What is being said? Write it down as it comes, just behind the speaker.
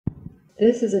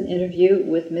This is an interview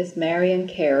with Miss Marion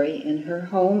Carry in her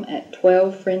home at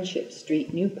 12 Friendship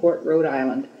Street, Newport, Rhode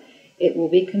Island. It will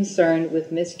be concerned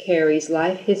with Miss Carry's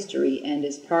life history and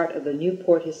is part of the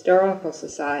Newport Historical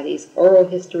Society's Oral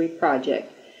History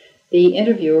Project. The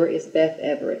interviewer is Beth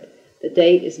Everett. The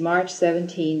date is March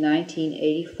 17,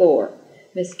 1984.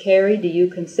 Miss Carry, do you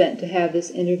consent to have this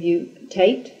interview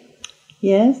taped?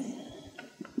 Yes.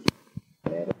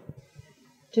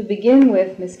 To begin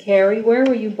with, Miss Carry, where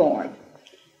were you born?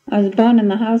 I was born in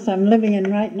the house I'm living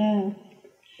in right now.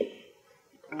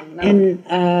 No. And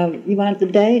you want the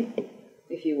date?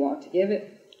 If you want to give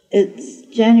it. It's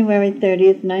January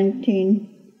 30th,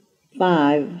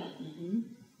 1905.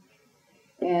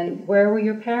 And where were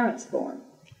your parents born?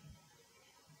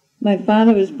 My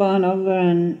father was born over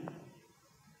on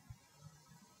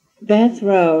Bath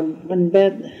Road,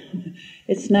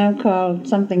 it's now called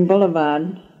something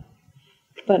Boulevard,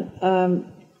 but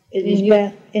it is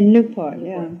in Newport,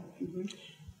 yeah.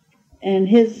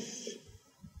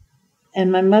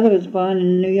 And my mother was born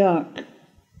in New York.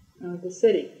 The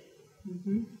city.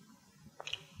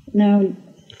 Now,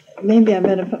 maybe I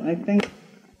better put my finger.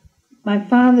 My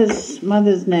father's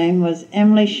mother's name was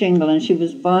Emily Shingle, and she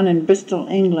was born in Bristol,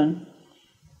 England.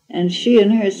 And she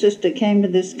and her sister came to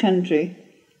this country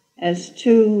as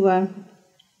two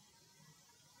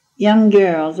young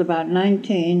girls, about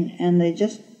 19, and they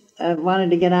just wanted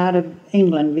to get out of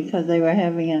England because they were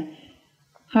having a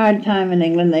hard time in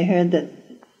England. They heard that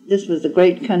this was a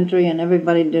great country and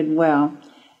everybody did well.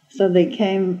 So they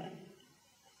came.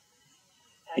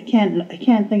 I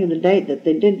can't think of the date that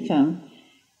they did come,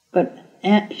 but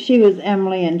she was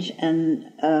Emily,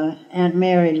 and Aunt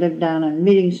Mary lived down on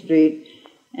Meeting Street,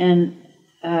 and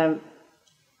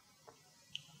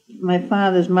my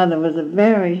father's mother was a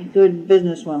very good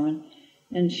businesswoman,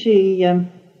 and she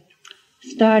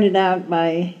started out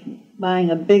by buying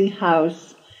a big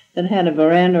house that had a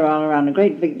veranda all around, a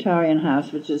great Victorian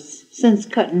house, which is since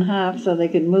cut in half so they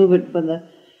could move it for the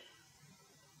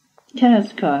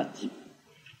tennis courts.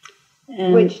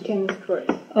 And which tennis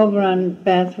courts? Over on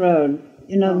Bath Road.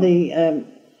 You know, the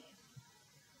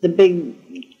big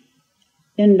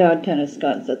indoor tennis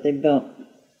courts that they built.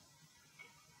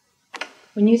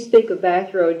 When you speak of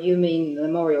Bath Road, you mean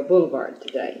Memorial Boulevard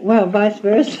today? Well, vice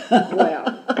versa.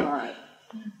 Well, all right.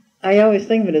 I always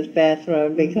think of it as Bath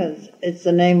Road because it's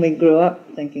the name we grew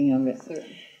up thinking of it.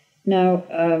 Certainly. Now,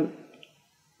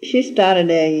 she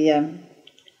started a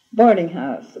boarding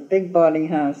house, a big boarding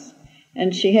house,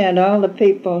 and she had all the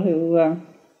people who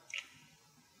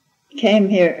came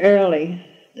here early,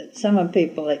 the summer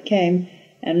people that came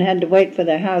and had to wait for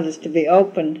their houses to be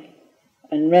opened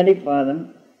and ready for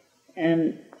them.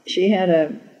 And she had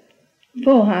a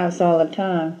full house all the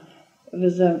time. It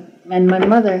was and my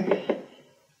mother,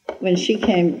 when she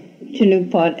came to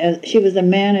Newport, she was a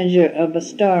manager of a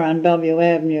store on Bellevue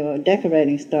Avenue, a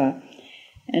decorating store,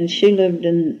 and she lived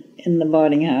in the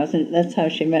boarding house, and that's how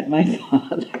she met my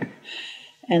father.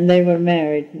 And they were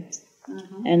married.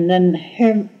 And then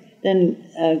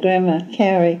Grandma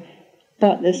Carey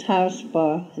bought this house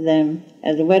for them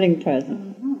as a wedding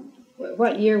present.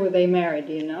 What year were they married,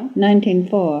 do you know?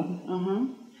 1904.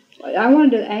 I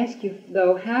wanted to ask you,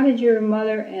 though, how did your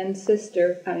mother and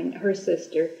her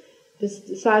sister,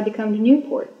 decide to come to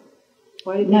Newport?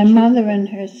 Why did my mother and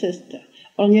her sister.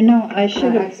 Well, you know, I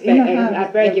should have... I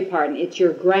beg your pardon. It's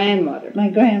your grandmother. My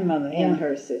grandmother, yeah. And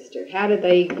her sister. How did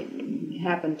they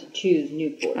happen to choose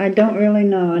Newport? I don't really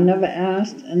know. I never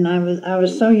asked, and I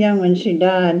was so young when she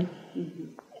died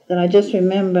that I just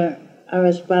remember I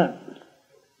was about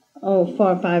 4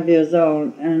 or 5 years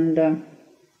old, and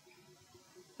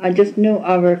I just knew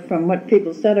of her from what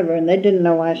people said of her, and they didn't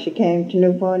know why she came to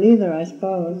Newport either, I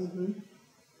suppose.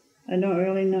 I don't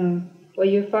really know. Well,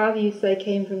 your father, you say,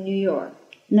 came from New York.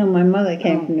 No, my mother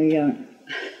came from New York.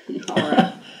 All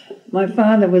right. My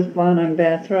father was born on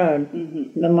Bath Road,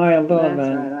 Memorial Boulevard.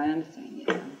 That's right, I understand.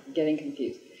 Yeah, I'm getting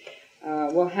confused.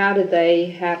 Well, how did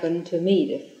they happen to meet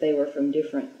if they were from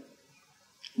different...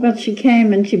 Well, she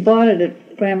came and she bought it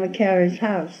at Grandma Carey's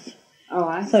house. Oh,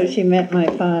 I see. So she met my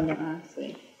father. I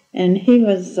see. And he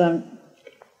was a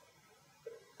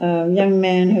young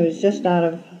man who was just out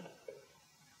of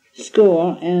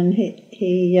school, and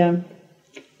she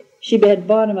had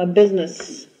bought him a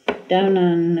business down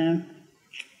on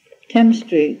Thames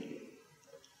Street.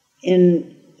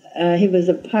 He was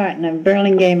a partner of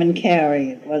Burlingame and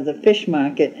Carey. It was a fish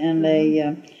market, and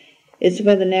it's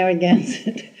where the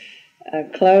Narragansett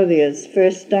clothiers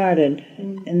first started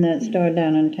in that store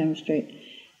down on Thames Street.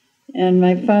 And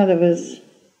my father was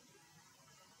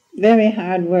very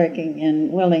hard-working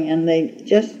and willing, and they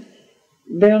just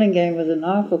Burlingame was an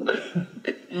awful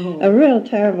crook, Oh. a real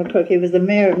terrible crook. He was the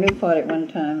mayor of Newport at one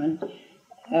time,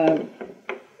 and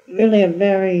really a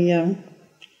very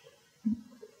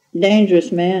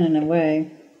dangerous man in a way.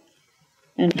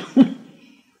 And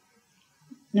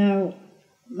now,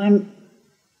 my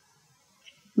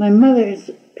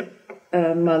mother's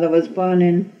mother was born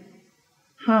in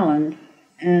Holland,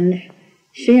 and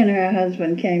she and her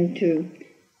husband came to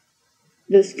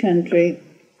this country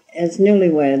as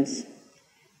newlyweds.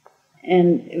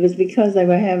 And it was because they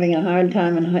were having a hard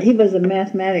time. And he was a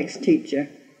mathematics teacher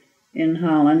in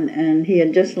Holland, and he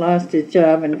had just lost his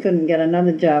job and couldn't get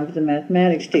another job as a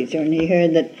mathematics teacher. And he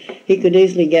heard that he could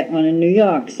easily get one in New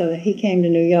York, so he came to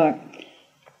New York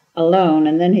alone,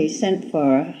 and then he sent for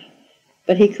her.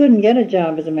 But he couldn't get a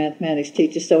job as a mathematics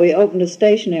teacher, so he opened a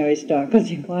stationery store because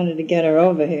he wanted to get her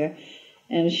over here.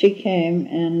 And she came,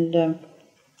 and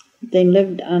they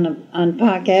lived on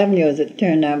Park Avenue, as it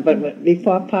turned out, but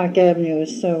before Park Avenue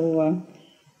was so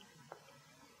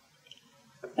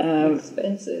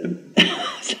Expensive.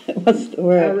 what's the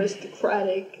word?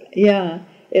 Aristocratic. Yeah,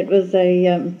 it was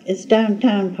it's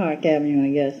downtown Park Avenue,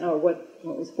 I guess. Oh, what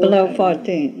was 14th? Below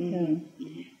 14th. Mm-hmm.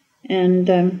 Yeah.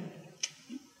 And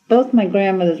both my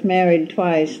grandmothers married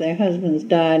twice. Their husbands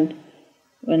died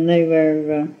when they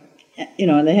were,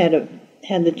 they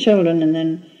had the children, and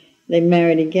then they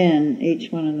married again,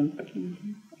 each one of them.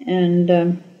 Mm-hmm. And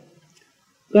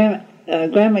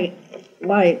Grandma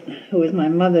White, who was my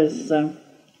mother's,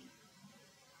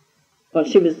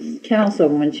 she was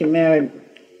Calsoven when she married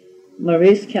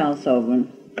Maurice Calsoven.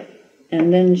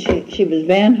 And then she was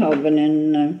Van Hoven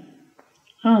in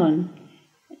Holland.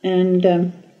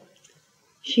 And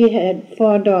she had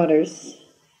 4 daughters,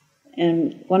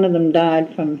 and one of them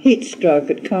died from heat stroke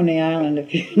at Coney Island,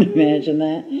 if you can imagine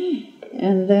that.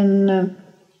 And then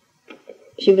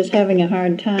she was having a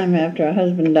hard time after her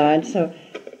husband died, so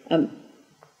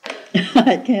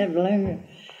I can't blame her.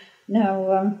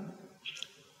 Now,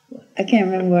 I can't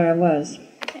remember where I was.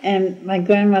 And my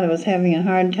grandmother was having a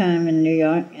hard time in New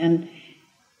York, and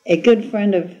a good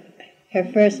friend of her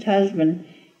first husband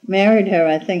married her,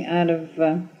 I think, out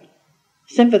of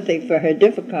sympathy for her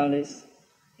difficulties.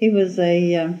 He was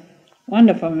a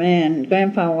wonderful man.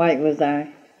 Grandpa White was our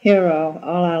hero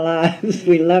all our lives.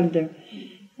 We loved him.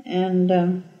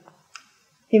 And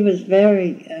he was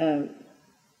very,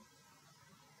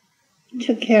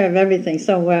 took care of everything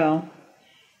so well.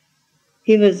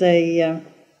 He was a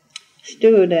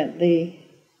steward at the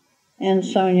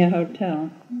Ansonia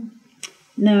Hotel.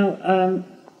 Now,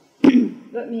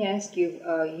 let me ask you,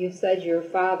 you said your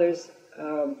father's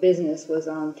business was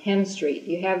on 10th Street.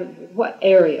 What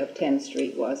area of 10th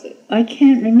Street was it? I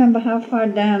can't remember how far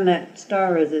down that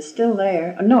store is. It's still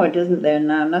there. No, it isn't there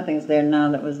now. Nothing's there now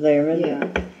that was there, is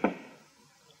it?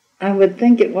 I would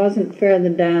think it wasn't further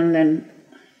down than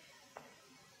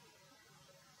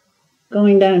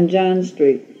going down John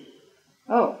Street.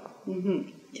 Oh, mm-hmm.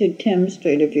 To 10th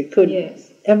Street, if you could.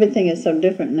 Yes. Everything is so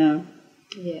different now.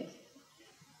 Yes.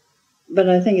 But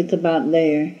I think it's about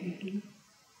there. Mm-hmm.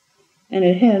 And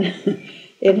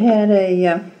it had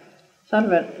a sort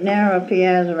of a narrow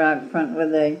piazza out front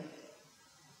with a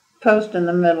post in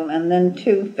the middle, and then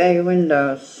 2 bay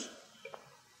windows.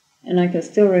 And I can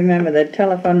still remember the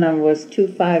telephone number was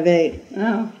 258.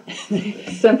 Oh,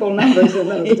 simple numbers in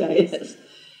those days. Yes.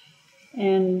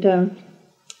 And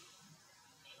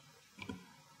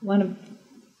one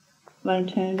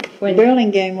time,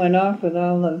 Burlingame went off with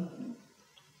all the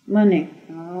money.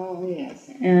 Oh, yes.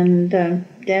 And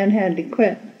Dad had to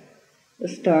quit the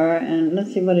store, and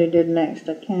let's see what he did next.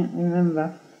 I can't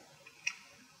remember.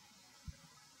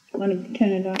 Want to turn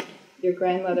it off? Your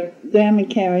grandmother? Marion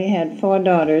Carry had 4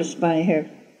 daughters by her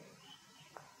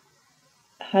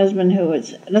husband, who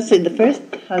was, let's see, the first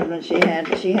husband she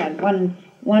had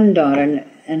one daughter,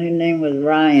 and her name was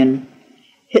Ryan.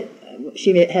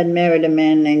 She had married a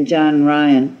man named John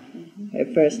Ryan, her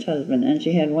first husband, and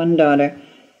she had 1 daughter,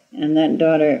 and that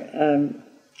daughter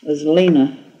was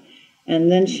Lena.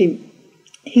 And then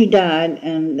he died,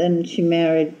 and then she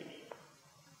married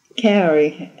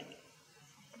Carey,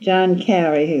 John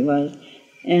Carey he was,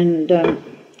 and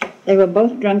they were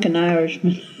both drunken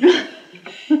Irishmen.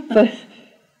 But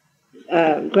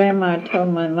Grandma told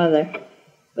my mother,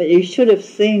 but you should have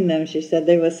seen them, she said,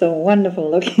 they were so wonderful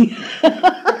looking.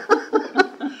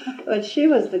 But she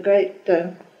was the great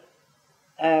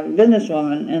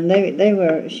businesswoman, and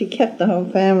she kept the whole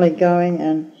family going,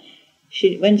 and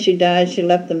when she died, she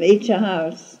left them each a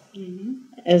house, mm-hmm.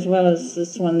 as well as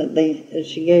this one that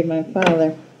she gave my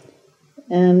father.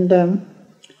 And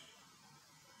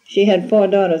she had 4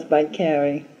 daughters by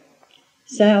Carrie,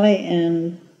 Sally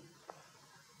and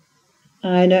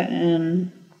Ida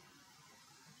and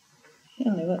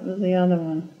Sally, what was the other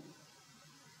one?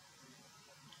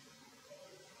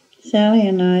 Sally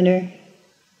and Ida.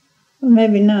 Well,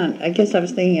 maybe not. I guess I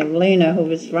was thinking of Lena, who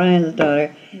was Ryan's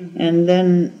daughter, and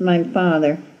then my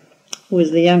father, who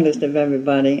was the youngest of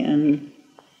everybody, and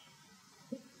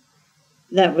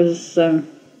that was the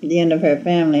end of her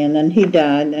family. And then he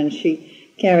died, and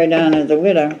she carried on as a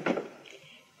widow.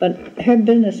 But her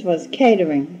business was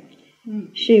catering.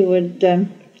 She would.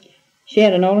 She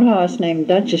had an old horse named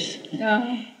Duchess,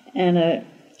 and a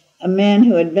man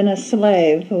who had been a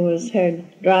slave, who was her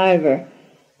driver,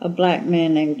 a black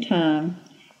man named Tom,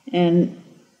 and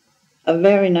a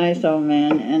very nice old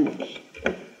man. And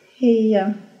he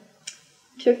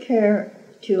took her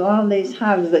to all these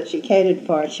houses that she catered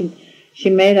for. She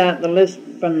made out the list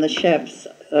from the chefs,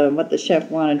 what the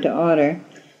chef wanted to order,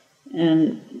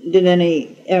 and did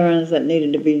any errands that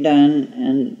needed to be done,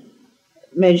 and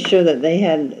made sure that they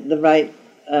had the right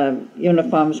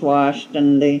uniforms washed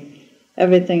and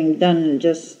everything done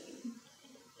just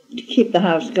to keep the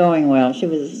house going well. She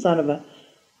was sort of a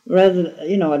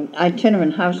an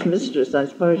itinerant house mistress, I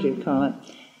suppose you'd call it.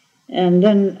 And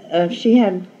then she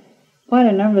had quite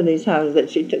a number of these houses that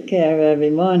she took care of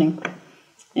every morning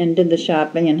and did the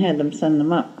shopping and had them send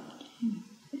them up.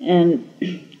 And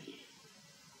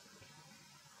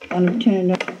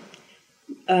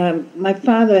my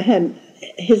father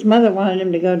his mother wanted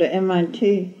him to go to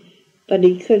MIT, but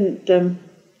he couldn't.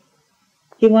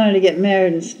 He wanted to get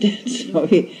married instead, so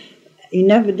he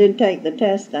never did take the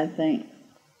test, I think.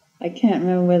 I can't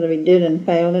remember whether he did and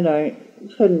failed it or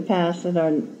couldn't pass it,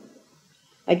 or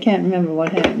I can't remember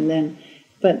what happened then.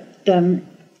 But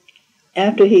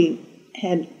after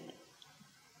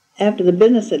the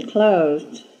business had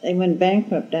closed, they went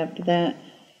bankrupt after that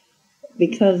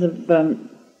because of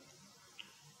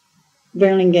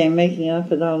Burlingame making off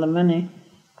with all the money.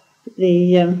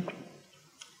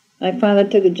 My father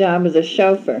took a job as a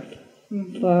chauffeur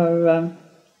for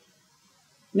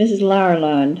Mrs.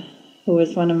 Larralard, who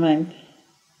was one of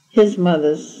his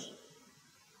mother's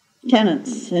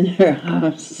tenants in her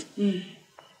house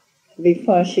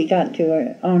before she got to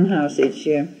her own house each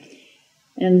year.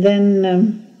 And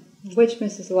then... which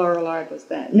Mrs. Larralard was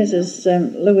that? Mrs.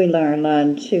 Louis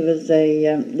Larralard. She was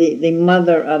the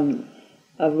mother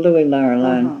of Louis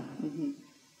Larralard.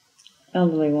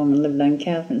 Elderly woman, lived on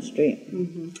Catherine Street.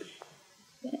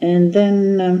 And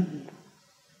then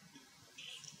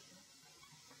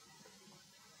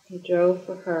he drove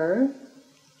for her.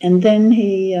 And then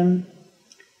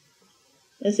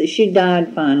she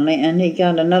died finally, and he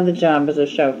got another job as a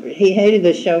chauffeur. He hated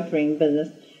the chauffeuring business,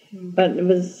 but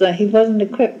he wasn't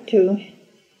equipped to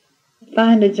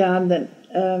find a job that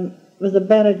was a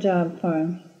better job for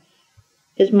him.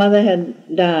 His mother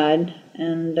had died,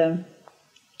 and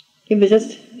he was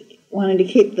just wanting to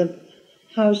keep the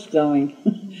house going.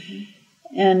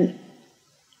 And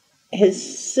his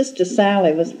sister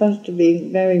Sally was supposed to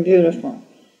be very beautiful,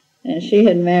 and she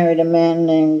had married a man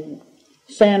named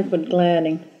Sanford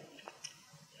Gladding,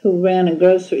 who ran a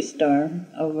grocery store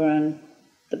over on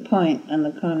the Point on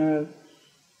the corner of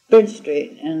Bridge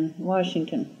Street and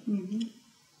Washington.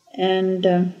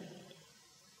 And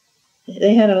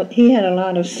he had a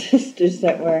lot of sisters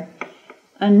that were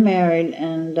unmarried,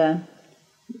 and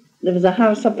there was a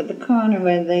house up at the corner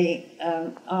where they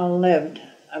all lived,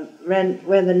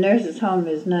 where the nurse's home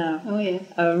is now. Oh, yes.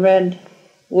 A red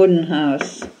wooden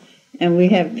house, and we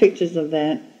have pictures of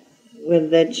that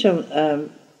with their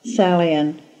Sally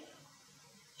and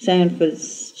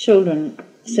Sanford's children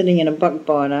sitting in a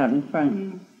buckboard out in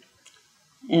front.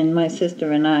 And my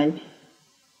sister and I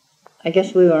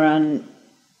guess we were on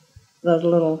those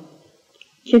little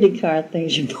kiddie car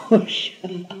things you push.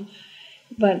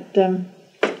 But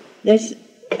this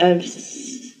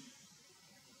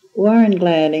Warren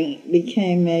Gladding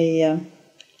became a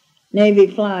Navy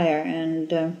flyer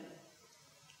and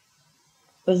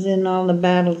was in all the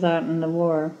battles out in the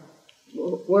war.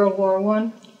 World War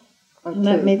I?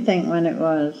 Let me think when it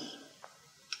was.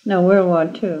 No, World War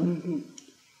II.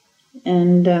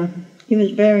 And he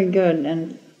was very good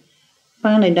and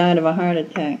finally died of a heart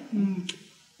attack.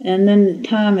 And then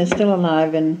Tom is still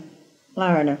alive in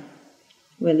Florida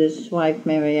with his wife,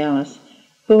 Mary Alice,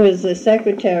 who is the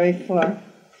secretary for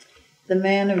the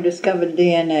man who discovered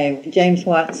DNA, James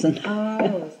Watson.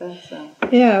 Oh, is that so?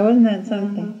 Yeah, wasn't that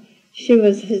something? She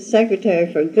was his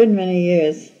secretary for a good many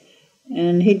years,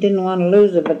 and he didn't want to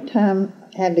lose her, but Tom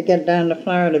had to get down to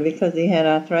Florida because he had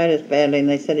arthritis badly, and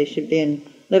they said he should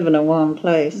live in a warm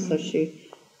place, so she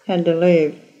had to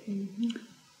leave.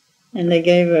 And they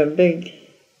gave her a big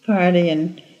party,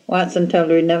 and Watson told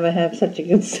her he'd never have such a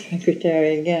good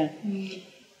secretary again.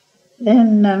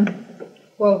 Then,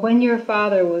 well, when your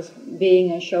father was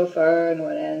being a chauffeur and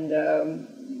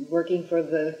working for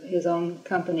his own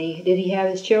company, did he have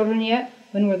his children yet?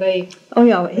 When were they? Oh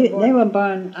yeah, they were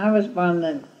born. I was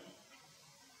born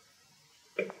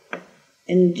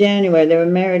in January. They were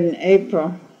married in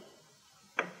April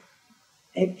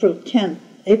 10th,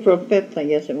 April 5th, I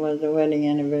guess it was the wedding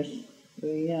anniversary.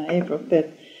 Yeah, April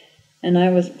 5th. And I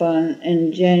was born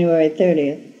in January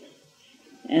 30th.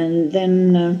 And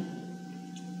then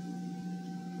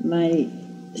my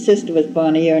sister was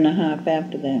born a year and a half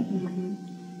after that. Mm-hmm.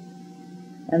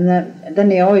 And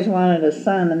then he always wanted a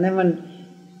son. And then when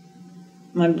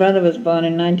my brother was born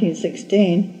in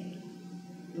 1916,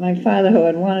 my father, who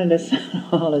had wanted a son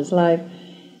all his life,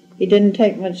 he didn't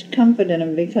take much comfort in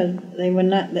him because they were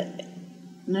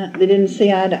they didn't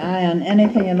see eye to eye on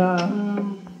anything at all.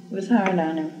 It was hard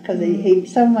on him because he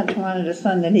so much wanted a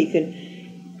son that he could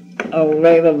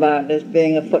rave about as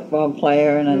being a football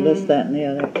player and this, that, and the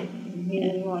other. He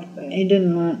didn't want that. He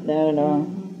didn't want that at all.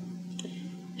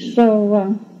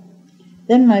 So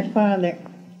then my father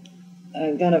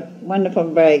got a wonderful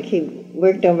break. He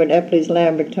worked over at Epley's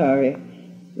Laboratory,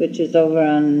 which is over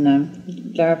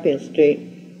on Garfield Street.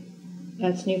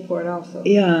 That's Newport also.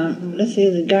 Yeah, let's see,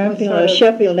 the Garfield or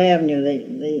Sheffield Avenue,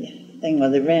 the thing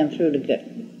was, it ran through to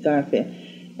Garfield.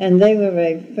 And they were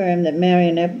a firm that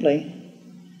Marion Epley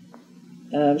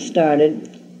started,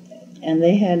 and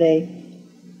they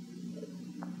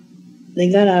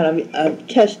got out a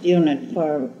test unit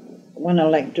for 1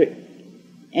 electric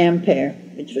ampere,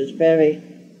 which was very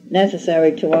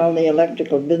necessary to all the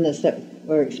electrical business that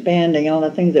were expanding, all the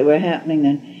things that were happening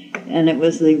then. And it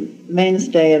was the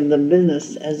mainstay of the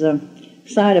business as a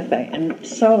side effect. And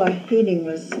solar heating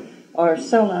or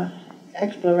solar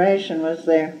exploration was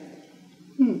their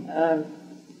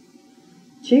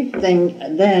chief thing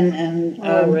then. And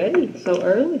already so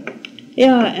early.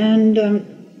 Yeah, and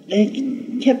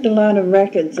they kept a lot of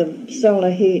records of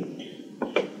solar heat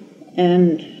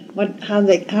and how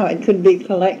it could be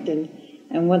collected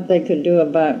and what they could do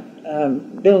about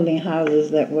building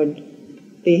houses that would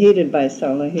be heated by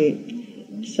solar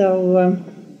heat. So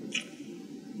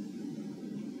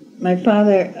my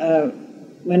father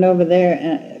went over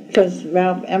there because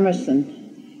Ralph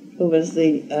Emerson, who was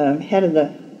the head of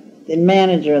the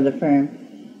manager of the firm,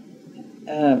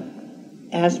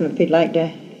 asked him if he'd like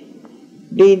to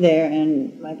be there,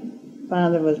 and my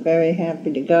father was very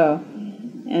happy to go.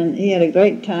 And he had a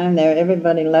great time there.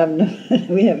 Everybody loved him.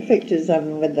 We have pictures of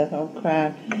him with the whole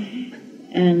crowd.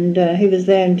 And he was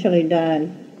there until he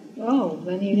died. Oh,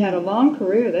 then he had a long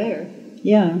career there.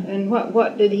 Yeah. And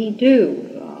what did he do?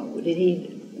 Did he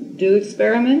do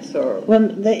experiments or? Well,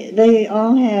 they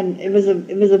all had. It was a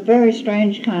very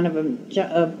strange kind of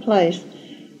a place.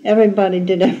 Everybody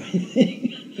did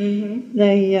everything. Mm-hmm.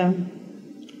 They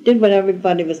did what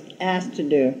everybody was asked to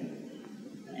do,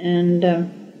 and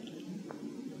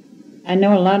I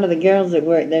know a lot of the girls that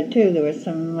worked there too. There were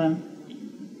some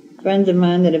friends of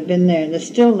mine that have been there, and they're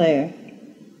still there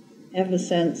ever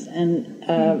since. And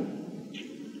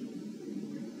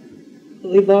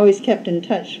we've always kept in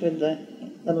touch with the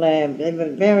lab. They were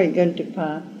very good to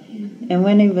Pa. And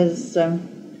when he was, the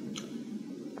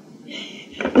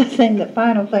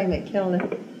final thing that killed him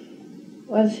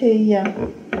was he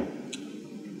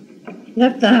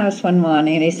left the house one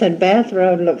morning and he said, "Bath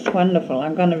Road looks wonderful.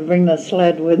 I'm going to bring the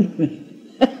sled with me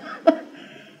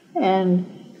and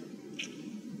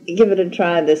give it a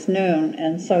try this noon."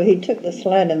 And so he took the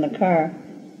sled in the car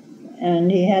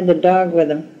and he had the dog with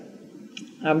him,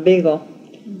 a beagle.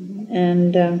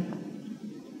 And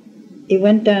he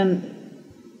went down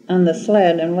on the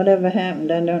sled, and whatever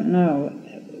happened, I don't know.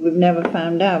 We've never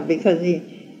found out because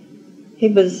he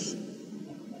was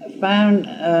found.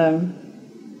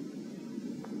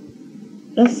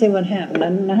 Let's see what happened. I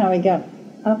don't know how he got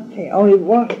up here. Oh, he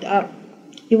walked up.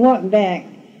 He walked back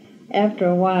after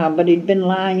a while, but he'd been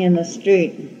lying in the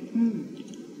street.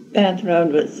 Bath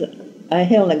Road was a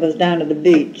hill that goes down to the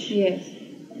beach. Yes.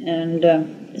 And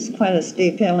it's quite a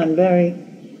steep hill and very,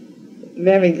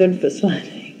 very good for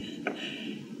sledding.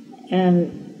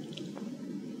 And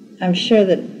I'm sure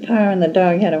that Pa and the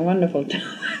dog had a wonderful time.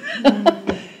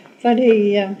 But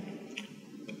he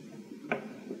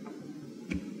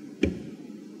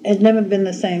has never been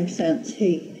the same since.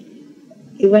 He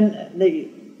went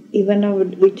over.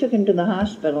 We took him to the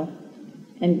hospital,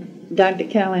 and Dr.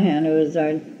 Callahan, who was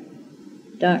our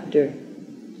doctor,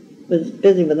 was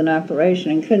busy with an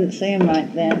operation and couldn't see him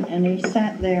right then, and he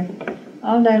sat there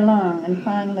all day long, and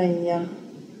finally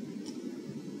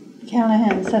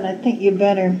Callahan said, "I think you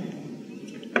better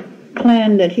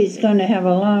planned that he's going to have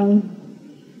a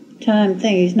long time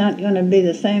thing. He's not going to be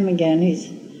the same again.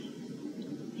 He's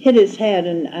hit his head,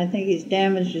 and I think he's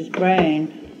damaged his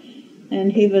brain.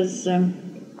 And he was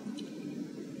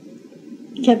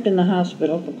kept in the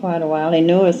hospital for quite a while. He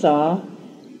knew us all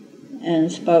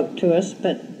and spoke to us,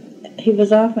 but he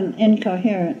was often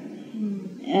incoherent.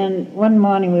 And one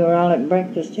morning we were all at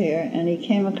breakfast here, and he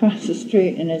came across the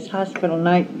street in his hospital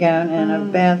nightgown and a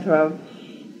bathrobe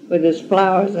with his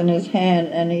flowers in his hand,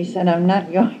 and he said, "I'm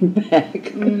not going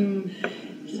back."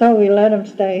 So we let him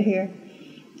stay here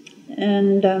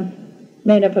and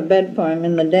made up a bed for him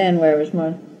in the den where it was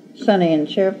more sunny and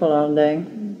cheerful all day.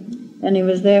 And he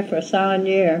was there for a solid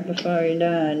year before he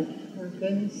died. For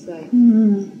goodness sake.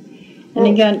 And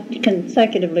he got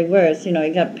consecutively worse. You know,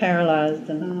 he got paralyzed.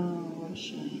 And what a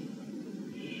shame.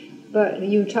 But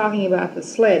you were talking about the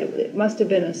sled. It must have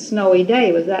been a snowy day.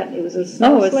 It was a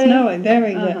snow sled? Oh, it's snowy.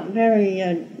 Very, very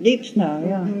deep snow,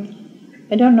 yeah.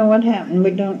 I don't know what happened.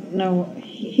 We don't know.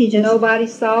 He just... Nobody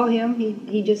saw him?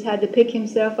 He just had to pick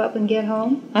himself up and get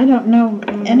home? I don't know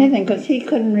anything because he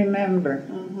couldn't remember.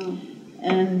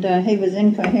 And he was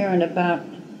incoherent about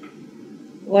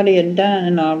what he had done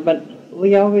and all, but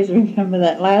we always remember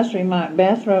that last remark,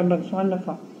 "Bathrobe looks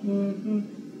wonderful." Well,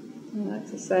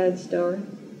 that's a sad story.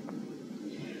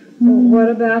 Well, what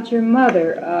about your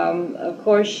mother? Of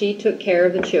course, she took care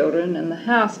of the children and the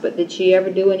house, but did she ever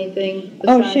do anything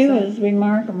besides she was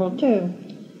remarkable, too.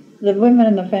 The women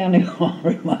in the family were all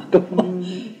remarkable.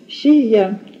 She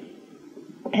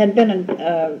had been an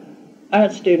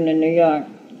art student in New York,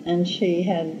 and she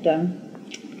had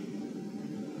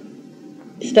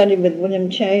studied with William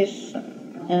Chase,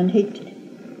 and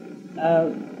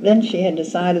then she had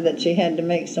decided that she had to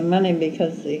make some money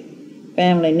because the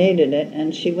family needed it,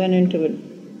 and she went into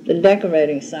the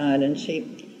decorating side, and she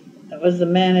was the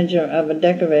manager of a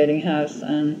decorating house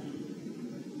on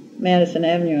Madison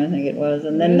Avenue, I think it was,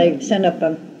 and then they sent her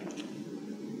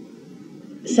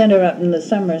up in the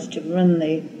summers to run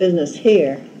the business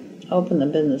here, open the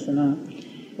business and all.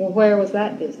 Well, where was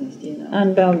that business, do you know?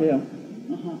 On Bellevue.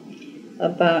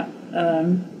 About,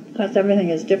 because everything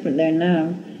is different there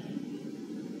now.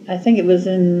 I think it was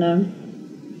in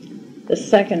the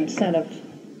second set of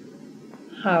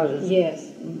houses. Yes.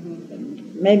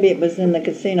 Maybe it was in the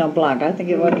casino block. I think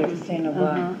it was the casino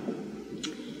block.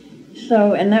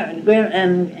 So, and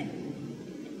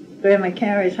Grandma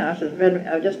Carry's house is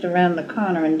just around the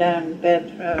corner and down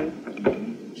Bed Road.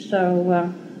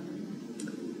 So,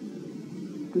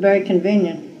 very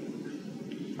convenient.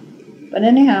 But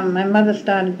anyhow, my mother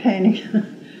started painting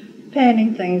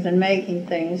things and making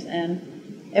things, and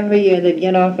every year they'd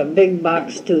get off a big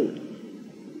box to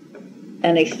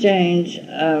an exchange.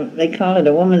 They called it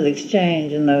a woman's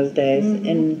exchange in those days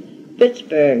in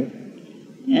Pittsburgh,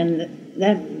 and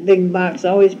that big box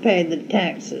always paid the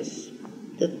taxes,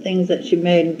 the things that she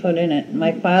made and put in it.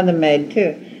 My father made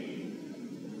too.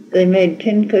 They made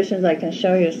pin cushions. I can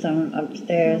show you some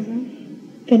upstairs.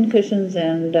 Pin cushions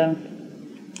and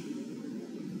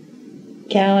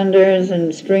calendars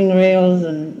and string reels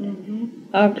and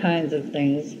all kinds of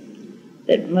things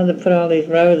that Mother put all these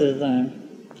roses on.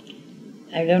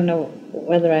 I don't know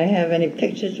whether I have any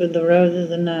pictures with the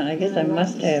roses or not. I guess I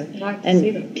must have.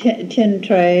 And tin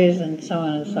trays and so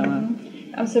on and so on.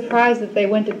 I'm surprised that they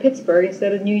went to Pittsburgh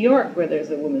instead of New York, where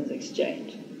there's a women's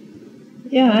exchange.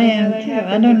 Yeah, I am too.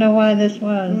 I don't know why this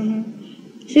was.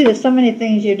 See, there's so many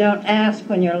things you don't ask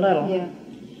when you're little. Yeah.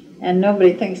 And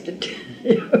nobody thinks to tell you.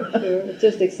 Sure, it's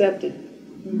just accepted.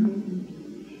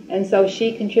 And so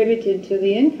she contributed to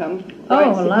the income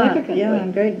quite significantly. Yeah,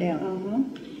 a great deal.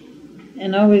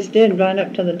 And always did right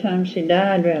up to the time she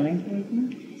died, really.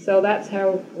 So that's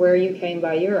where you came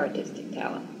by your artistic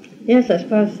talent. Yes, I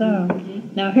suppose so.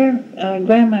 Now, her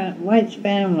Grandma White's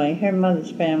family, her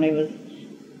mother's family, was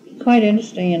quite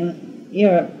interesting in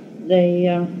Europe. They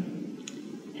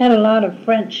had a lot of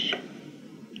French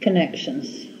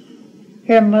connections.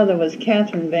 Her mother was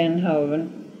Catherine Van Hoven,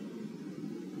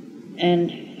 and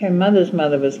her mother's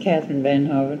mother was Catherine Van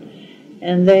Hoven,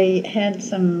 and they had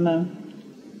some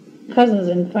cousins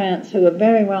in France who were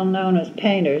very well known as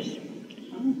painters.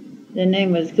 Their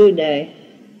name was Goudet,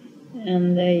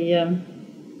 and they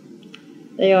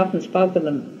often spoke of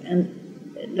them. And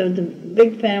there was a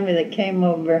big family that came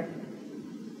over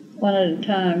one at a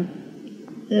time.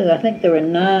 I think there were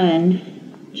 9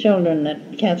 children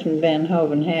that Catherine Van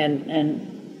Hoven had,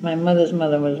 and my mother's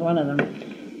mother was one of them.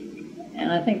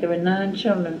 And I think there were 9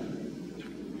 children.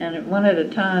 And at one at a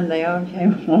time, they all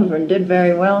came over and did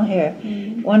very well here.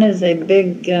 One is a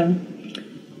big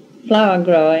flower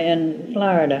grower in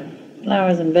Florida,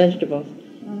 flowers and vegetables.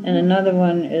 And another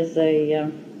one is a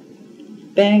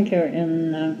banker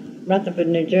in Rutherford,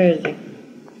 New Jersey.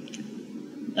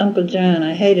 Uncle John,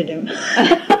 I hated him.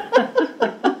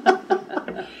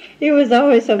 He was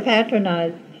always so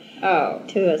patronizing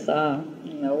to us all.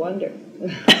 No wonder.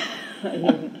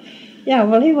 Yeah,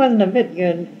 well, he wasn't a bit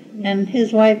good, and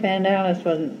his wife, Aunt Alice,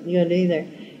 wasn't good either.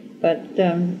 But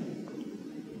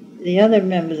the other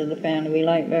members of the family we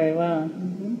liked very well.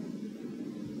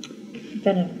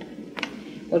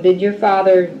 Well, did your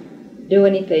father do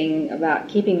anything about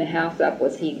keeping the house up?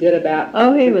 Was he good about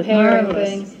he was preparing marvelous.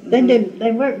 things?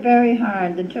 They worked very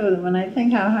hard, the two of them, and I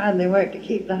think how hard they worked to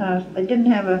keep the house. They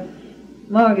didn't have a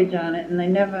mortgage on it, and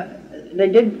they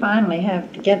did finally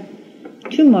have to get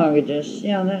 2 mortgages.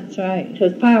 Yeah, that's right,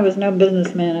 because Pa was no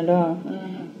businessman at all.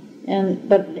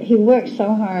 But he worked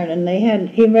so hard, and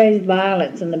he raised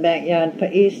violets in the backyard for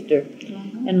Easter,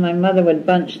 and my mother would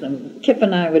bunch them. Kip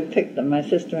and I would pick them, my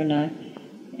sister and I,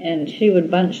 and she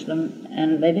would bunch them,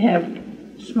 and they'd have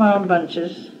small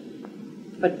bunches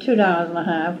for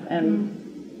 $2.50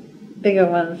 and bigger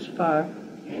ones for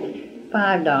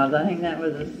 $5. I think that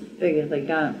was as big as they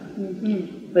got.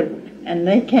 And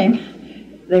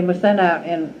they were sent out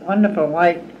in wonderful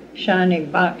white shiny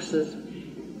boxes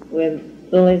with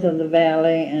lilies of the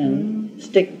valley and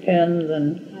stick pins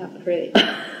and how pretty.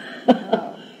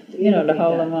 To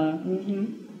hold them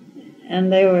on.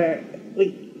 And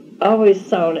we always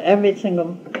sold, every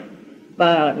single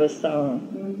violet was sold.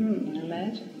 I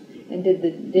imagine. And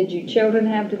did you children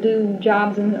have to do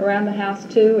jobs around the house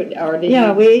too, or did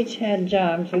you? We each had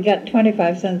jobs. We got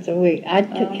 25 cents a week. I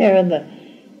took care of the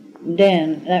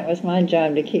den. That was my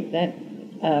job, to keep that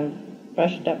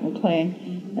brushed up and clean.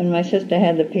 And my sister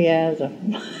had the piazza.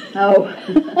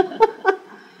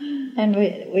 And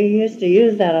we used to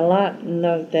use that a lot in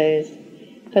those days,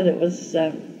 because it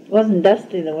wasn't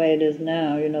dusty the way it is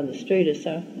now. The street is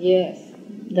so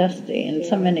dusty, and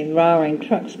so many roaring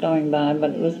trucks going by,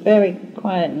 but it was very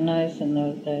quiet and nice in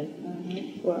those days.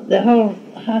 The whole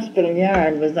hospital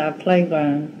yard was our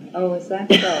playground. Oh, is that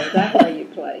so? Is that where you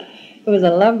played? It was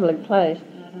a lovely place,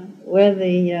 where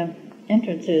the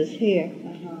entrance is here.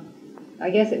 I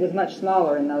guess it was much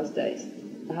smaller in those days,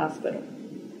 the hospital.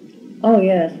 Oh,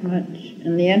 yes, much.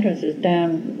 And the entrance is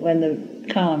down where the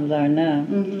columns are now.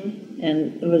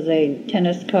 And there was a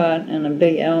tennis court and a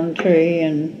big elm tree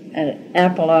and an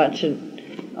apple orchard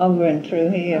over and through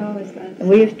here. Oh, is that so? And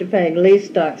we used to play leaf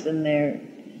stocks in there.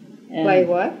 Play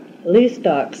what? Leaf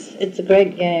stocks. It's a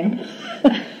great game.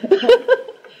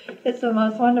 It's the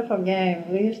most wonderful game.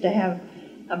 We used to have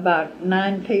about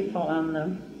 9 people on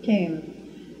the team.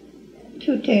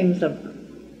 2 teams of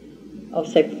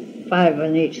say, 5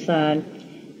 on each side.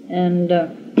 And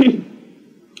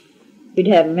we'd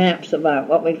have maps about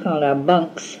what we called our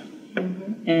bunks.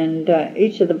 And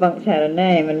each of the bunks had a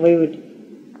name, and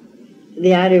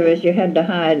the idea was you had to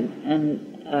hide, and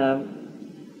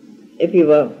if you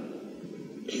were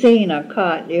seen or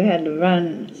caught, you had to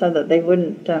run so that they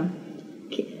wouldn't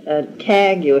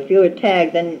tag you. If you were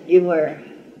tagged, then you were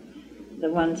the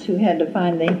ones who had to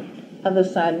find the other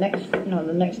side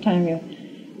the next time you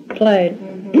played.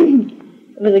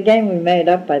 It was a game we made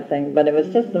up, I think, but it was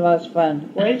just the most fun.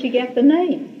 Where did you get the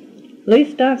name?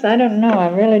 Leaf stocks? I don't know. I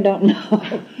really don't know.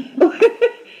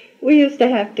 We used to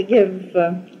have to give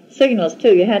signals,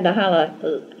 too. You had to holler,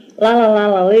 la la la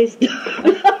la leaf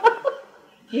stocks.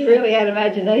 You really had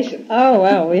imagination. Oh,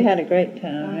 well, we had a great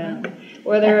time, yeah.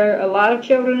 Were there a lot of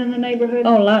children in the neighborhood?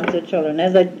 Oh, lots of children.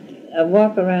 As I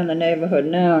walk around the neighborhood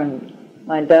now in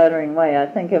my doddering way, I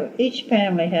think of each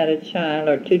family had a child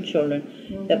or 2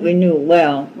 children that we knew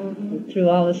well, through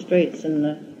all the streets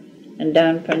and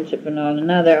down Friendship and all. And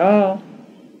now they're all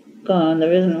gone.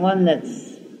 There isn't one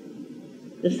that's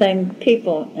the same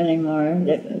people anymore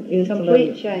that used to live.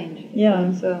 Complete change.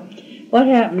 Yeah. So what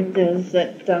happened is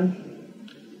that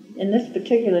in this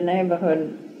particular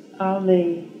neighborhood, all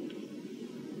the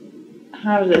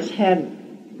houses had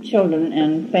children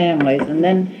and families, and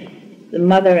then the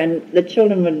mother and the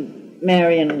children would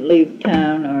marry and leave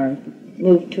town or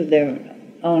move to their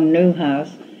own new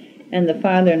house, and the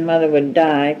father and mother would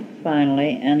die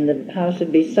finally, and the house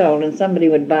would be sold, and somebody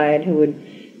would buy it who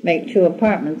would make 2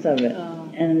 apartments of it.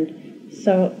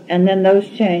 And then those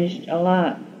changed a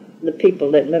lot, the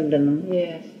people that lived in them.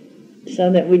 Yes.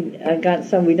 So that we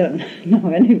don't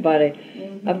know anybody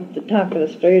up the top of the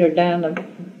street or down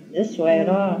this way at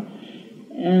all.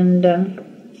 And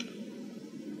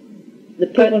the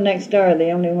people next door are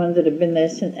the only ones that have been there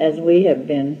as we have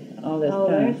been all this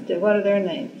time. What are their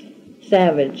names?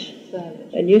 Savage.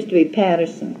 It used to be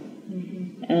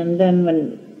Patterson. And then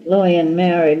when Lillian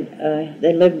married,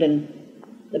 they lived in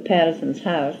the Patterson's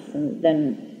house, and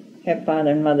then her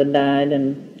father and mother died,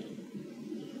 and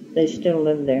they still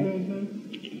live there.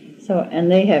 So,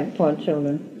 and they have 4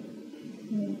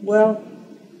 children. Well,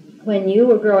 when you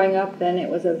were growing up then, it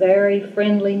was a very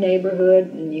friendly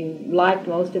neighborhood, and you liked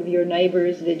most of your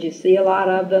neighbors. Did you see a lot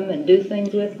of them and do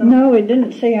things with them? No, we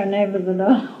didn't see our neighbors at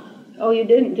all. Oh, you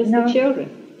didn't? Just No. the children?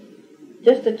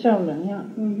 Just the children, yeah.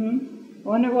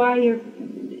 Wonder why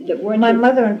My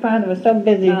mother and father were so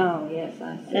busy. Oh, yes,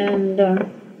 I see. And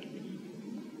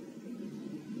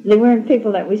they weren't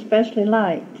people that we especially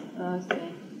liked. I see.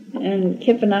 And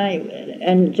Kip and I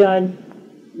enjoyed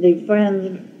the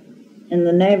friends in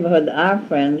the neighborhood, our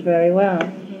friends, very well.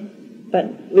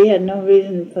 But we had no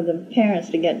reason for the parents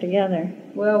to get together.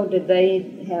 Well, did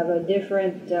they have a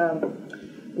different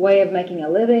way of making a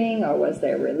living, or was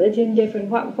their religion different?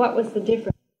 What was the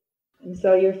difference? And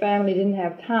so your family didn't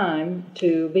have time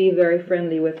to be very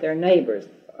friendly with their neighbors,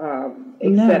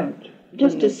 except... No,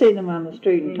 just to see them on the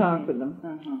street and talk with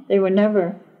them. They were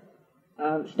never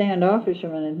standoffish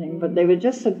or anything, but they were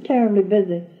just so terribly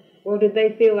busy. Well, did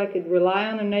they feel they could rely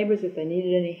on their neighbors if they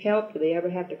needed any help? Did they ever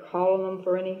have to call on them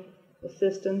for any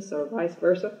assistance, or vice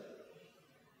versa?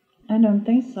 I don't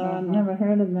think so. I've never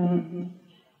heard of that.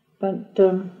 But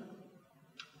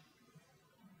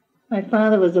my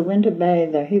father was a winter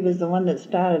bather. He was the one that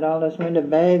started all this winter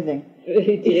bathing.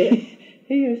 He did?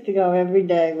 He used to go every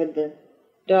day with the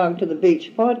dog to the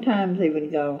beach. 4 times he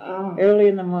would go. Early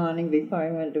in the morning before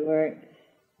he went to work,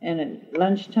 and at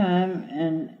lunchtime,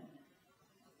 and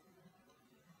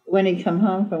when he come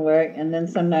home from work, and then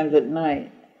sometimes at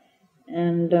night.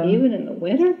 And even in the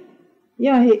winter?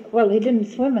 Yeah, he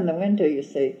didn't swim in the winter, you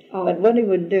see. But what he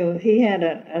would do, he had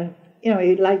he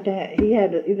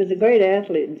was a great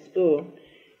athlete in school.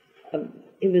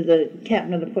 He was the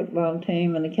captain of the football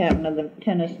team, and the captain of the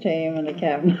tennis team, and the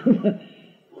captain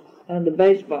of the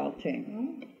baseball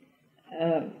team.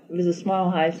 It was a small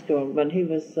high school, but he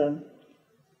was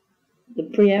the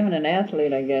preeminent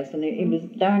athlete, I guess, and he was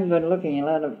darn good looking, a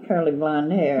lot of curly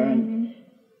blonde hair, and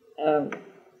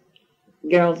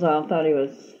girls all thought he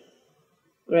was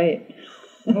great.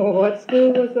 Well, what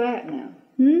school was that now?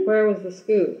 Where was the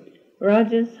school?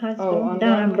 Rogers High School,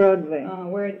 down on Broadway.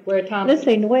 Where Thompson?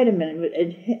 Listen, wait a minute.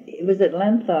 It was at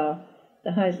Lenthal.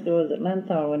 The high school was at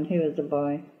Lenthal when he was a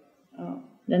boy.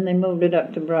 Then they moved it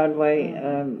up to Broadway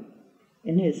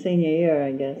in his senior year,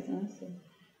 I guess. I see.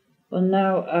 Well,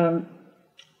 now,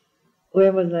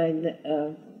 where was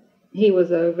I? He was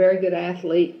a very good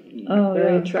athlete,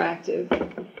 very attractive.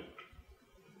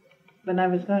 But I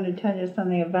was going to tell you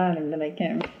something about him that I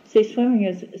can't remember. See, swimming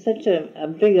is such a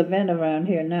big event around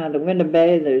here now, the winter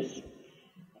bathers.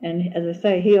 And as I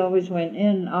say, he always went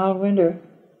in all winter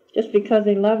just because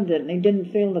he loved it and he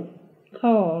didn't feel the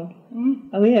cold.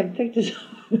 And we have pictures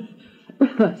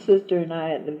of my sister and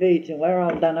I at the beach, and we're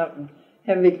all done up in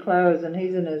heavy clothes, and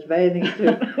he's in his bathing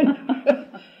suit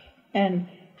and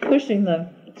pushing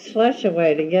the slush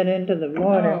away to get into the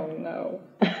water. Oh, no.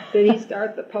 Did he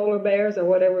start the polar bears or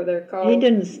whatever they're called? He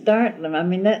didn't start them. I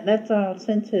mean, that's all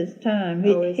since his time.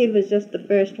 He was just the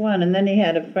first one, and then he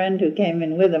had a friend who came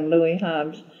in with him, Louis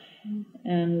Hobbs,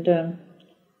 and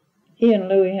he and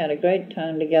Louis had a great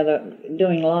time together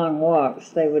doing long walks.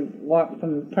 They would walk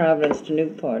from Providence to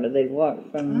Newport, or they'd walk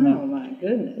from... oh, my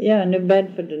goodness. Yeah, New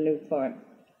Bedford to Newport.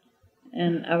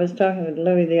 And I was talking with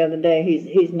Louis the other day.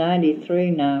 He's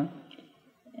 93 now,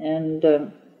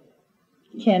 and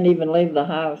can't even leave the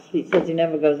house. He says he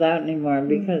never goes out anymore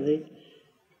because he's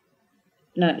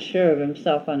not sure of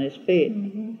himself on his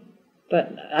feet.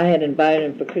 But I had invited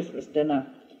him for Christmas dinner,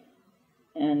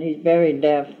 and he's very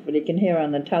deaf, but he can hear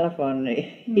on the telephone.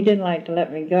 He didn't like to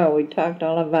let me go. We talked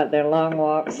all about their long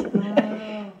walks,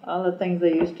 all the things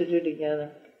they used to do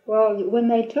together. Well, when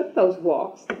they took those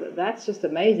walks, that's just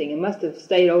amazing. It must have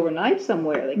stayed overnight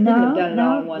somewhere. They couldn't have done it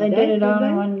all in one day. They did it all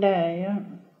in one day, yeah.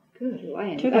 Good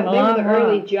land. Took They them a were long the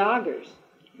early joggers.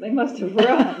 They must have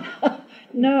run.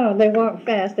 No, they walked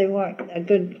fast. They walked a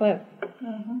good clip.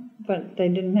 But they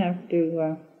didn't have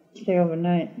to stay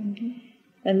overnight.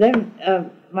 And then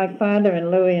my father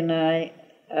and Louis and I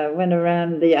went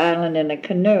around the island in a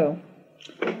canoe,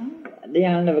 the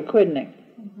island of Aquidneck.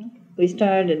 We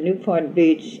started at Newport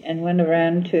Beach and went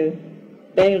around to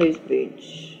Bailey's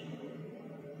Beach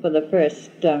for the first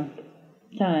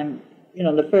time,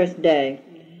 the first day.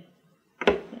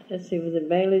 Let's see, was it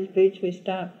Bailey's Beach we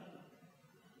stopped?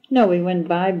 No, we went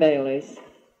by Bailey's.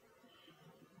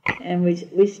 And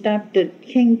we stopped at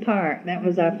King Park. That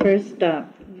was our first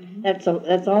stop. That's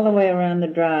all the way around the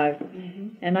drive.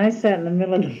 And I sat in the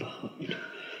middle of the boat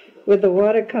with the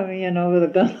water coming in over the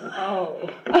gunwale. Oh.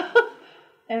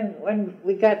 And when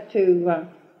we got to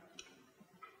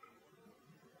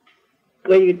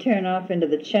where you turn off into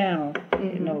the channel,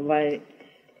 you know, by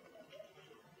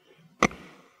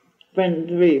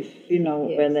Brent Reef, you know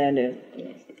where that is.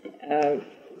 Yes.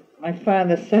 My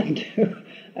father said to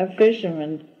a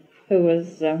fisherman who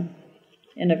was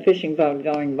in a fishing boat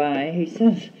going by, he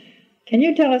says, "Can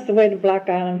you tell us the way to Block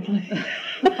Island, please?"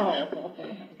 Oh.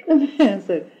 The man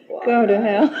said, "Go to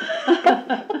hell."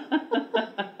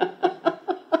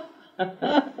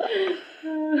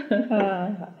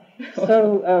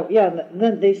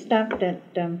 Then they stopped at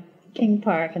King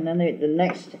Park, and then the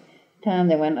next time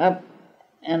they went up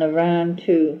and around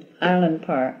to Island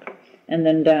Park, and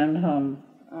then down home,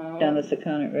 down the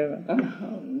Seconic River.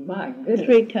 Oh, my goodness.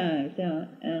 3 times, yeah.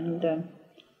 And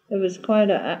it was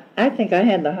quite I think I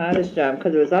had the hardest job,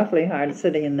 because it was awfully hard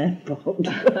sitting in that boat.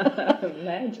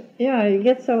 Imagine. Yeah, you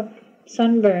get so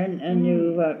sunburned, and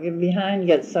your behind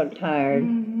gets so tired.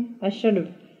 I should have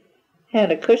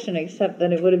had a cushion, except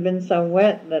that it would have been so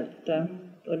wet that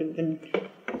would have been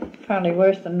probably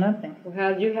worse than nothing. Well,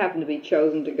 how did you happen to be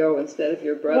chosen to go instead of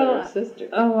your brother or sister?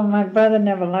 Oh, well, my brother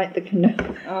never liked the canoe.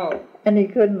 Oh. And he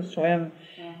couldn't swim.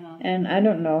 And I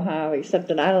don't know how, except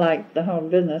that I liked the whole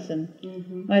business. And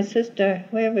my sister,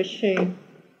 where was she?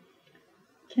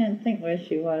 Can't think where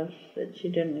she was, that she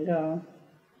didn't go.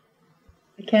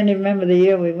 I can't even remember the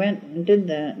year we went and did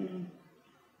that.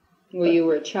 Well, you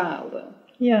were a child, though.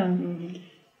 Yeah.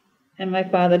 And my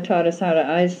father taught us how to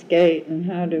ice skate and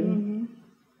how to...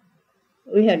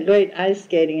 We had great ice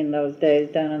skating in those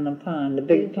days down in the pond, the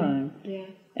big pond. Yeah.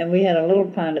 And we had a little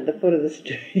pond at the foot of the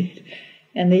street.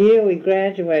 And the year we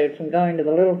graduated from going to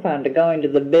the little pond to going to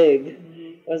the big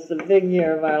was the big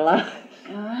year of our lives.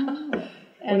 Oh.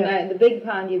 And the big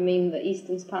pond, you mean the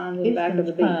Easton's Pond in the back of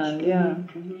the beach? Pond, yeah.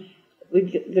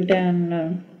 We'd go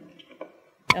down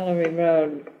Ellery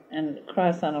Road and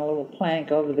cross on a little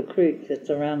plank over the creek that's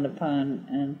around the pond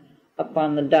and up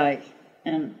on the dike.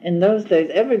 And in those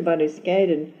days, everybody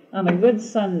skated. On a good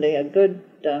Sunday, a good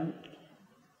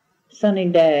sunny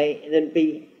day, there'd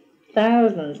be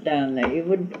thousands down there. You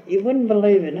wouldn't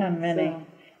believe it how many. So.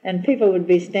 And people would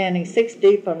be standing 6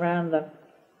 deep around the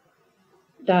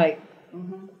dike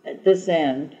at this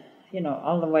end, you know,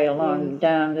 all the way along,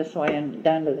 down this way and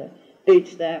down to the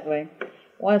beach that way,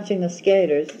 watching the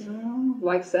skaters. Oh,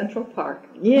 like Central Park.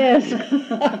 Yes.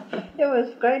 It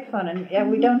was great fun. And yeah,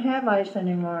 we don't have ice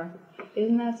anymore.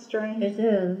 Isn't that strange? It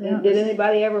is. Yeah. Did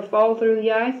anybody ever fall through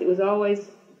the ice? It was always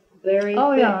very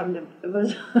thick. Yeah. It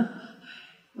was...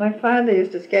 My father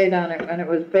used to skate on it when it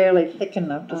was barely thick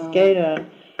enough to skate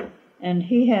on. And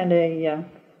he had a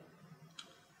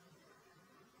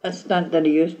stunt that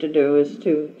he used to do, is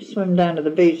to swim down to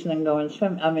the beach and then go and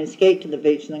swim. I mean, skate to the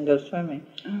beach and then go swimming.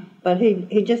 But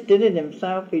he just did it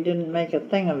himself. He didn't make a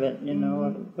thing of it, you know,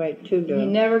 a great to-do. He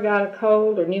never got a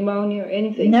cold or pneumonia or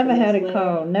anything? Never had a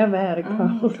cold. Never had a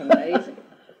cold. That's amazing.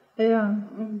 Yeah.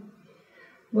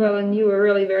 Well, and you were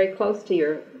really very close to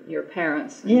your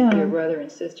parents. Yeah. Your brother and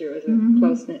sister. It was a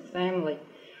close-knit family.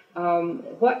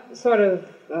 What sort of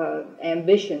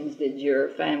ambitions did your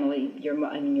family, your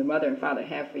mother and father,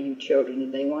 have for you children?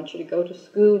 Did they want you to go to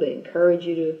school? Did they encourage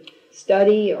you to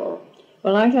study? Or?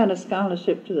 Well, I got a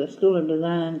scholarship to the School of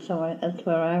Design, so that's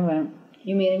where I went.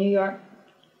 You mean in New York?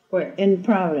 Where? In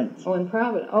Providence. Oh, in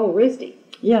Providence. Oh, RISD.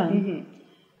 Yeah.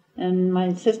 And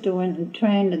my sister went and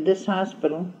trained at this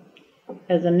hospital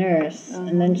as a nurse,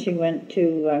 and then she went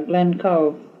to Glen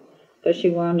Cove, because she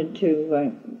wanted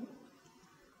to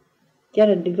get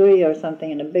a degree or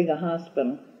something in a bigger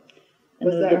hospital. And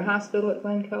was there a hospital at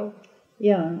Glen Cove?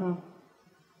 Yeah. Oh.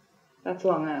 That's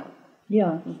Long Island.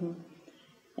 Yeah.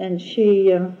 And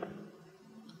she,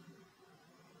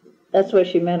 that's where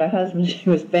she met her husband. She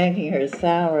was banking her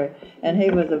salary, and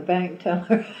he was a bank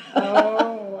teller.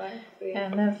 Oh, I see.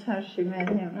 And that's how she met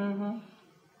him.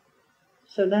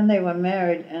 So then they were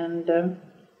married, and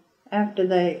after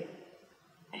they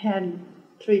had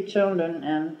 3 children,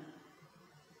 and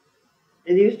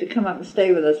they used to come up and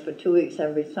stay with us for 2 weeks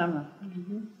every summer,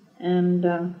 and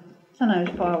sometimes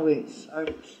 4 weeks.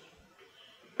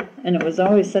 And it was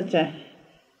always such a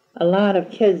lot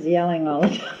of kids yelling all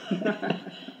the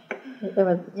time. There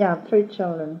were, 3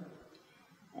 children.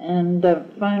 And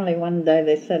finally one day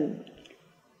they said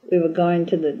we were going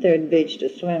to the 3rd beach to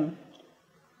swim.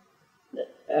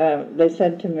 They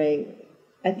said to me,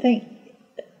 I think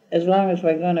as long as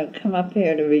we're going to come up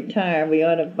here to retire, we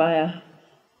ought to buy a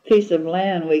piece of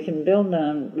land we can build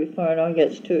on before it all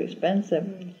gets too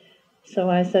expensive. So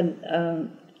I said,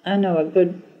 I know a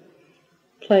good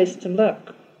place to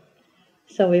look.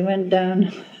 So we went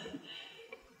down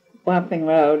Wapping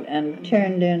Road and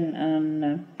turned in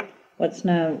on what's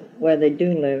now where they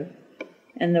do live.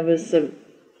 And there was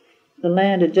the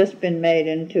land had just been made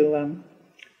into a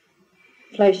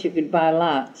place you could buy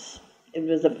lots. It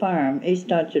was a farm,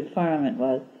 East Orchard Farm it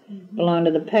was, belonged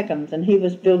to the Peckhams, and he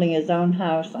was building his own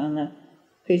house on a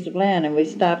piece of land, and we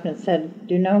stopped and said,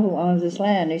 "Do you know who owns this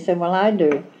land?" He said, "Well, I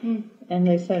do." And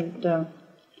they said,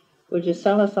 "Would you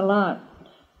sell us a lot?"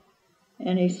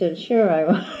 And he said, "Sure, I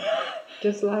will."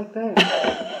 Just like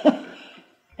that.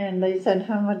 And they said,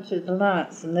 "How much is the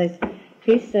lots?" And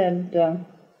he said,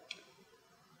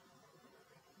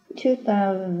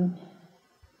 2,000,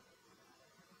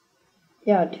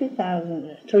 yeah,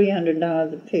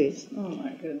 $2,300 a piece. Oh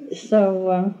my goodness.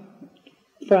 So,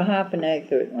 for a half an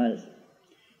acre it was.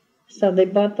 So they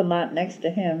bought the lot next to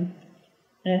him,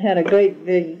 and it had a great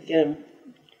big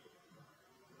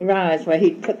rise where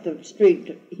he put the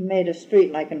street, he made a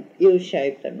street like an U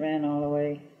shape that ran all the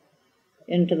way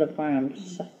into the farm,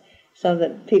 so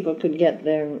that people could get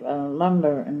their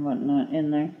lumber and whatnot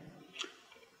in there.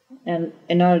 And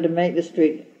in order to make the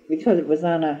street, because it was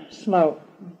on a slope,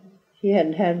 he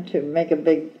had to make a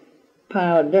big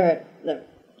pile of dirt that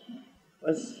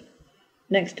was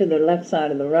next to the left side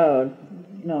of the road.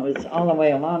 You know, it was all the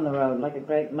way along the road, like a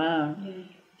great mound. Yeah.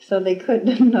 So they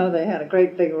didn't know they had a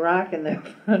great big rock in their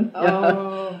front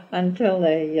yard until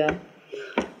they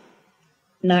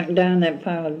knocked down that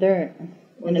pile of dirt.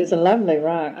 And it's a lovely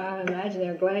rock. I imagine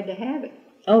they're glad to have it.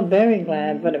 Oh, very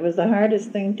glad, but it was the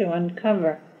hardest thing to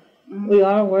uncover. We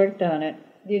all worked on it.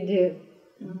 You did.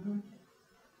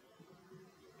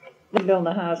 They built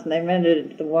a house and they rented it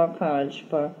to the War College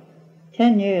for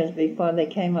 10 years before they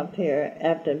came up here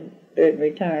after Bert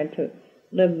retired to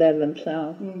live there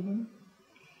themselves.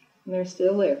 They're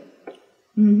still there.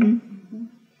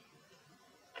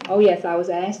 Oh yes, I was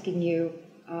asking you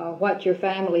what your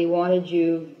family wanted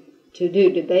you to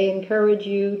do. Did they encourage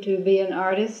you to be an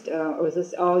artist, or was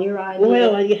this all your idea?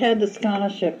 Well, I had the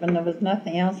scholarship, and there was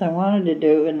nothing else I wanted to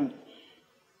do, and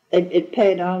it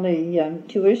paid all the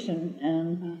tuition,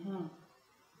 and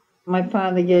my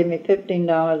father gave me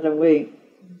 $15 a week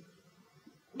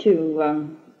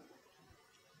to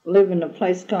live in a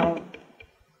place called,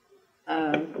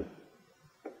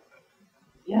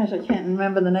 gosh, I can't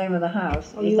remember the name of the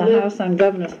house. It's a house on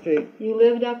Governor Street. You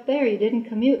lived up there? You didn't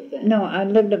commute then? No, I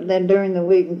lived up there during the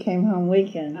week and came home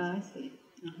weekends. I see.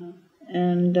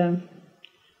 And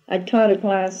I taught a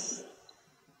class.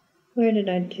 Where did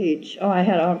I teach? Oh, I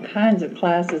had all kinds of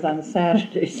classes on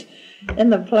Saturdays. In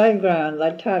the playgrounds,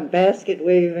 I taught basket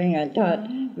weaving. I taught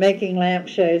making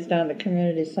lampshades down at the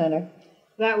community center.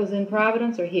 That was in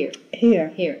Providence or here? Here.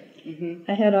 Here.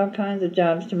 I had all kinds of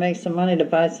jobs to make some money to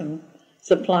buy some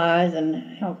supplies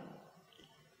and help.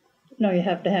 You know, you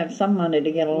have to have some money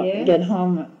to get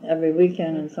home every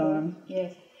weekend and so on.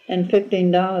 Yes. And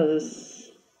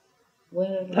 $15,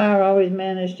 Power always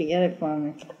managed to get it for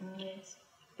me. Yes.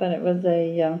 But it was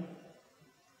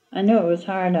I knew it was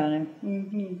hard on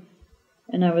him.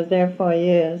 And I was there 4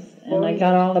 years, and I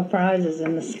got all the prizes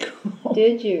in the school.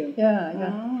 Did you? Yeah, I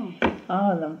got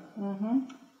all of them.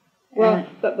 Well,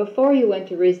 but before you went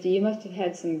to RISD, you must have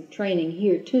had some training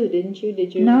here too, didn't you?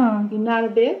 Did you? No. You not a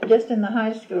bit? Just in the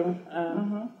high school.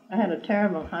 I had a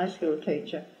terrible high school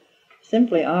teacher.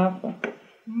 Simply awful.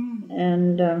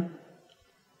 And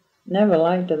never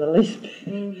liked her the least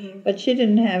bit. But she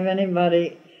didn't have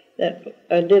anybody that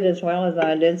did as well as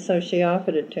I did, so she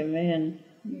offered it to me, and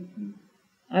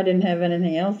I didn't have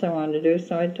anything else I wanted to do,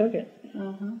 so I took it.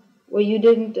 Well, you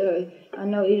didn't, I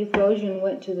know Edith Rojan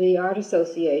went to the Art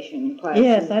Association classes.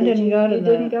 Yes, I didn't go to those.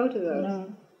 You didn't go to those?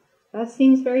 No. That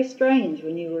seems very strange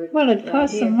when you were... Well, it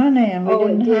cost some money, and we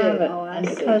didn't have it. Oh, I and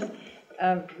see. Because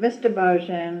Mr.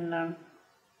 Bojan,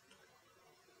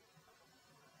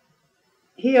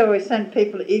 he always sent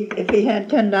people, if he had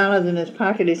 $10 in his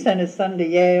pocket, he sent his son to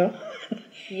Yale.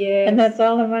 Yes. And that's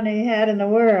all the money he had in the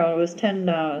world was $10.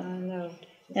 I know.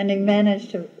 And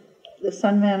the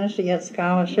son managed to get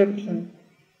scholarships and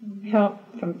help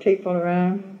from people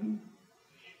around.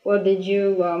 Well, did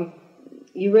you,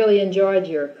 you really enjoyed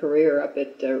your career up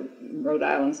at Rhode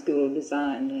Island School of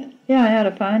Design then? Yeah, I had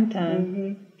a fine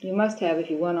time. You must have if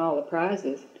you won all the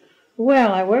prizes.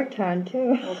 Well, I worked hard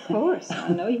too. Of course, I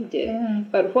know you did. Yeah.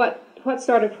 But what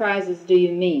sort of prizes do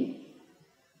you mean?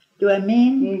 Do I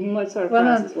mean? What sort of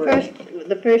prizes were they?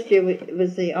 The first year it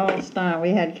was the All-Star. We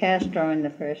had cast drawing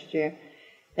the first year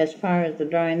as far as the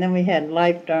drawing. Then we had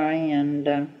life drawing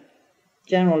and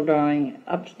general drawing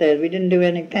upstairs. We didn't do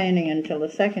any painting until the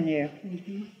second year.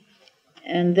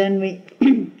 And then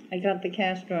I got the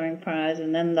cast drawing prize,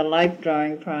 and then the life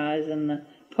drawing prize, and the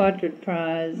portrait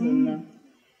prize, and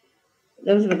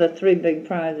those were the three big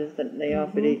prizes that they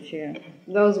offered each year.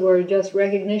 Those were just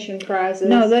recognition prizes?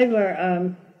 No, they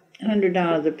were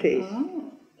 $100 apiece.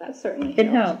 Oh, that certainly It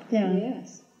helped, yeah.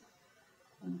 Yes.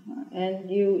 And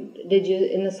did you,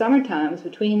 in the summer times,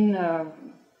 between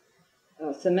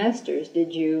semesters,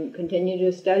 did you continue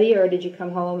to study, or did you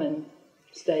come home and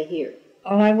stay here?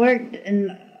 Oh, I worked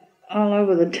all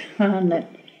over the town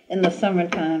in the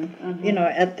summertime,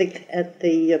 at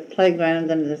the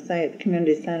playground and at the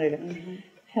community center.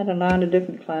 Had a lot of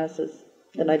different classes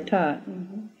that I taught.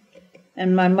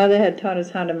 And my mother had taught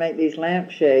us how to make these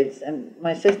lampshades, and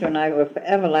my sister and I were for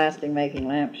everlasting making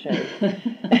lampshades.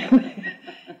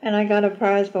 And I got a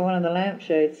prize for one of the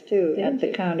lampshades, too, at the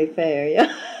county fair,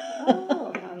 yeah.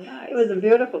 Oh, how nice. It was a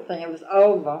beautiful thing. It was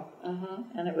oval,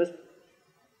 and it was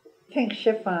pink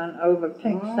chiffon over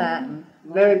pink satin,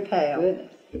 very pale.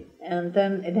 Goodness. And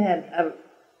then it had a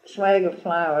swag of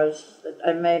flowers that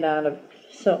I made out of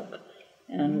silk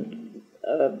and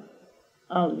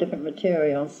all different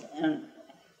materials. And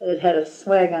it had a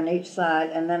swag on each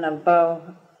side, and then a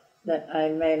bow that I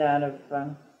made out of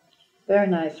very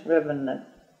nice ribbon that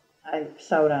I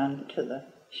sewed on to the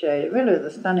shade. It really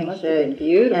was a stunning shade.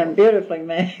 Beautiful. And beautifully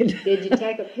made. Did you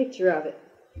take a picture of it?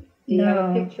 Do you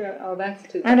have a picture of it? Oh,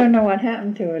 that's too bad. I don't know what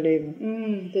happened to it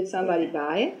even. Did somebody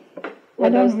buy it? I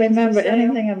don't remember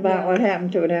anything about what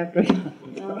happened to it after we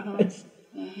got the prize.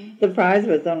 The prize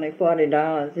was only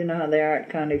 $40. You know how they are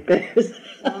at county fairs.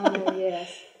 Oh,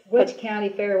 yes. Which county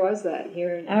fair was that?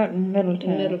 Here out in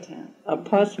Middletown. In Middletown.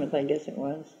 Portsmouth, I guess it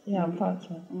was. Yeah,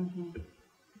 Portsmouth.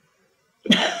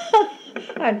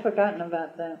 I'd forgotten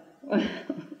about that.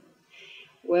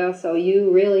 Well, so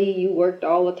you worked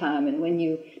all the time, and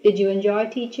did you enjoy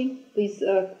teaching these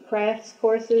crafts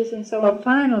courses and so on? Well,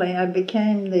 finally, I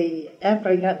became after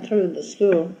I got through the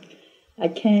school, I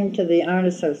came to the Art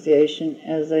Association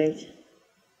as a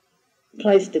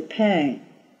place to pay.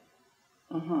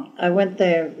 I went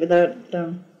there without,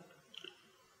 I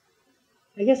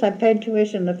guess I paid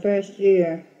tuition the first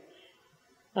year.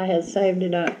 I had saved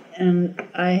it up, and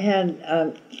I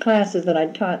had classes that I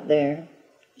taught there.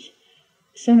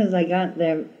 As soon as I got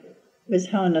there, Miss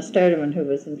Helena Sturtevant, who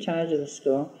was in charge of the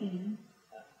school,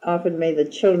 offered me the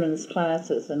children's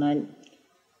classes, and I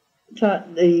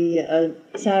taught the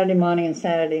Saturday morning and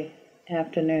Saturday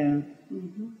afternoon,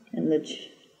 and the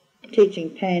teaching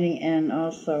painting and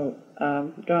also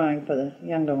drawing for the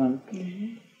younger ones.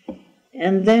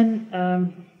 And then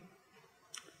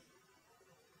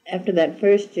after that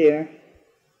first year,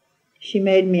 she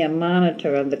made me a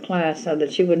monitor of the class so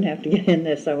that she wouldn't have to get in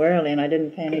there so early, and I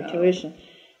didn't pay any tuition.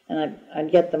 And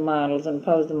I'd get the models and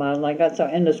pose the models, and I got so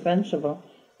indispensable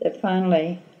that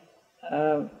finally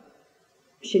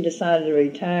she decided to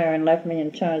retire and left me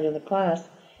in charge of the class.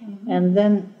 And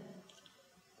then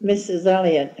Mrs.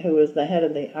 Elliott, who was the head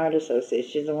of the Art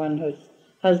Association, she's the one whose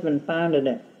husband founded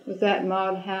it. Was that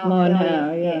Maud Howe? Maud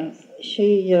Howe, yeah. Yes.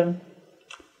 She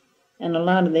and a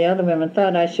lot of the other women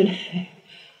thought I should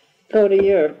go to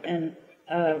Europe, and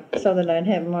so that I'd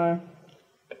have more,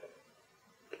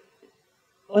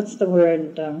 what's the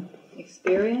word?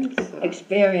 Experience?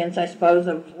 Experience, I suppose,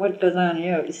 of what goes on in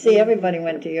Europe. You see, everybody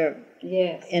went to Europe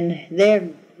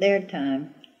in their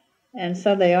time. And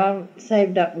so they all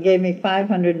saved up and gave me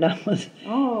 $500.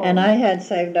 Oh. And I had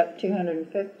saved up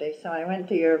 $250, so I went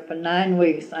to Europe for 9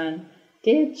 weeks on...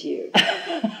 Did you?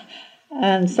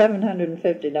 And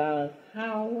 $750.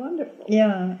 How wonderful.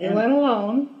 Yeah. You went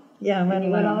alone? Yeah, I went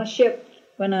alone. Went on a ship?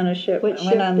 Went on a ship. Which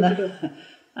I went ship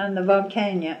on the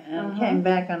Volcania and came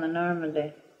back on the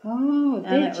Normandy. Oh, did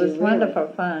you? And it was wonderful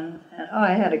fun. And,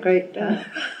 I had a great time.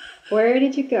 Where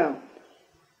did you go?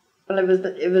 Well,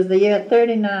 it was the year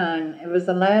 39. It was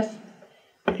the last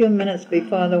few minutes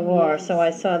before the war, so I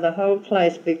saw the whole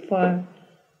place before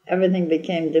everything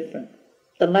became different.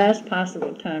 The last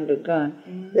possible time to have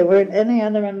gone. There weren't any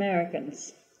other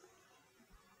Americans.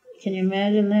 Can you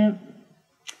imagine that?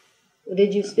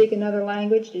 Did you speak another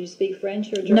language? Did you speak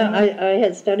French or German? No, I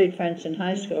had studied French in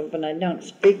high school, but I don't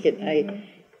speak it.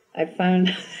 I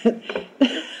found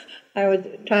I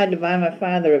tried to buy my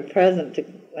father a present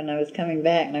when I was coming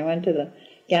back, and I went to the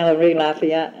Galerie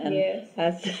Lafayette, and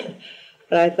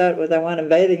but I thought I want a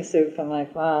bathing suit for my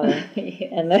father,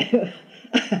 and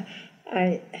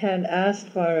I had asked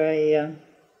for a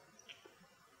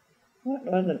what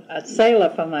was it? A sailor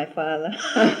for my father.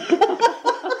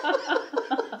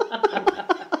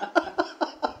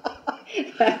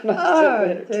 That must have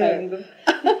been a tangle.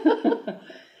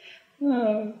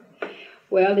 Well,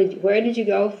 where did you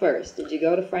go first? Did you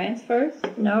go to France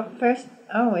first? No, first.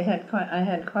 I had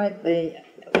quite the.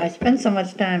 I spent so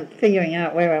much time figuring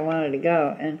out where I wanted to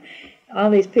go, and all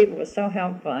these people were so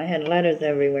helpful. I had letters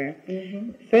everywhere.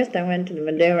 First, I went to the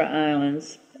Madeira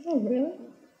Islands. Oh, really?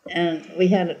 And we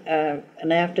had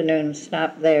an afternoon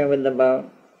stop there with the boat,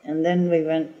 and then we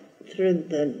went through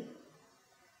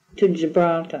to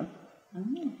Gibraltar.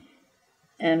 Oh.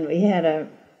 And we had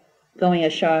going a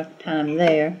short time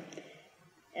there,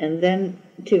 and then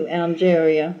to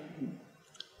Algeria,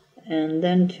 and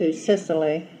then to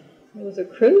Sicily. It was a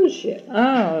cruise ship.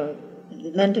 Oh,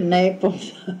 then to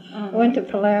Naples. Went to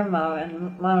Palermo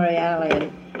and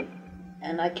Monreale,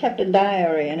 and I kept a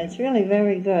diary, and it's really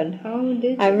very good. Oh, did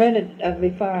you? I read it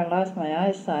before I lost my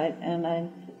eyesight, and I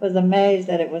was amazed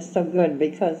that it was so good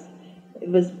because it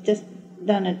was just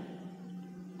done at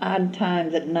odd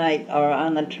times at night or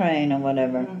on the train or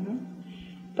whatever.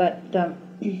 But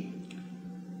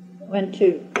went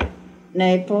to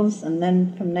Naples, and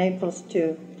then from Naples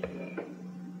to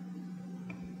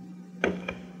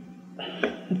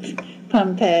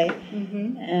Pompeii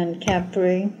and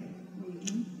Capri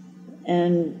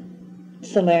and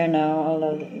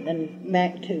Salerno, and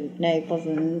back to Naples,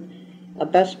 and a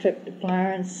bus trip to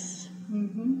Florence,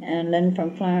 and then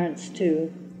from Florence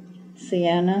to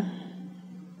Siena,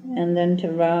 and then to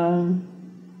Rome,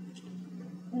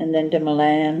 and then to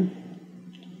Milan,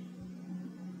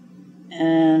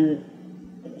 and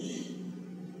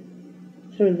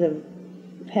through the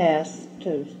pass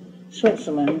to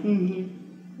Switzerland,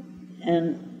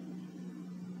 and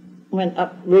went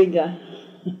up Riga.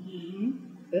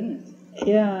 Goodness.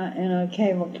 Yeah, in a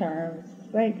cable car. It was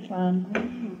great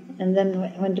fun. And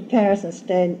then went to Paris and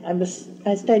stayed.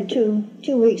 I stayed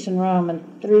two weeks in Rome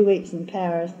and 3 weeks in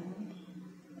Paris.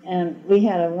 And we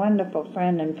had a wonderful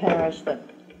friend in Paris,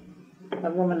 a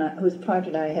woman whose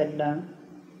portrait I had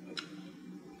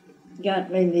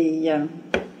got me the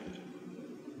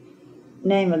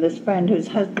name of this friend whose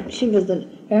husband.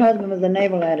 Her husband was a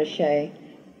naval attaché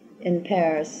in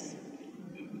Paris.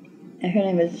 And her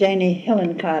name was Janie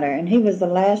Hillencotter, and he was the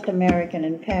last American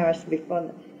in Paris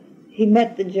before he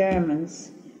met the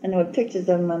Germans, and there were pictures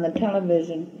of him on the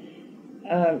television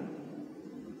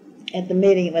at the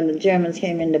meeting when the Germans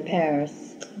came into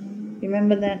Paris. You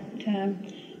remember that time?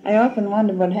 I often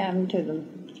wondered what happened to them.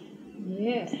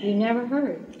 Yes, you never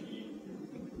heard.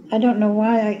 I don't know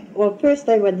why. Well, first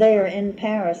they were there in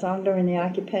Paris all during the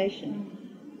occupation,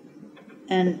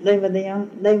 and they were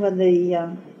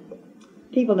the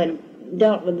people that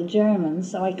dealt with the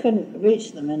Germans, so I couldn't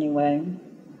reach them anyway.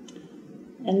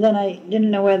 And then I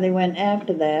didn't know where they went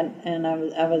after that, and I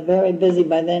was very busy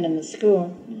by then in the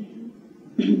school.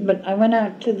 But I went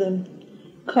out to the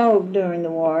Cove during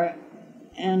the war,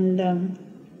 and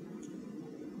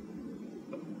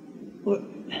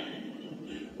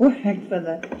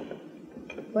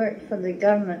worked for the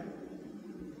government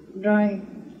drawing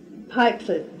pipes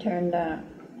that turned out.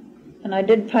 And I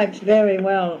did pipes very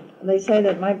well. They say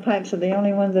that my pipes are the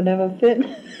only ones that ever fit.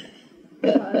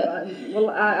 Well,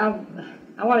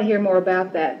 I want to hear more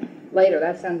about that later.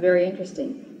 That sounds very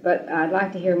interesting. But I'd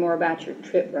like to hear more about your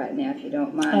trip right now, if you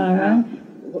don't mind.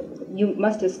 You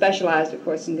must have specialized, of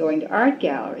course, in going to art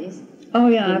galleries. Oh,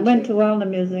 yeah, I went to all the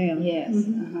museums. Yes,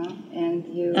 and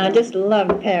you... I just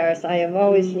love Paris. I have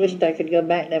always wished I could go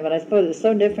back there, but I suppose it's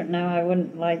so different now I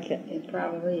wouldn't like it. It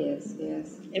probably is,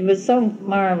 yes. It was so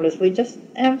marvelous. We just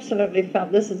absolutely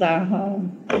felt this is our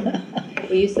home.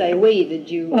 Well, you say we. Did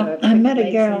you... Well, I met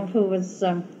a girl who was...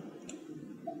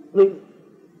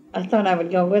 I thought I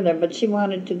would go with her, but she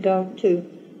wanted to go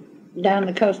down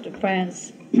the coast of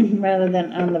France rather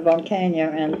than on the volcano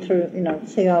and through,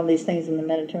 see all these things in the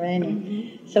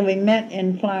Mediterranean. So we met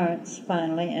in Florence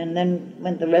finally, and then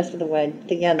went the rest of the way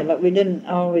together. But we didn't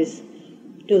always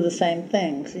do the same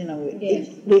things.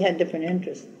 We had different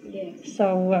interests. Yes.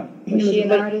 So was she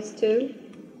an artist too?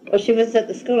 Well, she was at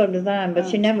the School of Design, but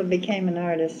she never became an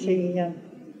artist.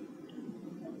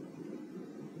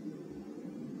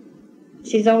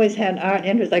 She's always had art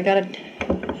interest. I got a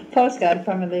postcard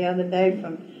from her the other day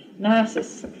from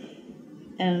Narcissus,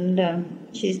 and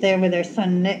she's there with her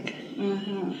son Nick.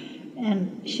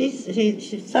 And she's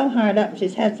so hard up.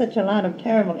 She's had such a lot of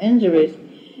terrible injuries,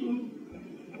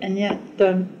 and yet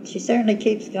she certainly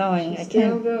keeps going. She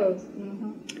still goes.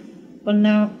 Well,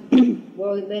 now.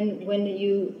 Well, then when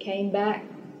you came back?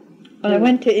 Well, I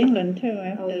went to England too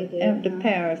after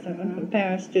Paris. I went from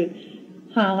Paris to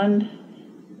Holland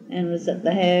and was at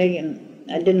The Hague,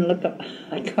 and I didn't look up.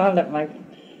 I called up my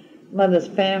mother's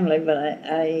family, but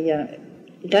I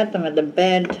got them at the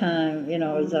bad time. It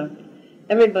was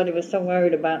everybody was so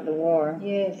worried about the war.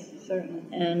 Yes, certainly.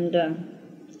 And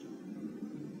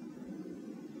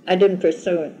I didn't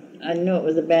pursue it. I knew it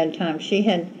was a bad time. She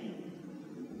had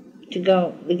to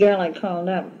go. The girl I called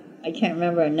up, I can't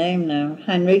remember her name now.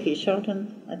 Heinrike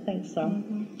Schulten, I think so.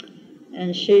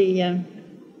 And she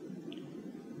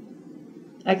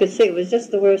I could see it was just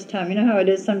the worst time. You know how it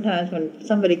is sometimes when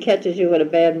somebody catches you at a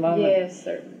bad moment? Yes,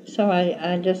 certainly. So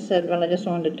I just said, well, I just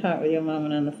wanted to talk with your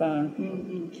mama on the phone.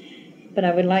 Mm-hmm. But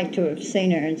I would like to have seen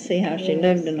her and see how she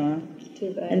lived and all.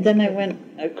 Too bad. And then I went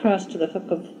across to the Hook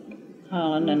of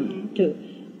Holland and to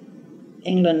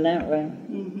England that way.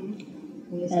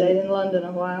 Mm-hmm. You stayed in London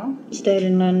a while? Stayed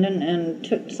in London and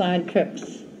took side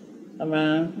trips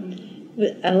around. Mm-hmm.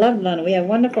 I loved London. We had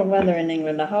wonderful weather in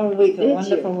England, the whole week of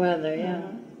wonderful weather, yeah.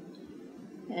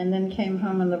 And then came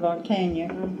home on the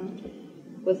Volcania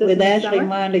with Ashley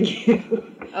Montague.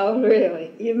 Oh,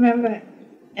 really? You remember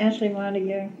Ashley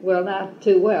Montague? Well, not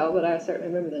too well, but I certainly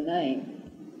remember the name.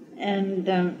 And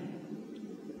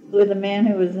with a man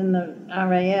who was in the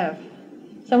RAF.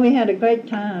 So we had a great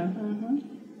time.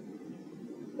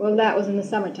 Well, that was in the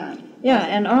summertime. Yeah,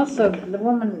 and also the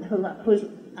woman who's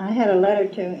I had a letter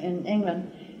to in England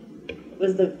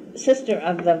was the sister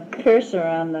of the purser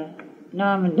on the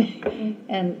Normandy,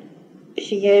 and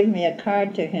she gave me a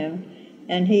card to him,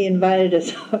 and he invited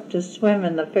us up to swim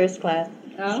in the first class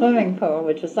swimming pool,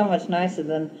 which was so much nicer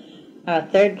than our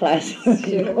third class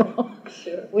swimming pool.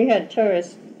 Sure. We had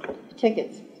tourist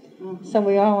tickets, so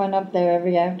we all went up there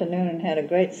every afternoon and had a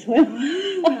great swim.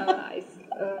 Nice.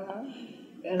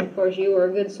 And of course, you were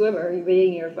a good swimmer,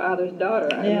 being your father's daughter,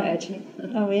 I imagine.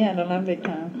 Oh, we had a lovely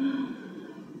time.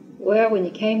 Well, when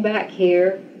you came back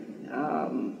here,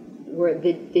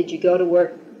 did you go to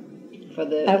work for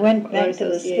the I went back Art to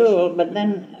the Association? school, but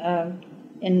then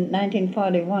in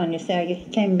 1941, you see, I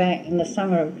came back in the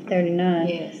summer of 39.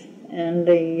 Yes. And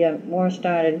the war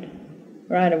started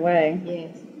right away.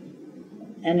 Yes.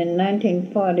 And in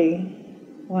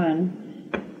 1941,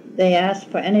 they asked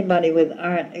for anybody with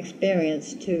art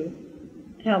experience to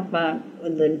help out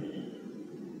with the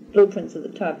blueprints of the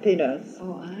torpedoes.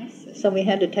 Oh, I see. So we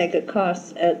had to take a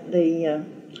course at the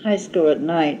high school at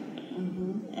night,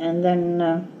 and then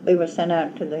we were sent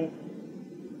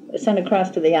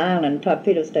across to the island,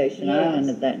 Torpedo Station Island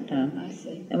at that time. I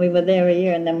see. And we were there a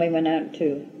year, and then we went out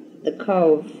to the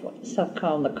Cove,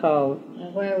 so-called the Cove.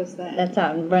 Now, where was that? That's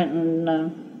out in Brenton,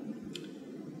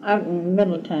 out in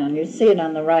Middletown. You see it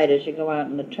on the right as you go out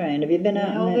in the train. Have you been out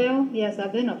in Melville? Yes,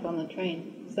 I've been up on the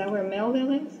train. Is that where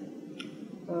Melville is?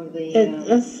 Or the?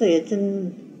 Let's see. It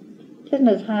isn't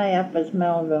as high up as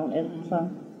Melville. It's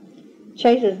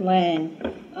Chase's Lane.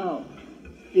 Oh.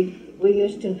 We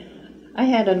used to. I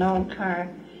had an old car,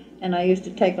 and I used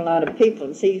to take a lot of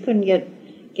people. See, you couldn't get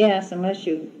gas unless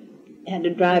you had to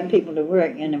drive people to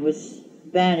work, and it was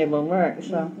valuable work.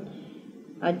 So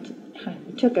I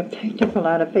picked up a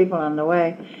lot of people on the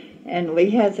way, and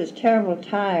we had such terrible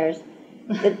tires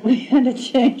that we had to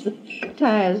change the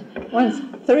tires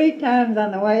 3 times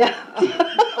on the way out.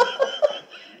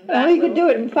 And we could do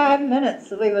it in 5 minutes.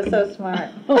 So we were so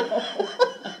smart.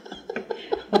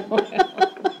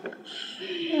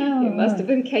 You must have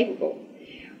been capable.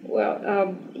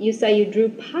 Well, you say you drew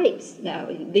pipes. Now,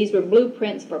 these were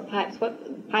blueprints for pipes.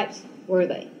 What pipes were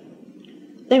they?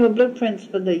 They were blueprints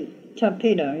for the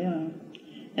torpedo, yeah.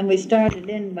 And we started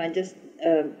in by just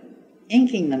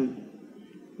inking them.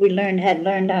 We had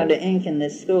learned how to ink in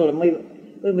this school, and we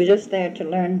were just there to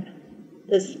learn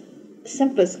this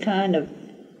simplest kind of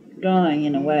drawing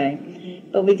in a way.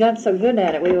 But we got so good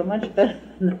at it, we were much better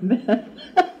than the men.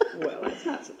 Well, that's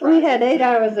not surprising. We had 8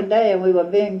 hours a day, and we were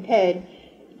being paid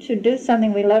to do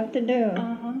something we loved to do.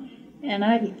 And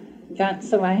I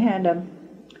had a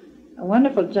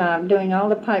wonderful job doing all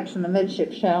the pipes in the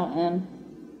midship shell, and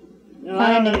no,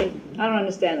 I don't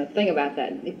understand a thing about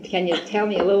that. Can you tell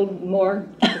me a little more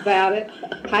about it?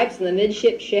 Pipes in the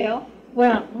midship shell?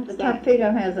 Well, the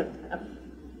torpedo has a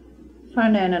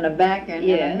front end and a back end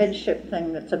and a midship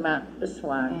thing that's about this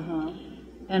wide.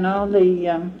 And all the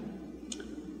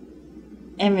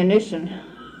ammunition,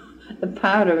 the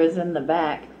powder is in the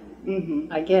back,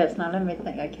 I guess. Now let me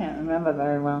think. I can't remember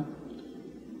very well.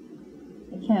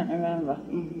 I can't remember.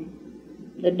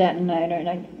 The detonator.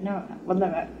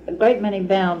 There are a great many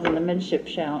valves in the midship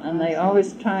shell, and they're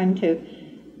always trying to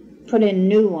put in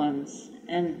new ones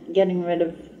and getting rid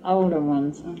of older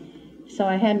ones. So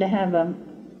I had to have a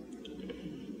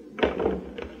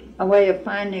way of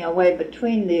finding a way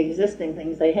between the existing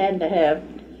things they had to have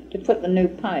to put the new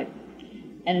pipe.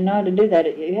 And in order to do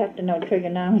that, you have to know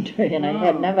trigonometry, and I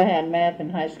had never had math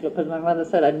in high school because my mother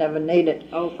said I'd never need it.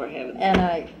 Oh, for heaven's sake. And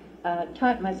I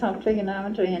taught myself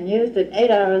trigonometry and used it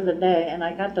 8 hours a day, and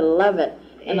I got to love it.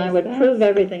 And I would prove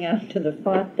everything out to the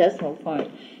 4th decimal point,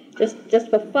 just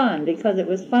for fun, because it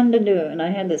was fun to do. And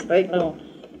I had this great little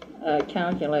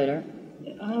calculator.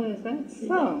 Oh, is that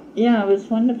so? Yeah, it was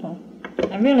wonderful.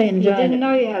 I really You enjoyed didn't it.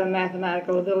 know you had a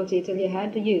mathematical ability till you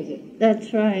had to use it.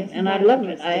 That's right, Isn't and I that love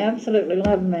it. I interesting? absolutely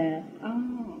love math.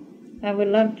 Oh. I would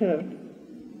love to have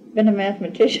been a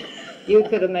mathematician. You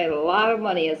could have made a lot of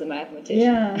money as a mathematician.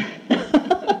 Yeah.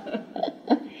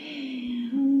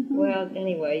 Well,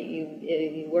 anyway,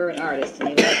 you were an artist, and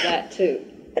you loved that too.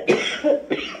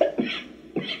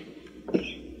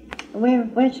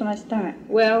 Where shall I start?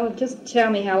 Well, just tell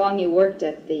me how long you worked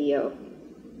at the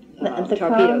At the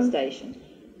torpedo club? station.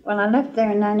 Well, I left there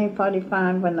in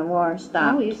 1945 when the war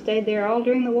stopped. Oh, you stayed there all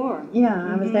during the war.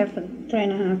 Yeah, I was there for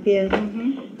 3.5 years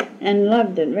Mm-hmm. and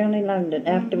loved it, really loved it.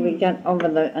 After we got over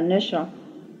the initial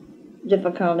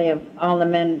difficulty of all the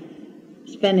men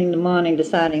spending the morning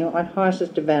deciding what horses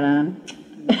to bet on,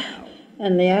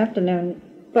 and the afternoon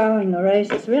following the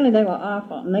races, really they were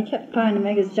awful. And they kept trying to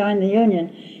make us join the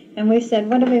union. And we said,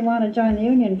 what do we want to join the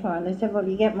union for? And they said, well,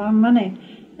 you get more money.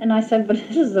 And I said, but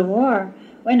this is the war.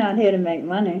 We're not here to make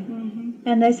money. Mm-hmm.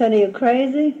 And they said, are you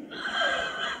crazy?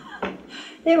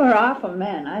 They were awful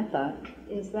men, I thought.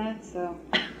 Is that so?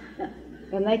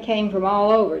 And they came from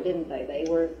all over, didn't they? They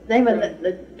were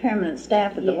the permanent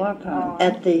staff at the Yeah. war college,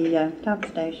 at the top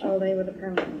station. Oh, they were the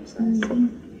permanents, I see.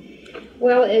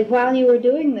 Well, while you were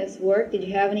doing this work, did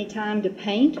you have any time to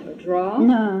paint or draw?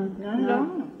 No. None at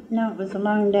all. No, it was a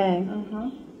long day. Uh-huh.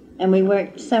 And we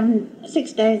worked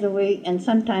 6 days a week, and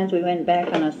sometimes we went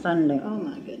back on a Sunday. Oh,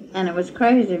 my goodness. And it was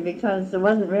crazy because there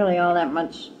wasn't really all that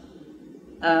much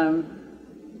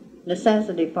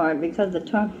necessity for it, because the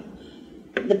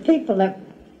people that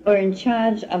were in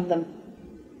charge of the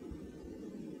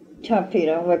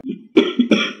torpedo were...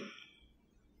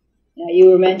 Now, you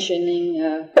were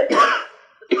mentioning...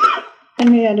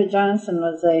 Henrietta Johnson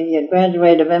was a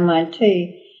graduate of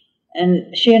MIT,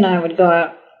 and she and I would go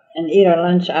out and eat our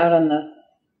lunch out on the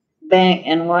bank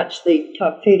and watch the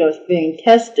torpedoes being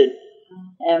tested.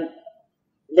 And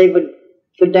they would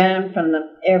go down from the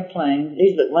airplane.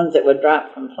 These are the ones that would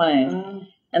drop from planes.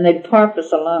 And they'd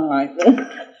porpoise along like this.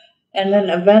 And then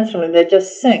eventually they'd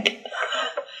just sink.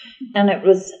 And it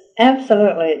was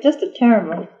absolutely just a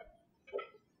terrible,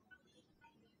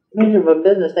 miserable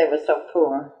business. They were so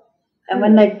poor. And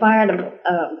when they fired a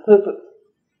group of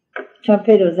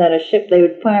torpedoes at a ship, they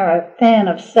would fire a pan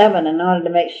of 7 in order to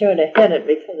make sure to hit it,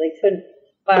 because they couldn't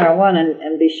fire one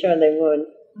and be sure they would.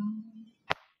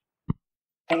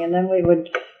 And then we would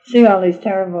see all these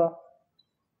terrible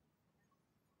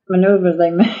maneuvers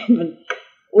they made. But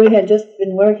we had just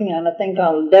been working on a thing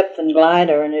called depth and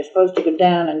glider, and you're supposed to go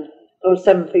down and go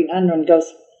 7 feet under and go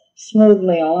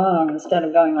smoothly along instead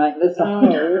of going like this.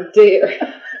 Oh, dear.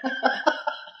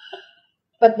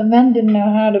 But the men didn't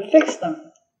know how to fix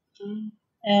them.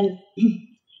 And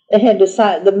they had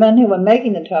decided, the men who were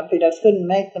making the torpedoes couldn't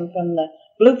make them from the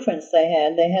blueprints they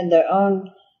had. They had their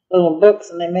own little books,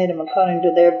 and they made them according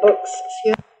to their books.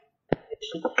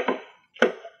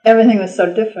 Everything was so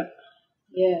different.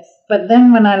 Yes. But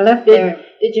then when I left there...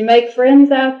 Did you make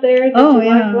friends out there? Did Oh, you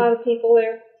yeah. like a lot of people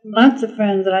there? Lots of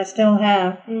friends that I still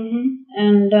have. Mm-hmm.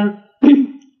 And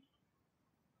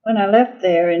when I left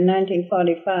there in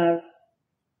 1945,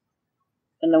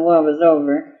 when the war was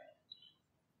over,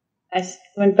 I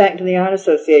went back to the Art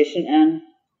Association and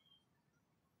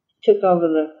took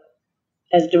over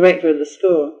as director of the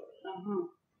school. Uh-huh.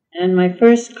 And my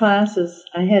first classes,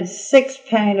 I had 6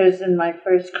 painters in my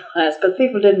first class, because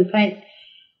people didn't paint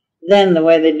then the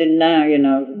way they did now, you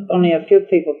know. Only a few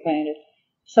people painted.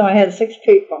 So I had 6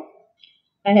 people.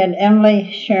 I had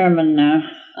Emily Sherman now,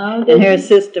 and her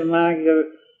sister Marguerite,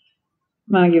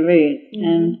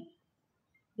 and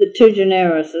the 2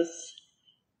 Generouses,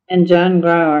 and John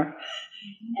Grower,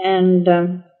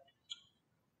 and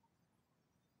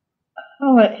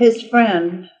his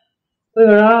friend. We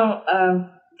were all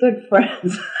good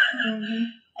friends,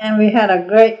 and we had a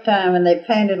great time, and they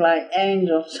painted like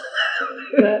angels.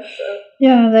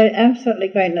 Yeah, they're absolutely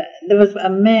great. There was a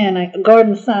man,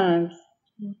 Gordon Symes.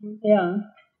 Yeah.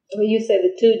 Well, you said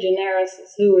the 2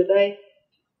 Generouses. Who were they?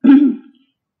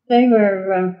 They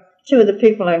were 2 of the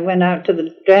people I went out to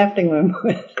the drafting room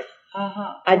with.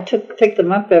 Uh-huh. I picked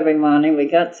them up every morning. We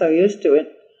got so used to it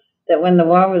that when the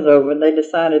war was over, they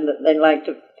decided that they'd like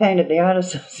to paint at the Art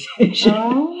Association.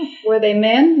 Oh, were they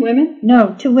men, women?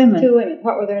 No, 2 women. 2 women.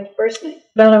 What were their first names?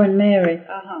 Bella and Mary.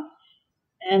 Uh-huh.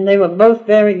 And they were both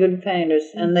very good painters,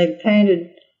 and they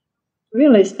painted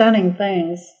really stunning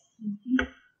things.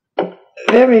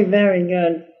 Very, very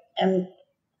good. And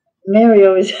Mary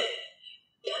always,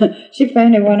 she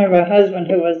painted one of her husband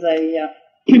who was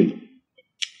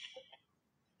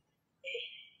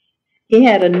he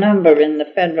had a number in the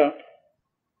federal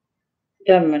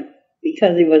government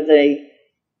because he was a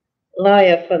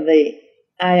lawyer for the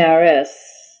IRS.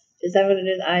 Is that what it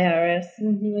is? IRS?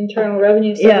 Mm-hmm. Internal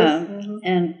Revenue Service. Yeah, Mm-hmm.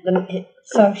 and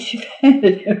so she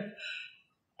painted him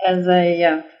as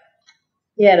a.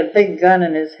 He had a big gun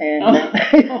in his hand,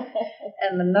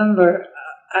 and the number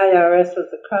IRS was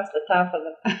across the top of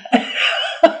the.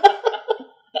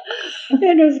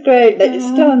 It was great. It's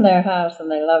still in their house, and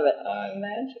they love it. I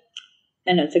imagine.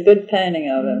 And it's a good painting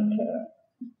of him too.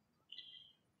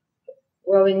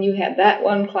 Well, then you had that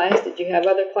one class. Did you have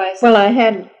other classes? Well, I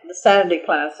had the Saturday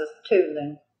classes too.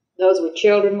 Then those were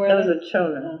children, were those they? were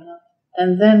children.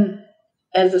 And then,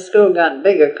 as the school got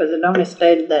bigger, because it only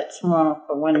stayed that small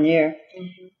for 1 year,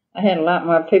 I had a lot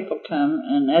more people come.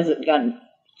 And as it got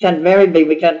very big,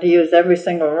 we got to use every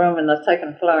single room in the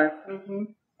second floor.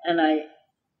 And I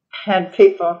had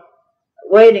people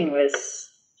waiting lists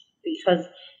because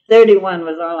 31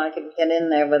 was all I could get in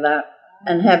there without,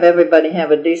 and have everybody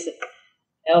have a decent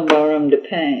elbow room to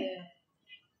paint. Yeah.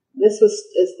 This was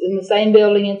in the same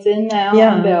building it's in now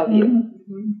in Bellevue.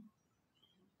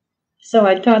 So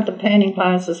I taught the painting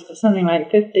classes for something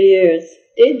like 50 years.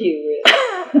 Did you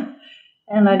really?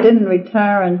 And I didn't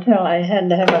retire until I had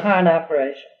to have a heart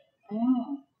operation.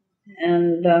 Oh.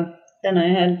 And then I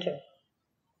had to.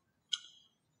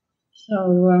 So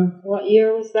what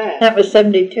year was that? That was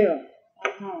 72.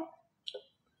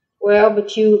 Well,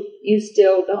 but you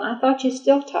still don't. I thought you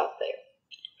still taught there.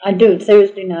 I do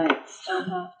Thursday nights.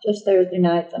 Just Thursday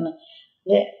nights, and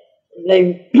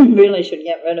they really should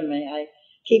get rid of me. I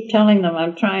keep telling them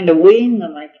I'm trying to wean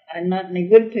them. I'm not any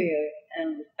good to you,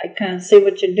 and I can't see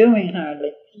what you're doing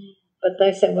hardly. But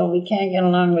they said, well, we can't get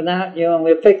along without you, and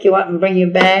we'll pick you up and bring you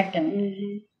back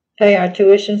and pay our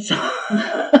tuition. So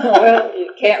well,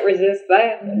 you can't resist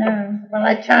that. No. Well,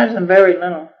 I charge them very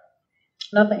little.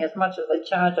 Nothing as much as they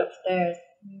charge upstairs.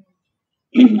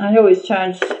 I always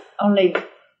charge only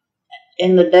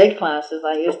in the day classes.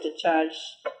 I used to charge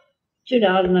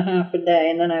 $2.50 a day,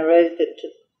 and then I raised it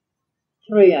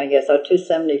to $3, I guess, or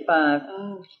 $2.75.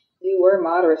 Oh, you were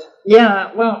moderate.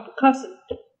 Yeah, well, because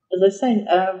as I say,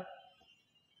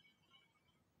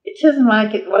 it isn't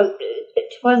like it was.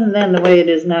 It wasn't then the way it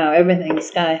is now. Everything's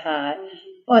sky high.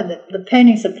 Boy, the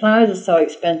painting supplies are so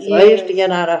expensive. Yes. I used to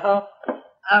get out a whole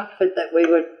outfit that we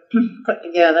would put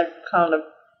together called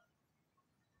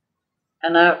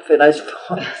an outfit, I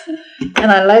suppose.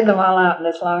 And I laid them all out on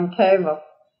this long table.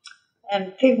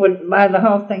 And people would buy the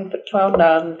whole thing for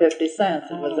 $12.50.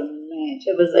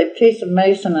 It was a piece of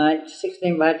masonite,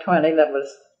 16 by 20, that was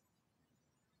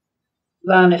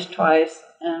varnished twice,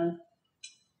 and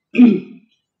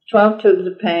 12 tubes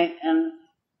of paint, and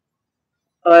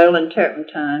oil and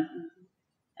turpentine,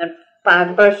 and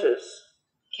 5 brushes.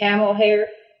 Camel hair?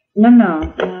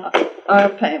 No. Oil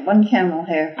paint, 1 camel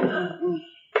hair.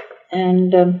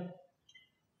 And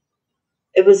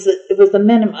it was the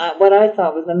minimum. What I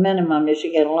thought was the minimum you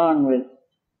should get along with,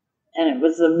 and it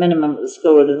was the minimum of the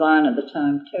School of Design at the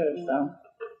time too. So,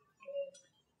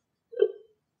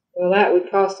 well, that would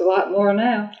cost a lot more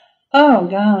now. Oh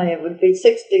golly, it would be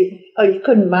 $60. Oh, you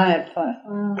couldn't buy it for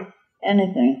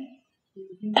anything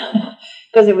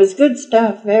because it was good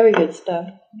stuff, very good stuff.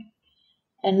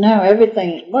 And now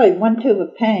everything. Boy, 1 tube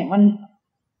of paint, 1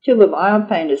 tube of oil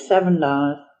paint is $7.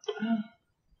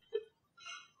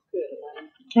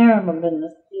 Terrible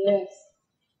business. Yes.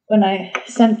 When I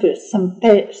sent to some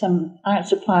art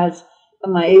supplies for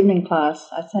my evening class,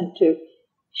 I sent to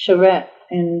Charette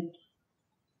in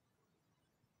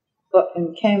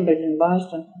Cambridge in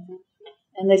Boston,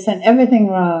 and they sent everything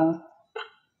wrong.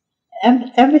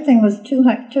 Everything was too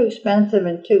expensive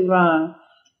and too wrong.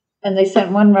 And they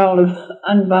sent 1 roll of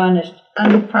unvarnished,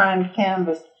 underprimed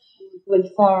canvas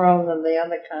with 4 rolls of the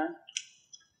other kind.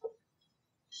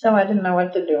 So I didn't know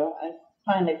what to do. I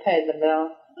finally paid the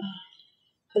bill.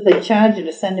 Because they charge you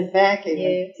to send it back.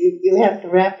 You have to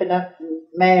wrap it up and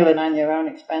mail it on your own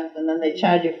expense, and then they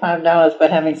charge you $5 for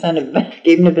having sent it back,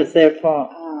 even if it's their fault.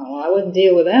 Oh, well, I wouldn't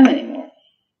deal with them anymore.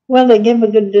 Well, they give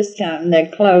a good discount, and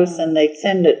they're close, and they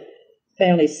send it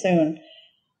fairly soon.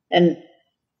 And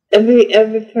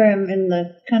every firm in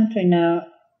the country now,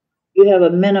 you have a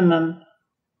minimum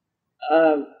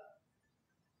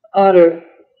order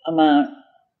amount.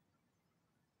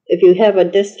 If you have a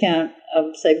discount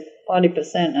of, say,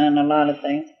 40% on a lot of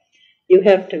things, you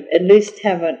have to at least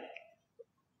have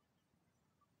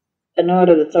an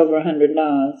order that's over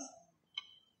 $100.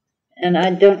 And I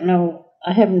don't know,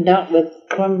 I haven't dealt with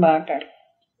Grumbacher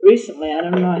recently. I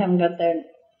don't know, I haven't got their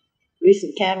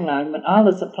recent catalog, but all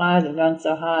the supplies have gone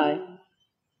so high.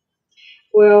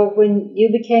 Well, when you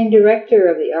became director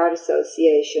of the Art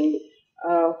Association,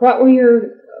 what were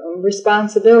your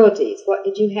responsibilities? What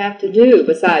did you have to do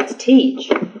besides teach?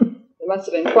 The must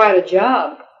have been quite a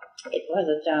job. It was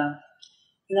a job.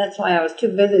 And that's why I was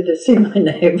too busy to see my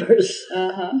neighbors.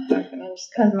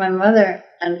 Because my mother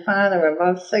and father were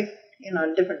both sick,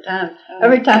 at different times.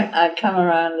 Every time I'd come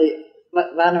around the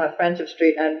bottom of Friendship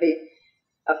Street, I'd be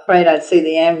afraid I'd see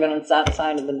the ambulance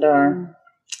outside of the door.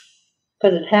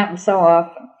 Because it happened so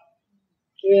often.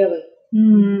 Really?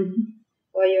 Mm-hmm.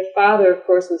 Well, your father, of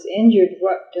course, was injured.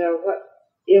 What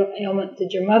ailment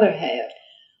did your mother have?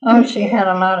 Oh, she had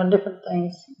a lot of different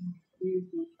things.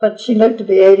 Mm-hmm. But she lived to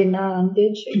be 89.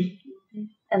 Did she?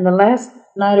 And the last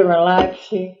night of her life,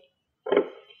 she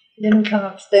didn't come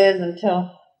upstairs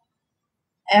until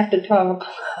after 12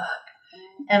 o'clock.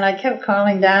 And I kept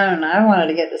calling down, and I wanted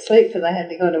to get to sleep because I had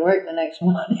to go to work the next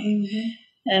morning. Mm-hmm.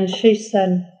 And she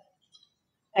said,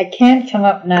 I can't come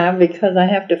up now because I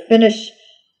have to finish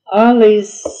all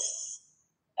these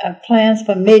plans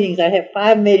for meetings. I have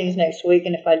 5 meetings next week,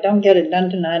 and if I don't get it done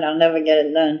tonight, I'll never get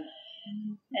it done.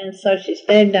 And so she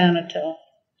stayed down until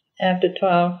after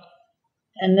 12,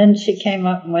 and then she came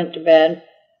up and went to bed,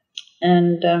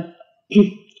 and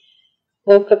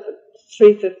woke up at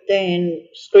 3:15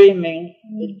 screaming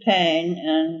with pain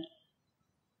and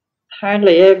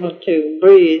hardly able to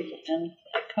breathe, and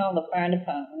I called the fire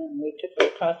department, and we took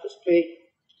her across the street,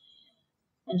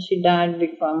 and she died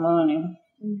before morning.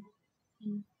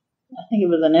 I think it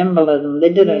was an embolism.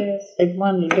 They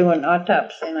wanted to do an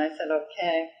autopsy, and I said,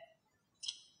 okay.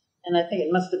 And I think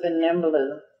it must have been an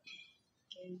embolism.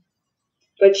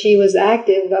 But she was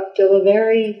active up till the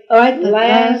very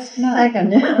last night.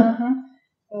 Second.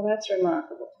 Well, that's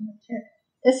remarkable.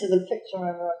 This is a picture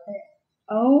of her up here.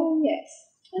 Oh, yes.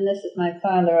 And this is my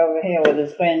father over here with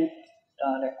his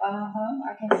granddaughter.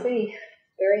 I can see.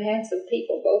 Very handsome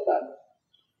people, both of them.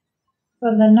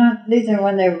 Well, they're not. These are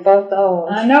when they were both old.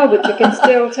 I know, but you can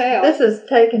still tell. This is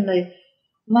taken the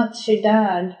month she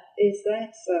died. Is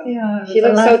that so? Yeah. She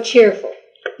looked so cheerful.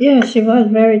 Yeah, she was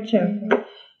very cheerful. Mm-hmm.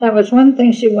 That was one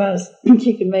thing she was.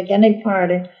 She could make any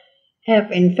party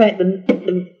happy. In fact,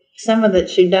 the summer that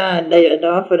she died, they had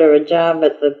offered her a job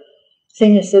at the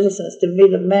Senior Citizens to be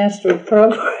the master of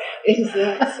program. Is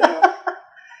that so?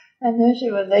 And then she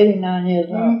was 89 years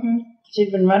old. Mm-hmm.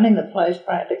 She'd been running the place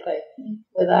practically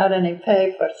without any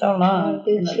pay for so long. Oh,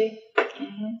 did she?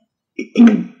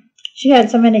 Mm-hmm. She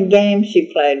had so many games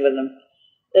she played with them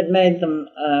that made them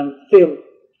feel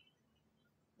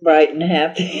bright and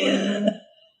happy. Yeah.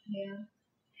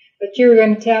 But you were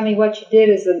going to tell me what you did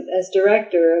as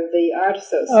director of the Art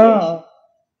Association. Oh.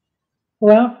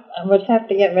 Well, I would have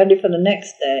to get ready for the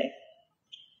next day.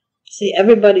 See,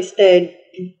 everybody stayed.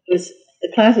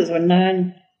 The classes were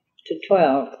 9 to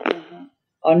 12,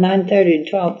 or 9:30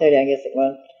 to 12:30, I guess it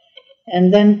was.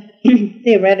 And then,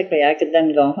 theoretically, I could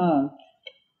then go home.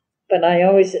 But I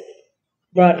always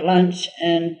brought lunch,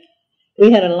 and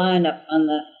we had a line up on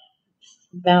the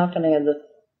balcony of the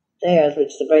stairs, which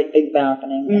is a great big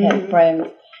balcony. We had frames,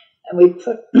 and we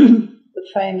put the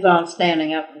frames on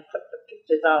standing up and put the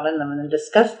pictures all in them and then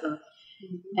discuss them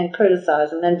and criticize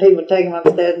them. Then people would take them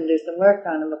upstairs and do some work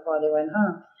on them before they went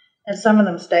home. And some of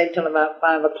them stayed till about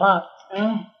 5 o'clock.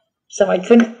 Oh. So I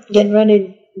couldn't get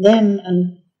ready then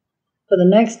and for the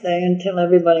next day until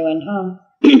everybody went home.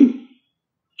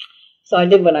 So I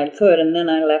did what I could, and then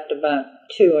I left about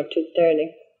 2 or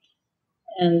 2:30.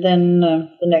 And then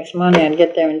the next morning I'd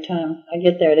get there in time. I'd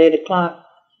get there at 8 o'clock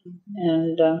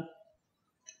and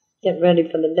get ready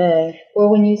for the day. Well,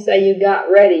 when you say you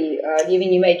got ready, you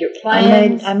mean you made your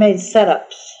plans? I made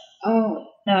setups. Oh.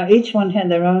 Now, each one had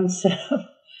their own setup.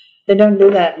 They don't do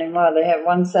that anymore. They have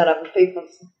one setup and people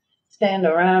stand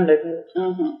around it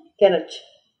and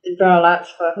draw lots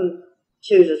for who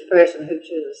chooses first and who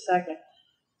chooses second.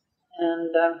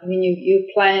 And I mean, you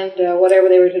planned whatever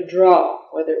they were to draw,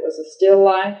 whether it was a still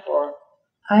life or...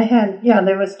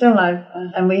 they were still life,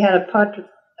 and we had a portrait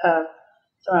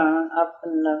throne up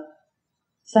in the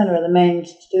center of the main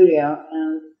studio,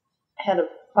 and had a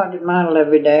portrait model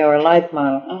every day, or a life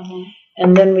model.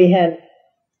 And then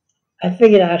I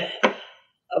figured out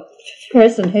a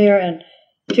person here, and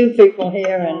 2 people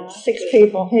here, and 6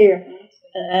 people here,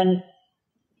 and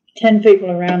 10 people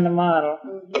around the model.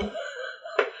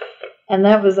 And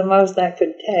that was the most I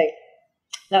could take.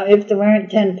 Now, if there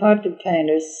weren't 10 portrait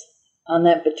painters on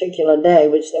that particular day,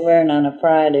 which there weren't on a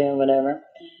Friday or whatever,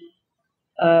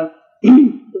 there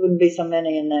wouldn't be so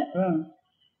many in that room.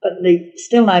 But the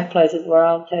still life places were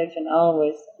all taken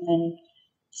always. And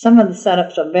some of the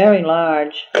setups are very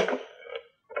large,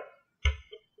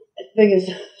 as big as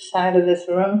the side of this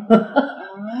room.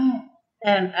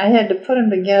 And I had to put them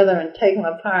together and take them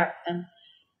apart. And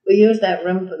we used that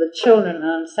room for the children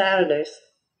on Saturdays.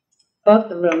 Both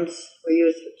the rooms were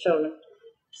used for children.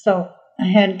 So I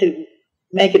had to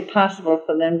make it possible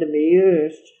for them to be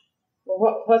used.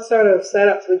 Well, what sort of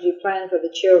setups would you plan for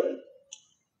the children?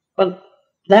 Well,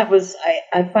 that was,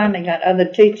 I finally got other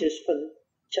teachers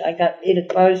I got Edith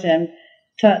Bojan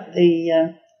taught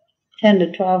the 10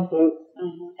 to 12 group,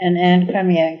 and Anne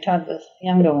Kremiak taught the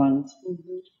younger ones.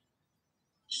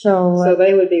 So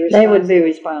they would be responsible? They would be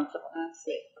responsible. I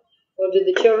see. Well, did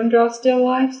the children draw still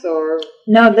lifes, or?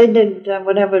 No, they did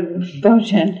whatever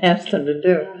Bojan asked them to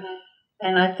do.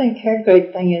 And I think her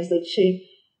great thing is that she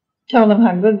told them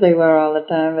how good they were all the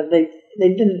time, but they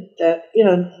didn't,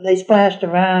 they splashed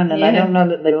around, and I don't know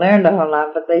that they learned a whole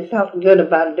lot, but they felt good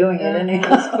about doing it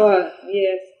anyhow. It's fun,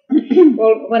 yes.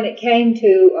 Well, when it came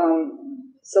to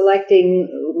selecting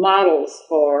models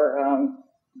for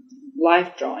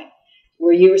life drawing,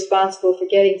 were you responsible for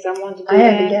getting someone to do that? I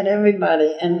had to get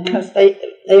everybody, and because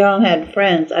they all had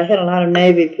friends. I had a lot of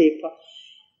Navy people,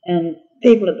 and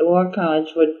people at the War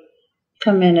College would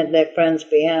come in at their friends'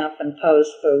 behalf and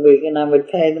pose for a week, and I would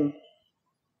pay them,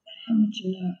 how much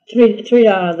you know?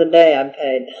 $3 a day I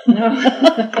paid.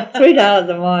 $3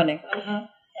 a morning.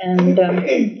 And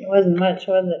it wasn't much,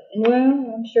 was it?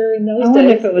 Well, I'm sure in those days. I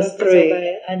wonder if it was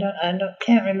 $3. So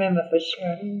Can't remember for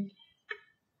sure.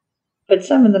 But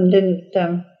some of them didn't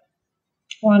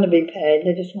want to be paid.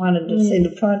 They just wanted to see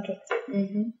the portraits.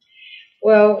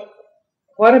 Well,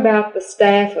 what about the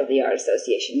staff of the Art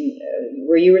Association?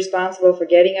 Were you responsible for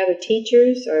getting other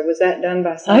teachers, or was that done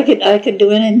by someone? I could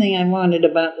do anything I wanted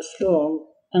about the school,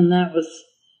 and that was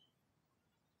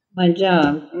my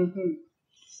job.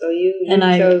 So you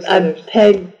chose others. I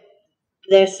paid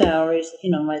their salaries,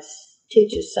 my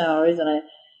teachers' salaries, and I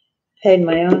paid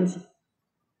my own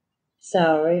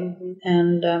salary,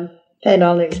 and paid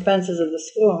all the expenses of the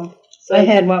school. So I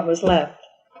had what was left.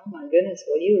 Oh my goodness!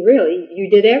 Well, you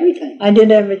did everything. I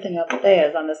did everything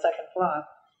upstairs on the second floor.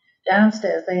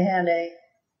 Downstairs they had a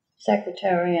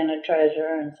secretary and a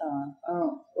treasurer and so on.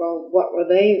 Oh, well, what were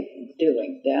they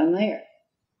doing down there?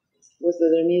 Was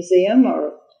it a museum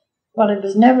or? Well, it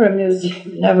was never a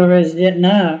museum, never is yet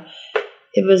now.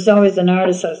 It was always an art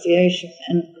association,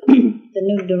 and the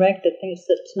new director thinks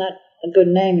it's not a good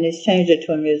name, and he's changed it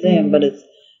to a museum, but it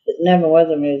never was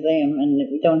a museum, and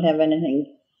we don't have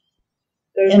anything.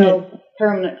 There's no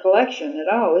permanent collection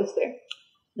at all, is there?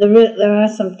 There are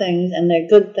some things, and they're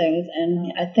good things,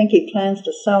 and I think he plans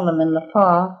to sell them in the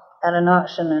fall at an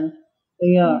auction in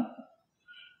New York.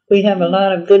 We have a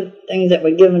lot of good things that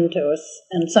were given to us,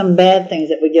 and some bad things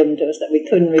that were given to us that we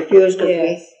couldn't refuse.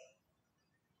 Yes.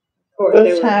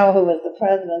 Bruce Howe, who was the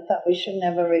president, thought we should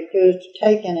never refuse to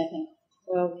take anything.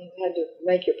 Well, you had to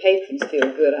make your patrons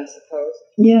feel good, I suppose.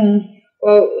 Yeah.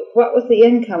 Well, what was the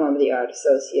income of the Art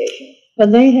Association? Well,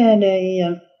 they had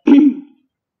a,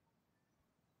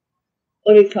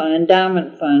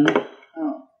 endowment fund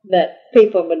that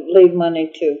people would leave money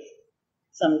to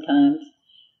sometimes.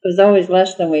 It was always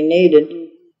less than we needed.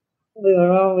 We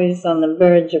were always on the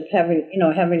verge of having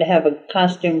to have a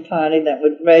costume party that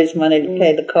would raise money to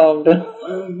pay the call bill.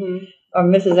 Or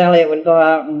Mrs. Elliott would go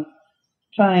out and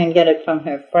try and get it from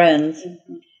her friends.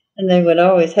 And they would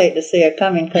always hate to see her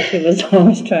coming because she was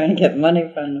always trying to get money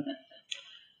from them.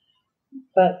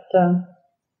 But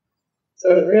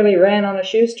so it really ran on a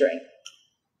shoestring.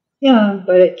 Yeah.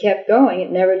 But it kept going.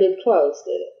 It never did close,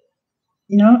 did it?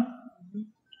 No.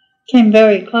 Came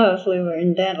very close. We were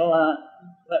in debt a lot,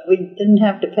 but we didn't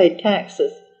have to pay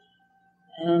taxes.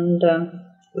 And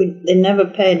they never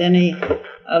paid any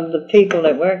of the people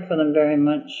that worked for them very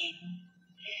much.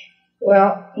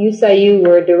 Well, you say you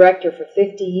were a director for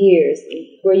 50 years.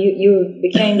 Where you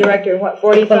became director in what,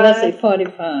 45? Well, let's say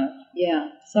 45. Yeah.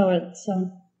 So it's,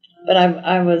 but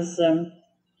I was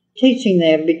teaching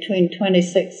there between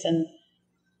 26 and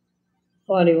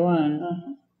 41.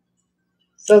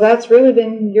 So that's really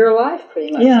been your life,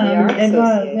 pretty much. Yeah, the Art it was.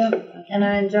 Association. Yeah. And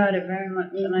I enjoyed it very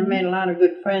much, and I made a lot of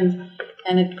good friends.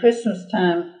 And at Christmas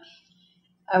time,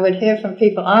 I would hear from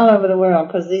people all over the world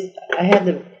because I had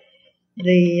the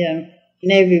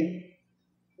Navy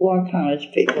War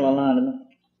College people, a lot of them,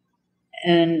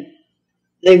 and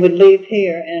they would leave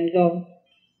here and go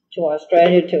to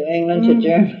Australia, to England, to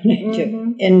Germany,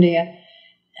 to India,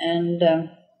 and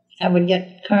I would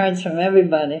get cards from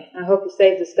everybody. I hope you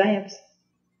saved the stamps.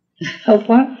 Hope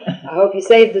what? I hope you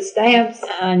saved the stamps.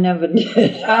 I never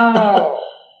did. Oh.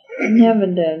 I never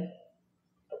did.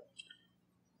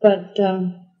 But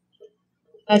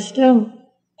I still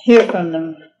hear from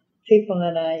them, people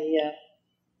that I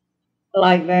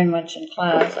like very much in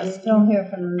class. I still hear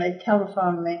from them. They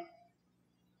telephone me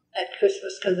at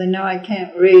Christmas because they know I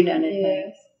can't read anything.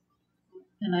 Yes.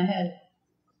 And I had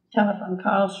telephone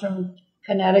calls from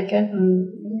Connecticut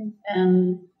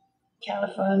and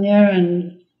California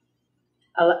and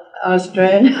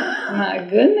Australia. My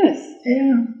goodness.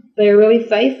 Yeah. They're really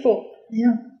faithful.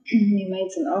 Yeah. You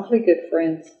made some awfully good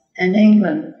friends. And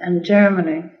England and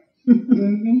Germany.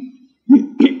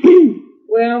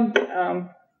 Well,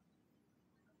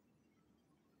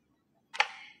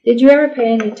 did you ever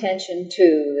pay any attention to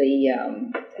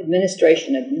the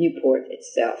administration of Newport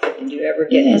itself? Did you ever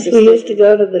get Yes, interested? we used to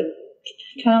go to the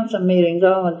council meetings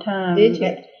all the time. Did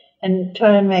you? And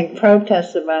try to make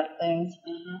protests about things,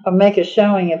 or make a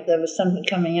showing if there was something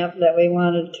coming up that we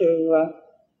wanted to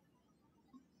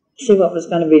see what was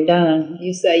going to be done.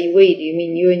 You say we. Do you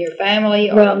mean you and your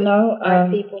family? Or Well, no,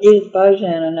 people? Edith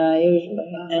Bojan and I usually,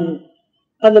 and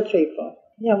other people.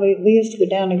 Yeah, we used to go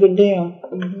down a good deal.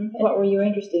 What were you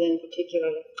interested in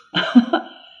particularly?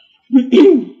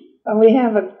 Well, we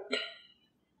have a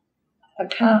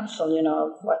council, you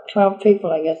know, of 12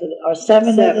 people, I guess, or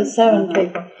seven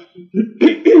people.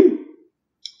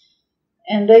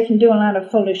 And they can do a lot of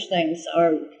foolish things,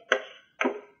 or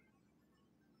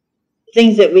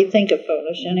things that we think are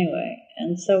foolish anyway.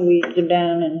 And so we go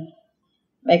down and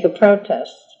make a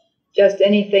protest. Just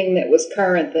anything that was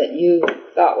current that you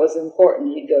thought was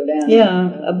important, you'd go down. Yeah,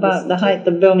 and, about the height of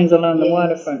the buildings along the Yes,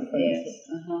 waterfront, for yes.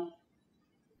 instance.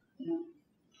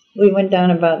 We went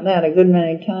down about that a good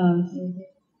many times.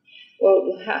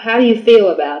 Well, how do you feel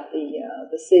about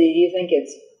the city? Do you think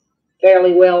it's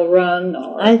fairly well run?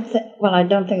 Or? Well, I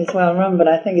don't think it's well run, but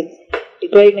I think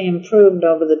it's greatly improved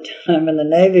over the time when the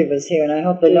Navy was here, and I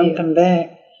hope they don't come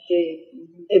back.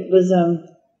 It was,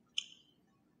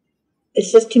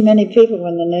 it's just too many people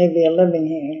when the Navy are living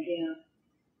here. Yeah.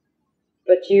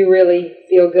 But you really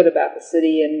feel good about the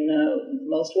city in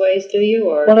most ways, do you?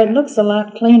 Or well, it looks a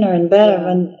lot cleaner and better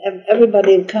when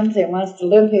everybody who comes here wants to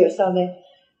live here, so they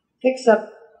fix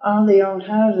up all the old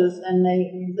houses, and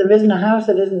there isn't a house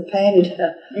that isn't painted.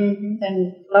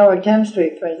 And Lower 10th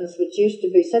Street, for instance, which used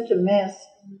to be such a mess,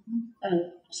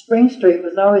 and Spring Street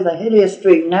was always a hideous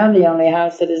street. Now the only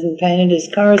house that isn't painted is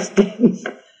Carstens.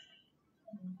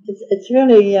 It's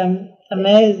really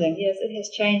amazing. Yes, it has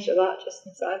changed a lot just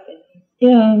since I've been here.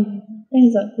 Yeah,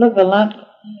 things look a lot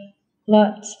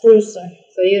sprucer.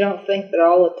 So you don't think that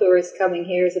all the tourists coming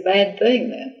here is a bad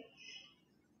thing, then?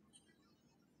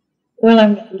 Well,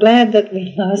 I'm glad that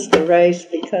we lost the race,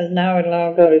 because now it'll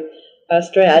all go to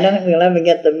Australia. I don't think we'll ever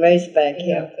get the race back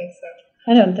here. I don't think so.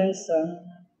 I don't think so.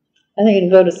 I think it'll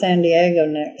go to San Diego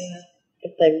next,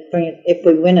 if they bring it, if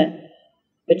we win it,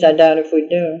 which I doubt if we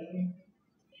do.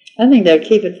 I think they'll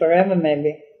keep it forever,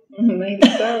 maybe. Maybe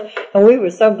so. And we were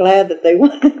so glad that they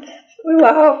won. We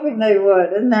were hoping they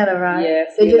would. Isn't that right?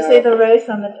 Yes. Did you see the race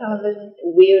on the television?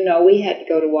 We had to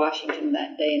go to Washington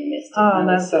that day and missed it. Oh, I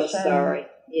was so sorry.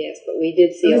 Yes, but we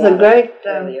did see it was a great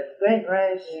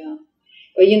race. Yeah.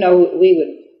 Well, we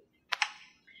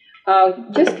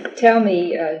would. Just tell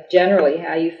me generally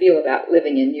how you feel about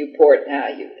living in Newport now.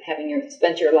 You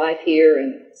spent your life here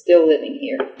and still living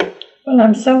here. Well,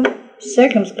 I'm so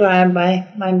circumscribed by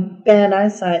my bad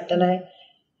eyesight that I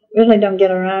really don't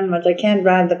get around much. I can't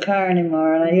drive the car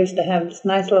anymore, and I used to have this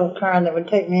nice little car that would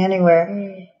take me anywhere.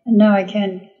 And now I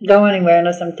can't go anywhere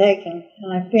unless I'm taken,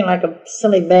 and I feel like a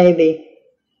silly baby.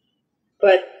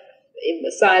 But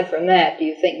aside from that, do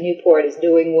you think Newport is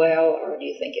doing well, or do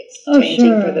you think it's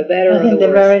changing for the better or the worse? I think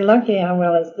they're very lucky how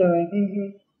well it's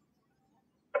doing.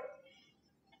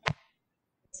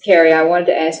 Miss Carey, I wanted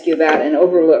to ask you about and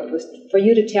overlooked was for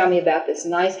you to tell me about this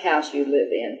nice house you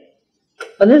live in.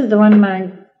 Well, this is the one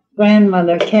my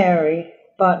grandmother, Carry,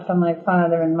 bought for my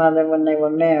father and mother when they were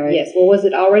married. Yes. Well, was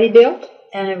it already built?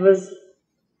 And it was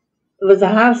a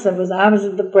house that was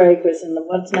opposite the breakers, and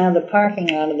what's now the parking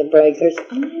lot of the breakers,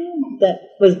 that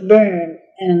was burned.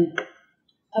 And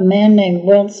a man named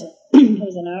Wilson, who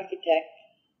was an architect,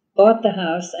 bought the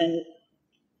house, and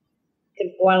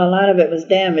while a lot of it was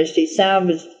damaged, he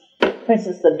salvaged, for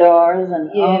instance, the doors and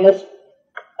all this.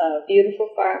 Beautiful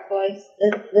fireplace.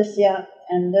 This,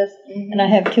 and this. And I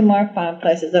have two more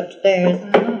fireplaces upstairs,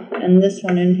 and this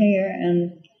one in here.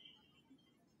 And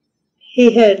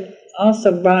he had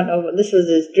also brought over, this was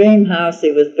his dream house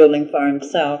he was building for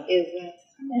himself.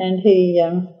 And he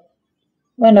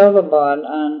went overboard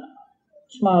on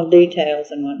small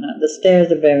details and whatnot. The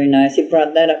stairs are very nice. He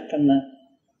brought that up from the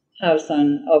house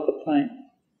on Oka Point.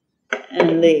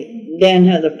 And Dan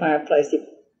has a fireplace he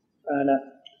brought up.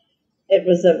 It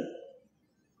was a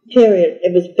period,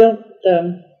 it was built,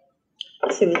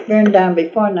 it was burned down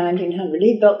before 1900.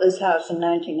 He built this house in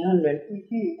 1900,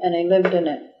 and he lived in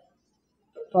it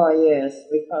for 4 years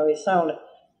before he sold it.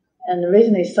 And the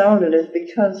reason he sold it is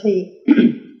because he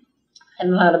had a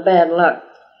lot of bad luck.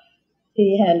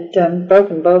 He had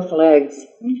broken both legs,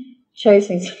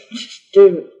 chasing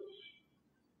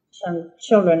some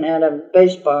children at a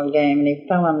baseball game, and he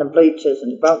fell on the bleachers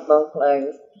and broke both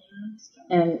legs.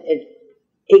 And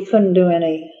he couldn't do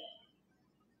any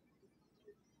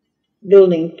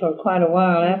building for quite a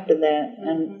while after that,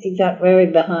 and he got very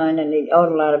behind, and he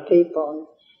owed a lot of people, and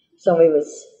so he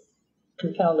was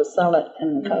compelled to sell it,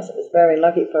 and of course it was very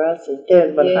lucky for us he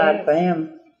did, but hard for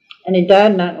him. And he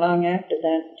died not long after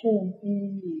that, too.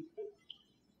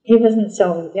 He wasn't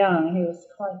so young, he was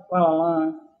quite well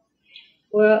along.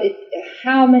 Well,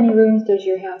 how many rooms does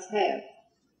your house have?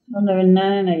 Well, there were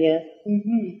 9, I guess.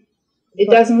 It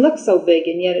doesn't look so big,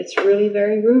 and yet it's really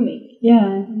very roomy.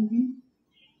 Yeah.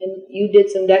 And you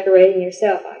did some decorating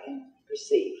yourself, I can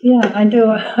perceive. Yeah, I do.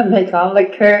 I make all the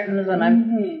curtains, and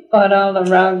I bought all the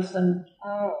rugs. And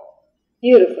oh,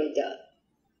 beautifully done.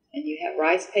 And you have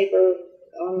rice paper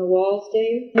on the walls, do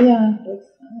you? Yeah.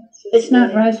 It's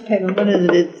not rice paper. What is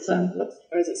it? It's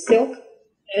or is it silk?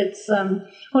 It's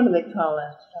what do they call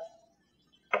that?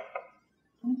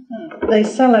 They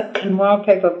sell it in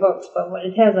wallpaper books, but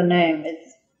it has a name.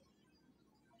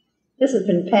 This has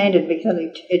been painted because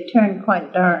it turned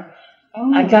quite dark.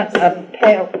 Oh, I got a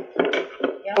pale.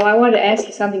 Well, I wanted to ask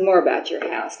you something more about your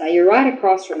house. Now, you're right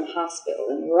across from the hospital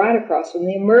and right across from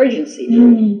the emergency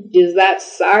room. Does that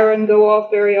siren go off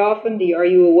very often? Are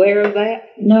you aware of that?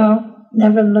 No,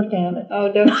 never look at it.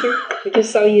 Oh, don't you? You're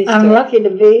just so used to it. I'm lucky to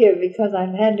be here because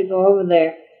I've had to go over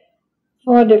there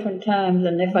 4 different times,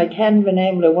 and if I hadn't been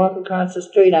able to walk across the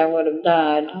street, I would have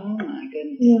died. Oh, my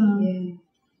goodness. Yeah.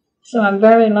 So I'm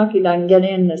very lucky that I can get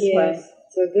in this way. Yes,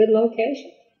 it's a good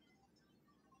location.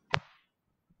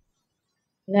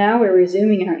 Now we're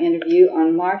resuming our interview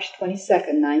on March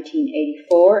 22nd,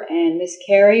 1984, and Miss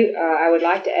Carey, I would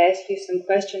like to ask you some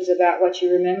questions about what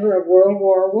you remember of World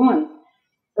War I.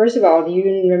 First of all, do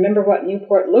you remember what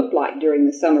Newport looked like during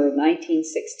the summer of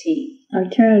 1916? I'll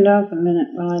turn it off a minute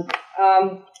while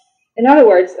in other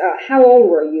words, how old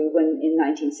were you in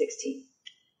 1916?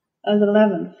 I was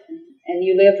 11. And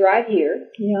you lived right here?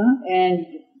 Yeah. And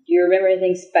do you remember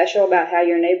anything special about how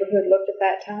your neighborhood looked at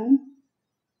that time?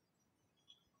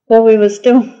 Well, we were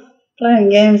still playing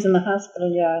games in the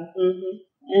hospital yard.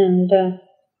 And do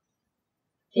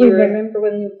you remember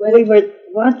when you went? We were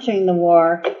watching the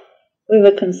war. We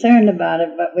were concerned about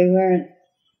it, but we weren't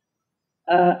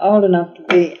old enough to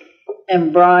be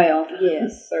embroiled.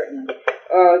 Yes, certainly.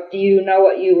 Do you know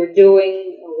what you were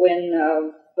doing when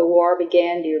the war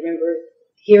began? Do you remember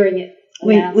hearing it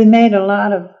announced? We made a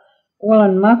lot of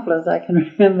woolen mufflers. I can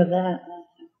remember that.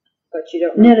 But you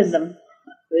don't knitted them.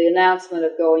 The announcement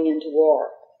of going into war.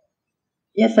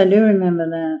 Yes, I do remember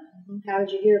that. How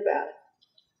did you hear about it?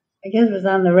 I guess it was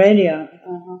on the radio.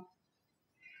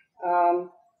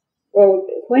 Well,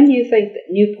 when do you think that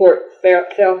Newport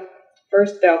first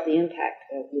felt the impact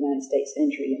of the United States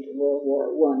entry into World War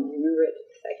I? Do you remember it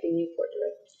affecting Newport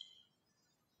directly?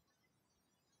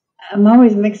 I'm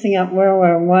always mixing up World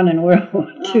War I and World War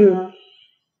II.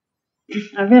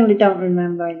 I really don't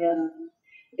remember, I guess.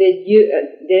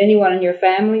 Did anyone in your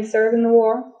family serve in the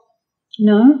war?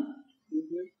 No.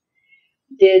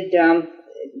 Did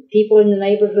people in the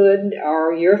neighborhood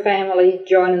or your family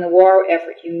join in the war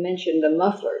effort? You mentioned the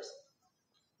mufflers.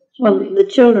 Well, the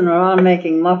children are all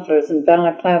making mufflers and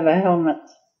balaclava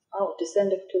helmets. Oh, to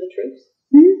send it to the troops?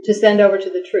 To send over to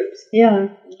the troops? Yeah.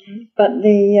 But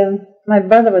my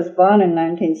brother was born in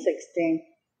 1916.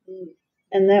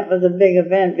 And that was a big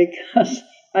event because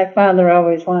my father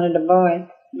always wanted a boy.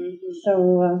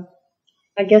 So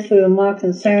I guess we were more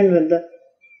concerned with the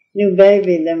new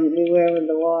baby than we were with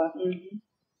the war.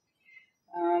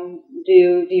 Do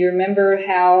you remember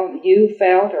how you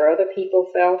felt or other people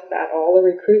felt about all the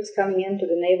recruits coming into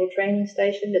the Naval Training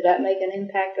Station? Did that make an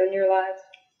impact on your lives?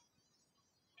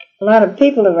 A lot of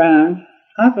people around,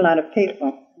 awful lot of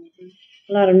people.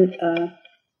 A lot of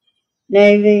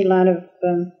Navy, a lot of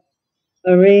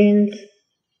Marines.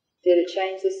 Did it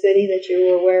change the city that you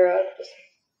were aware of?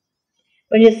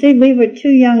 Well, you see, we were too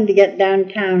young to get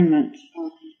downtown much.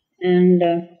 And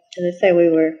as I say,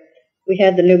 we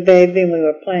had the new baby, we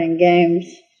were playing games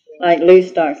like loose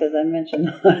stocks, as I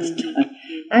mentioned last time.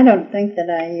 I don't think that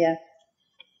I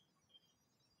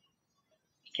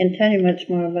can tell you much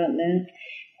more about that.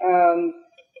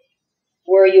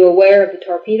 Were you aware of the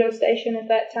torpedo station at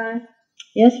that time?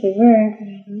 Yes, we were.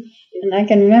 And I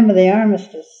can remember the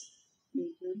armistice.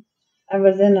 I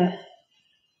was in a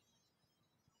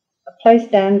place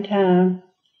downtown,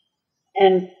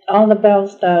 and all the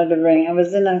bells started to ring. I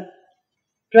was in a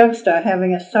drugstore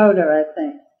having a soda, I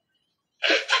think.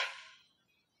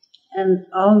 And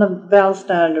all the bells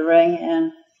started to ring,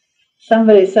 and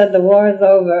somebody said the war is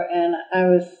over, and I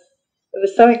was it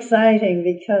was so exciting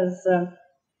because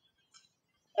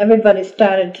everybody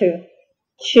started to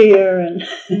cheer and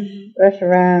rush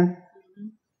around.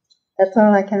 That's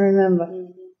all I can remember.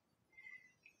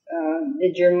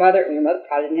 Did your mother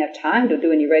probably didn't have time to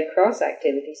do any Red Cross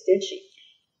activities, did she?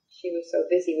 She was so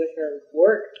busy with her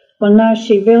work. Well, no,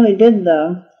 she really did,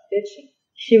 though. Did she?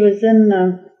 She was in,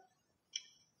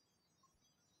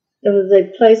 there was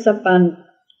a place up on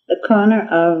the corner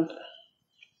of,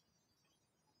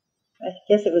 I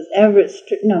guess it was Everett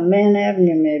Street, no, Mann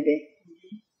Avenue maybe.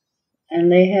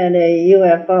 And they had a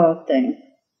UFO thing.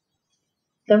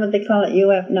 Is that what they call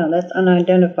it? No, that's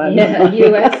unidentified. Yeah,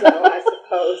 USO, I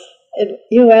suppose.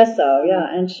 USO, yeah.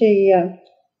 And she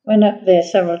went up there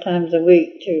several times a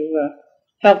week to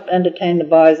help entertain the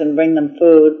boys and bring them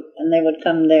food. And they would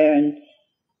come there and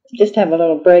just have a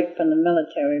little break from the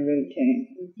military routine.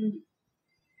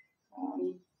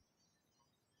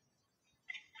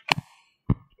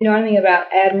 You know anything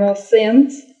about Admiral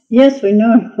Sims? Yes, we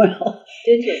know him well.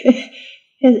 Did you?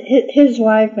 His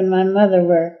wife and my mother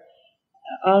were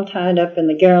all tied up in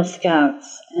the Girl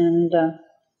Scouts, and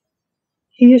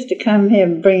he used to come here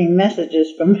bringing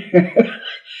messages from her.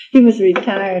 He was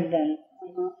retired then.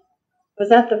 Was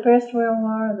that the First World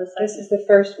War or the Second? This is the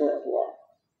First World War.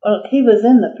 Well, he was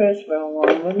in the First World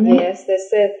War, wasn't he? Yes, they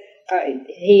said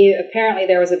apparently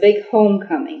there was a big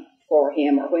homecoming for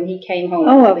him, or when he came home.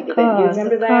 Oh, of course. course. Do you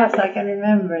remember that? Of course, I can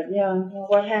remember it, yeah. Well,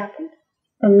 what happened?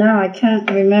 Well, now I can't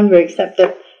remember except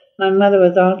that my mother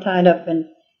was all tied up in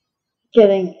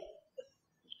getting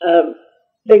a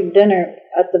big dinner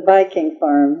at the Viking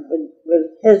farm with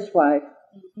his wife.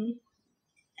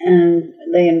 And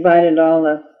they invited all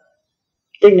the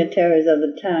dignitaries of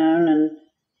the town and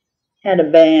had a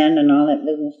band and all that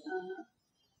business.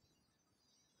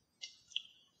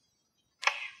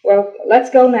 Well,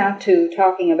 let's go now to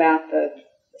talking about the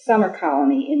summer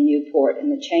colony in Newport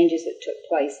and the changes that took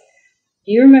place.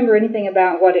 Do you remember anything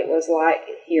about what it was like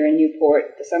here in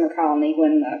Newport, the summer colony,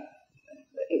 when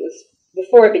it was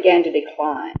before it began to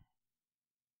decline?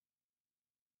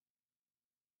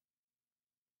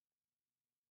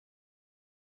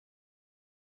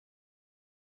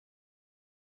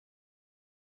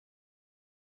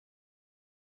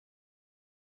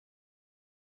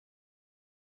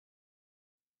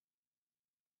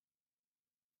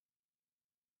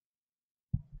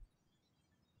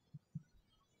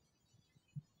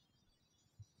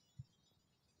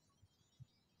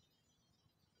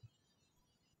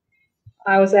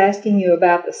 I was asking you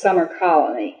about the summer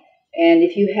colony, and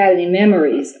if you had any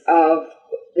memories of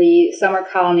the summer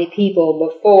colony people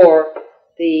before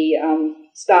the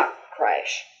stock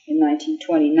crash in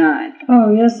 1929.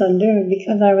 Oh, yes, I do,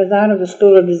 because I was out of the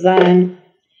School of Design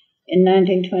in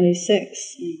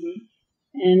 1926.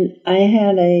 And I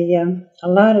had a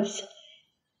lot of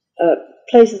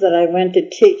places that I went to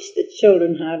teach the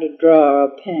children how to draw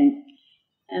or paint.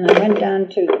 And I went down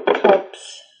to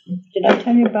Pope's. Did I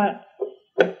tell you about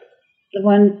the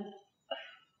one,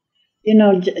 you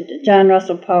know, John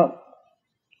Russell Pope?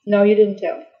 No, you didn't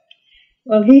tell me.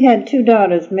 Well, he had two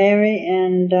daughters, Mary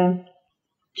and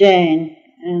Jane,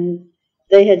 and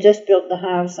they had just built the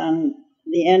house on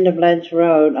the end of Ledge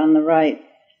Road on the right,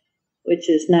 which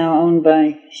is now owned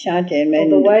by Chartier. Oh,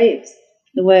 the Waves.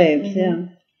 The Waves, yeah.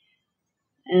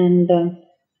 And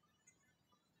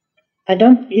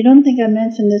you don't think I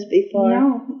mentioned this before?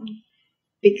 No.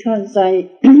 Because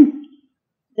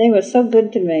they were so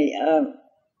good to me,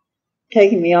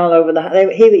 taking me all over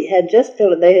he had just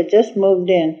built it, they had just moved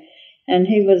in, and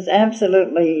he was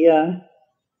absolutely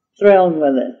thrilled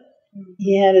with it.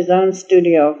 He had his own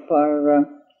studio for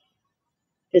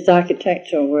his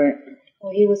architectural work.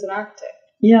 Well, he was an architect.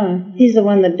 Yeah, he's the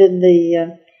one that did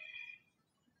the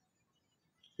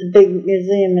big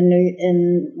museum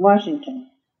in Washington.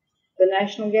 The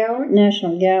National Gallery?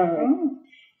 National Gallery. Oh.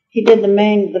 He did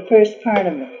the first part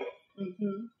of it.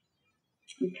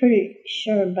 I'm pretty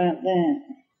sure about that.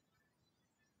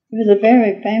 He was a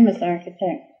very famous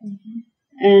architect.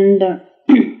 And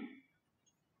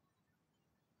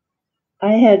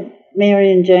I had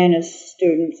Mary and Jane as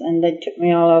students, and they took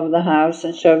me all over the house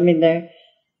and showed me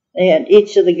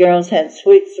each of the girls had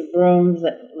suites of rooms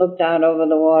that looked out over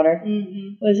the water.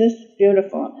 It was just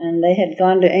beautiful. And they had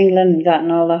gone to England and gotten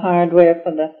all the hardware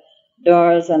for the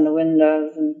doors and the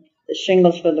windows and the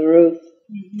shingles for the roof.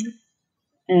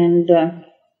 And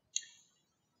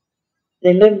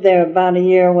they lived there about a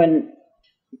year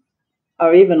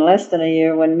or even less than a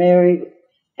year, when Mary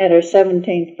had her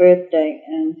 17th birthday,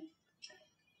 and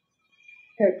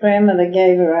her grandmother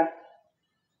gave her a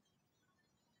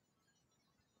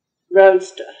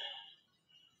roadster.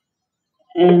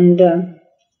 And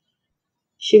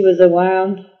she was a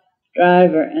wild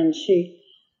driver, and she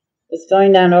was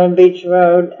going down Old Beach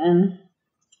Road, and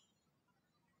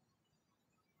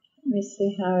let me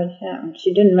see how it happened.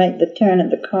 She didn't make the turn at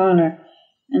the corner,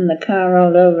 and the car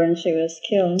rolled over, and she was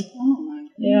killed. Oh, my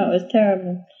goodness. Yeah, it was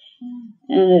terrible.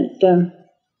 And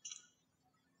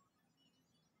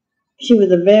she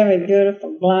was a very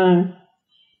beautiful blonde,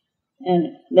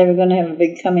 and they were going to have a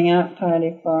big coming out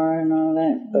party for her and all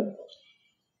that. But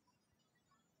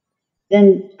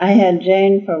then I had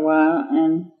Jane for a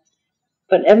while,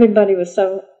 but everybody was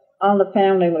all the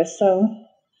family was so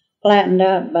flattened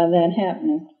out by that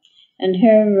happening. And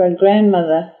her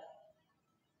grandmother,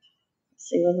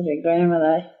 what was her grandmother?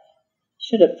 I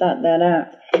should have thought that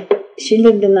out. She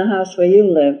lived in the house where you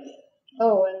lived.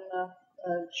 Oh,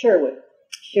 in Sherwood.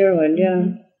 Sherwood,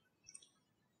 yeah.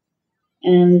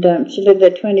 And she lived there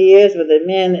 20 years with a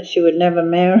man that she would never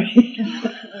marry.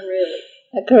 Really?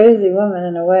 A crazy woman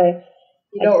in a way.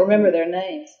 You don't remember their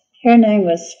names? Her name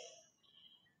was,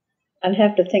 I'd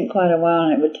have to think quite a while,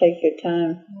 and it would take your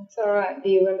time. That's all right. Do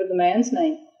you remember the man's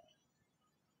name?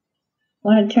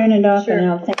 Want to turn it off? Sure. And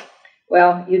I'll think.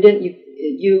 Well, you didn't.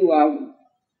 You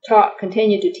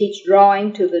continued to teach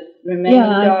drawing to the remaining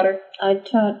daughter? I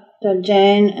taught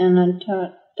Jane, and I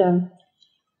taught the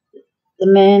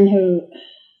man who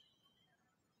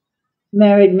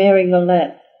married Mary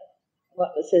Golette.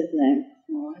 What was his name?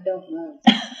 Oh, I don't know.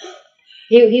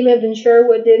 He lived in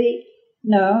Sherwood, did he?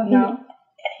 No. No.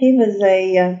 He was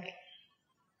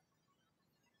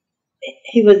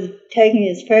he was taking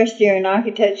his first year in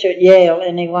architecture at Yale,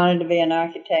 and he wanted to be an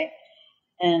architect.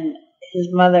 And his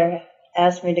mother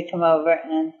asked me to come over,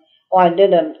 and I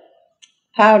did a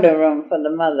powder room for the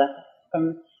mother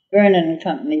from Vernon and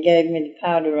Company. Gave me the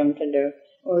powder room to do,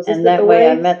 and that way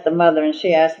I met the mother, and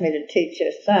she asked me to teach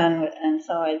her son, and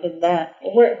so I did that.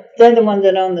 They're the ones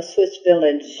that own the Swiss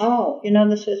Village. Oh, you know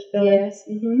the Swiss Village? Yes.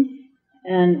 Mm-hmm.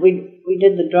 And we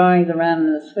did the drawings around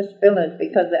the Swiss Village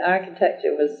because the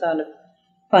architecture was sort of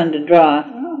fun to draw.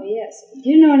 Oh, yes. Do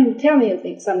you know, tell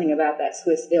me something about that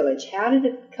Swiss Village. How did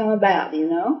it come about, do you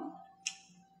know?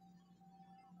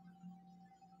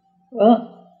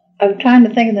 Well, I'm trying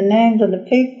to think of the names of the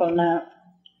people now.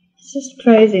 It's just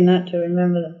crazy not to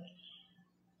remember them.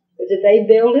 But did they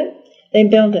build it? They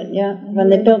built it, yeah. Mm-hmm. When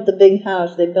they built the big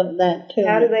house, they built that too.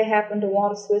 How did they happen to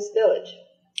want a Swiss Village?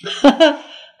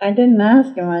 I didn't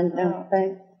ask him, I don't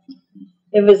think.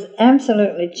 It was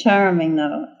absolutely charming,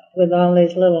 though, with all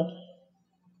these little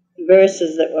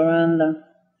verses that were on the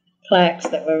plaques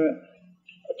that were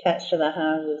attached to the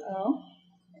houses. Oh.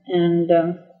 And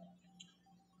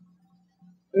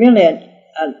really a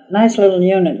nice little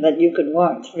unit that you could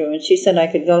walk through. And she said I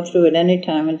could go through at any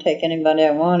time and take anybody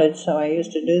I wanted, so I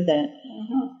used to do that.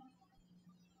 Uh-huh.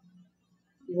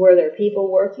 Were there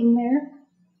people working there?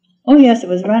 Oh, yes, it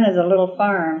was run as a little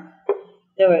farm.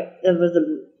 There was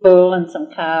a bull and some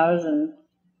cows and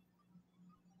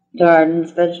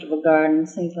gardens, vegetable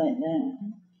gardens, things like that.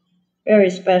 Very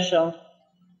special,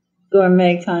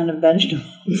 gourmet kind of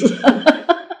vegetables.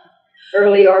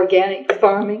 Early organic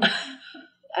farming?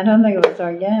 I don't think it was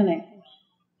organic.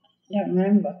 I don't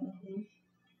remember. Mm-hmm.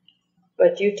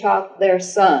 But you taught their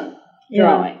son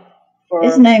drawing. Yeah.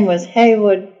 His name was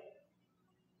Hayward.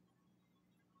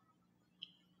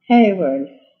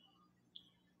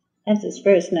 That's his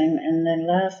first name, and then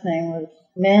last name was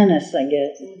Manus, I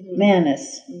guess. Mm-hmm.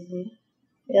 Manus. Mm-hmm.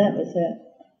 Yeah, that was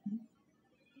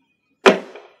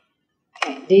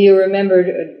it. Do you remember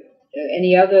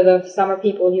any other the summer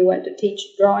people you went to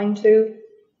teach drawing to?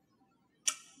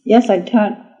 Yes, I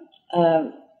taught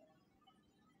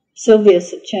Sylvia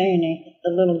Sacchini,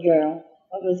 the little girl.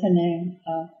 What was her name?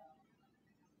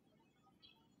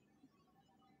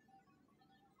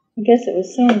 I guess it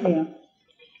was Sylvia.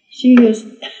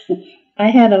 I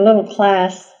had a little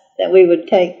class that we would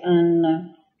take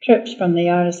on trips from the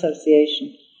Art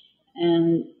Association.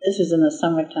 And this was in the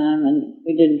summertime, and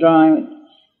we did drawing.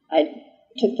 I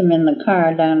took them in the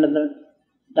car down to the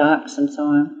docks and so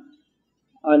on.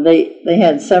 Or they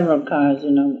had several cars,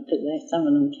 you know, because some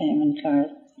of them came in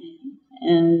cars.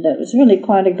 And it was really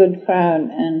quite a good crowd.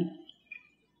 And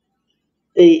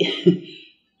the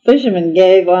fishermen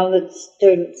gave all the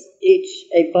students each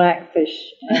a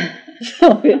blackfish. And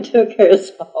so we took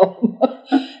hers home.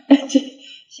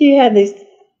 She had these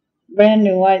brand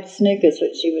new white sneakers,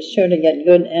 which she was sure to get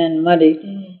good and muddy.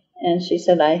 Mm. And she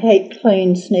said, "I hate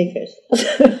clean sneakers."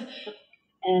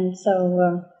 And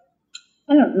so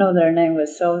I don't know that her name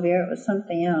was Sylvia. It was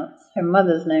something else. Her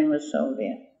mother's name was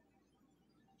Sylvia.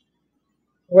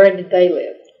 Where did they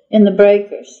live? In the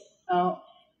Breakers. Oh.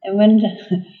 And when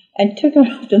I took her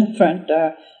up to the front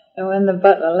door, And when the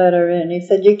butler let her in, he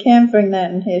said, "You can't bring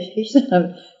that in here." She said,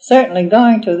 "I'm certainly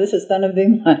going to. This is going to be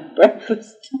my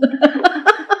breakfast."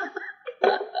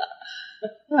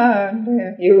 Oh,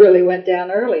 dear. You really went down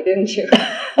early, didn't you?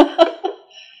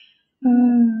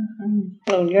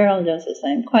 Little girl just the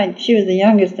same. She was the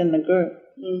youngest in the group.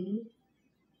 Mm-hmm.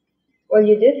 Well,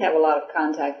 you did have a lot of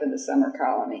contact with the summer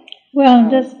colony. Well,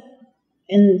 just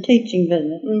in the teaching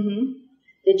business. Mm-hmm.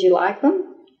 Did you like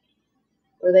them?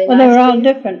 Were they Well, nice they were all to you?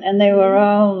 different, and they were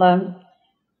all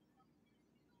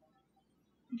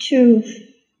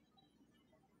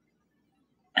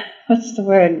what's the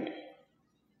word?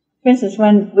 For instance,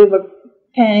 when we were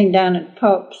painting down at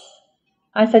Pope's,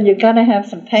 I said, "You've got to have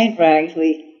some paint rags.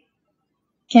 We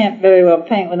can't very well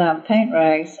paint without paint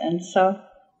rags." And so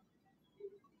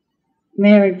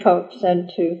Mary Pope said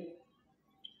to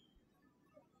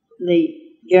the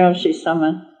girl she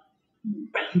summoned,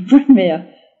 "Bring me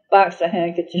a box of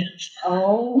handkerchiefs."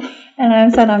 Oh. And I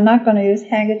said, "I'm not going to use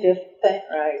handkerchief paint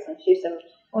rags." And she said,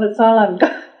 "Well, it's all I've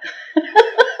got."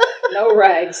 No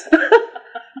rags.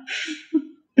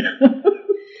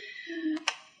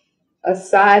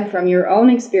 Aside from your own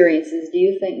experiences, do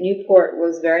you think Newport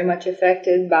was very much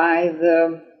affected by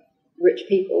the rich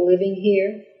people living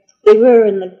here? They were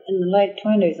in the late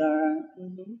 20s, all right.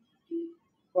 Mm-hmm.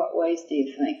 What ways do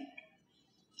you think?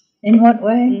 In what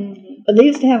way? Mm-hmm. But they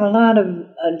used to have a lot of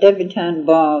debutante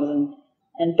balls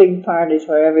and big parties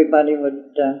where everybody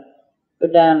would go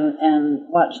down and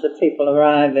watch the people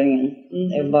arriving in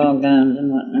their ball gowns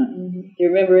and whatnot. Mm-hmm. Do you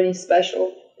remember any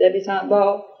special debutante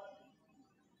ball?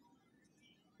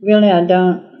 Really, I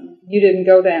don't. You didn't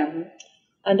go down?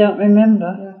 I don't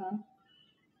remember.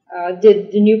 Uh-huh.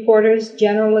 Did the Newporters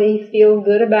generally feel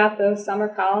good about the summer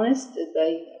colonists? Did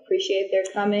they appreciate their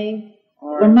coming?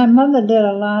 Or? Well, my mother did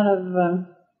a lot of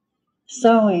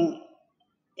sewing,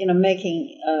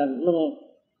 making little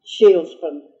shields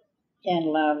for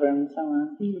candelabra and so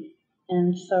on. Mm-hmm.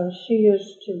 And so she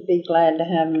used to be glad to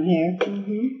have them here.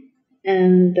 Mm-hmm.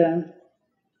 And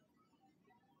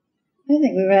I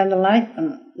think we rather liked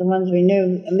them, the ones we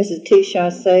knew. Mrs. T. Shaw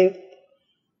Safe,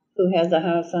 who has a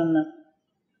house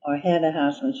or had a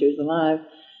house when she was alive,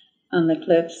 on the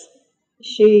cliffs.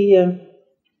 She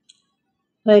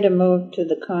later moved to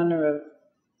the corner of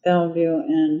Bellevue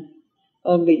and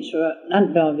Old Beach Road,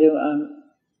 not Bellevue,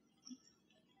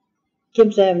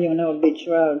 Gibbs Avenue and Old Beach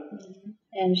Road. Mm-hmm.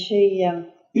 And she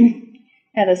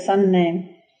had a son named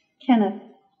Kenneth.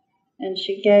 And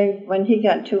she gave, when he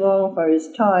got too old for his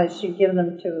toys, she'd give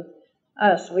them to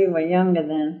us. We were younger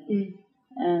then. Mm.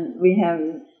 And we have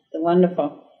the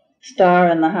wonderful star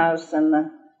in the house and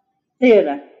the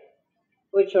theater,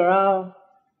 which are all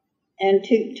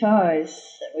antique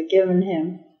toys that were given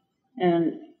him.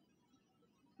 And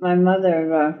my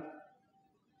mother,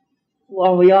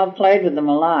 we all played with them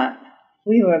a lot.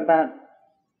 We were about,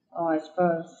 I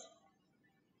suppose,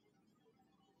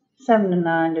 7 to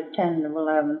 9 to 10 to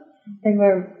 11. They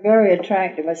were very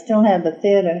attractive. I still had the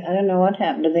theater. I don't know what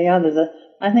happened to the others.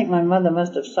 I think my mother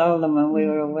must have sold them when we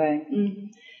were away.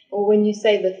 Mm-hmm. Well, when you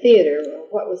say the theater,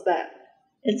 what was that?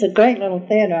 It's a great little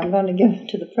theater. I'm going to give it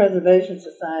to the Preservation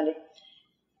Society.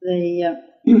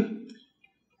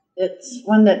 It's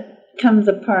one that comes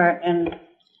apart and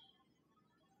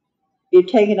you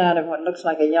take it out of what looks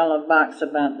like a yellow box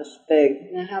about this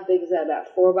big. Now, how big is that? About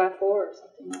 4 by 4 or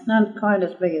something like that? Not quite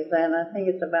as big as that. I think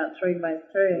it's about 3 by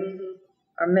 3,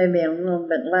 or maybe a little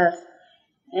bit less.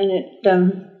 And it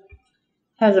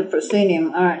has a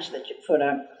proscenium arch that you put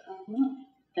up.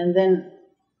 And then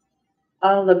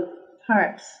all the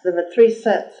parts, there were 3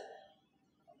 sets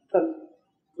for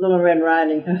Little Red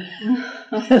Riding Hood.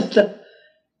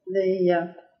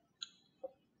 the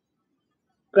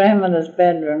grandmother's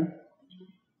bedroom,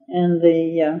 and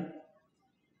the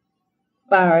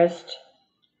forest,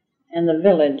 and the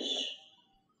village,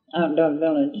 outdoor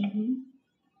village. Mm-hmm.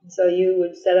 So you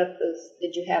would set up those,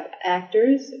 did you have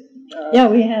actors? Yeah,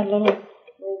 we had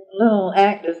little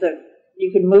actors that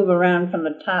you could move around from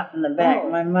the top and the back. Oh.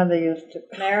 My mother used to...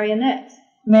 Marionettes?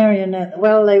 Marionettes.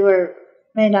 Well, they were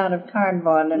made out of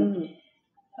cardboard, and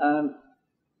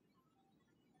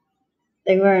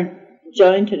they weren't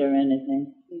jointed or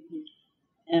anything.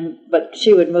 But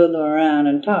she would move them around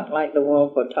and talk like the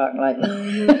wolf or talk like the...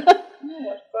 Oh,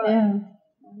 what fun.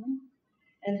 Yeah.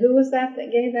 And who was that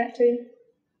gave that to you?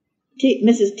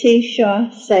 Mrs. T. Shaw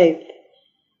Safe.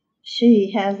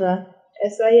 She has a...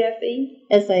 S-A-F-E?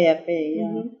 S-A-F-E,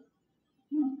 yeah.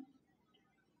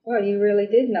 Well, you really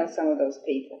did know some of those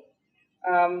people.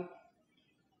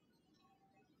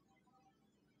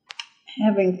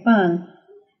 Having fun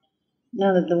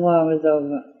now that the war was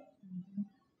over.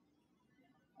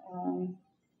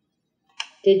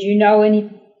 Did you know any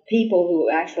people who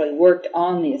actually worked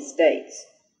on the estates?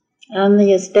 On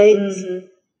the estates? Mm-hmm.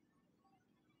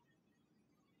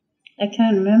 I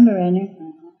can't remember any.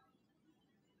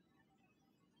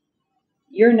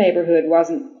 Your neighborhood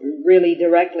wasn't really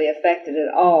directly affected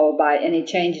at all by any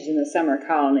changes in the summer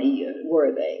colony,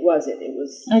 were they? Was it? It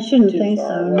was. I shouldn't too think far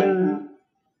so, away, no. huh?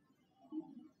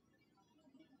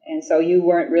 And so you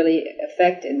weren't really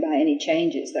affected by any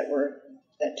changes that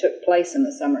took place in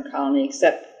the summer colony,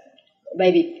 except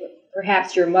maybe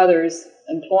perhaps your mother's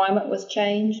employment was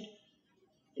changed.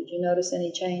 Did you notice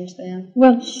any change then?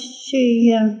 Well,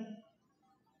 she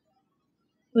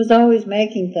was always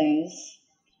making things,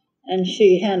 and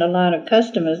she had a lot of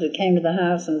customers that came to the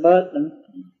house and bought them,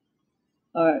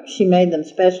 or she made them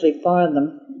specially for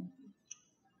them.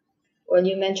 Well,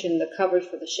 you mentioned the covers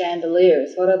for the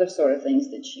chandeliers. What other sort of things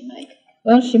did she make?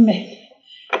 Well, she made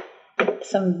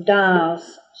some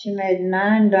dolls. She made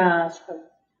 9 dolls for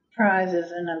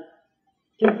prizes in a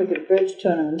duplicate bridge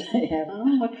tournament they had.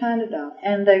 Oh, what kind of doll?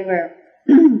 And they were,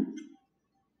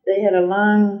 they had a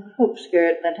long hoop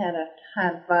skirt that had a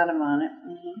high bottom on it.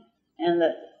 Mm-hmm. And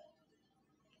the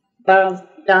doll's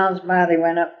body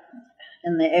went up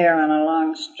in the air on a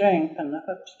long string from the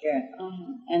hoop skirt.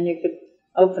 Mm-hmm. And you could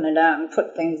open it out and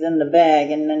put things in the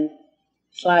bag and then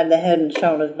slide the head and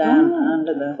shoulders down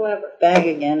onto the bag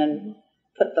again and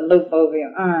put the loop over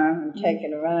your arm and take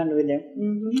it around with you.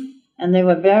 Mm-hmm. And they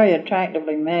were very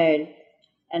attractively made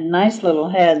and nice little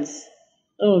heads,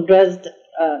 little Dresden,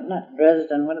 not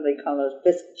Dresden, what do they call those,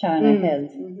 biscuit china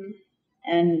heads. Mm-hmm.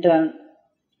 And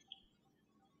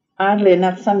oddly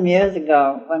enough, some years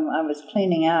ago when I was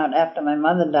cleaning out, after my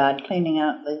mother died, cleaning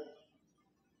out the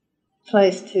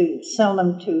place to sell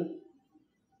them to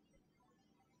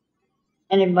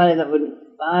anybody that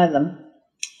would buy them,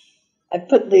 I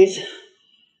put these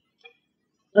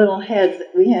little heads,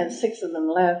 we had 6 of them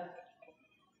left,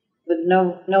 with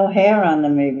no hair on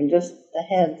them even, just the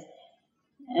heads.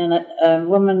 And a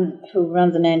woman who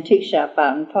runs an antique shop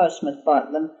out in Portsmouth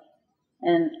bought them,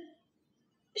 and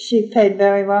she paid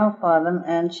very well for them,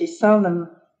 and she sold them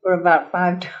for about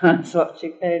 5 times what she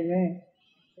paid me.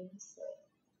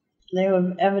 They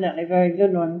were evidently very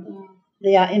good ones.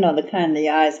 The kind the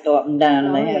eyes go up and down,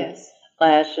 and they have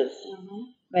lashes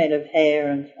made of hair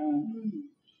and so on.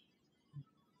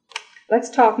 Let's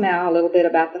talk now a little bit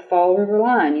about the Fall River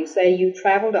line. You say you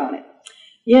traveled on it.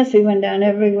 Yes, we went down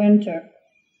every winter.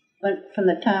 Went from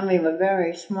the time we were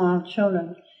very small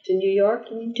children. To New York?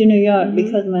 To New York,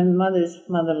 because my mother's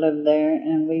mother lived there,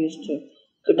 and we used to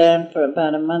go down for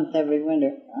about a month every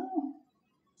winter.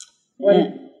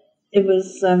 It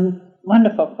was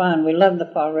wonderful fun. We loved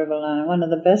the Fall River line. One of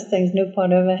the best things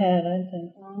Newport ever had, I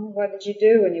think. What did you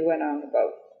do when you went on the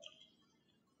boat?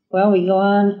 Well, we go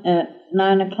on at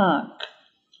 9 o'clock.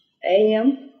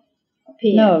 A.M. or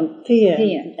P.M.? No, p.m.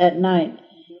 p.m. At night.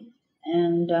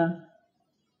 And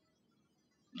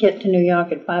get to New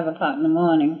York at 5 o'clock in the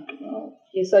morning. Oh.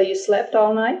 So you slept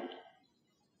all night?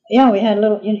 Yeah, we had a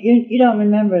little, you don't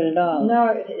remember it at all. No,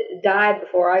 it died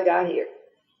before I got here.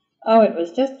 Oh, it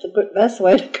was just the best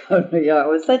way to go to New York. It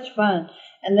was such fun.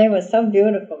 And they were so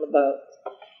beautiful, the boats.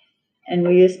 And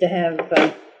we used to have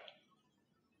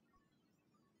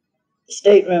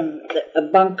stateroom, a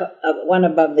bunk, one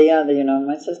above the other,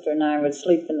 My sister and I would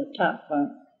sleep in the top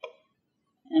bunk,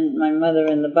 and my mother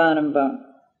in the bottom bunk.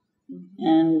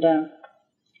 And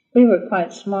we were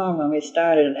quite small when we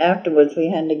started. Afterwards, we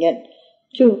had to get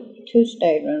two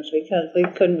staterooms because we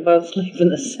couldn't both sleep in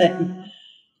the same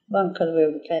bunk because we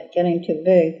were getting too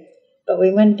big. But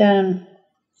we went down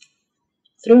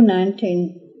through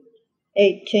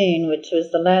 1918, which was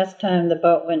the last time the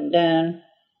boat went down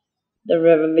the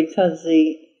river because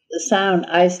the sound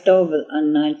iced over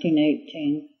on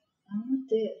 1918. Oh, it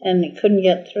did. And it couldn't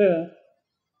get through.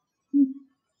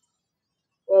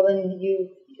 Well, then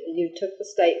you took the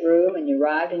stateroom and you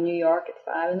arrived in New York at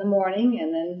 5 in the morning,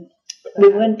 and then... We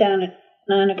went down at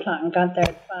 9 o'clock and got there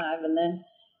at 5, and then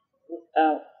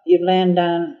you land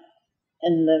down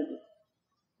in the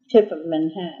tip of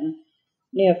Manhattan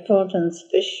near Fulton's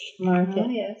Fish Market. Oh,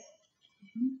 yes.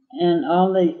 And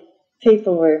all the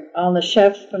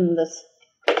chefs from the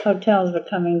hotels were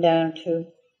coming down to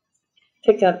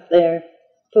pick up their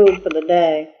food for the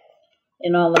day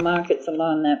in all the markets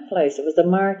along that place. It was a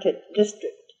market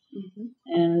district.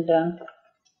 And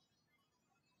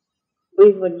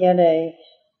we would get a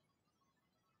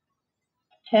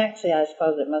taxi, I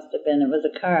suppose it must have been. It was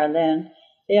a car then.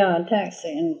 Yeah, a taxi,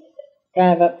 and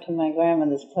drive up to my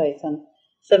grandmother's place on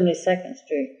 72nd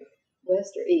Street.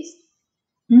 West or east?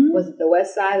 Was it the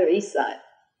west side or east side?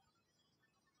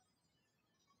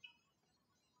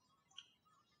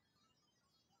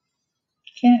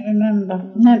 Can't remember.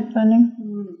 Isn't that funny?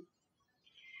 Mm.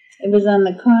 It was on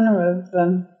the corner of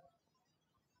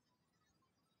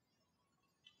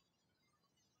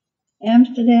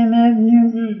Amsterdam Avenue.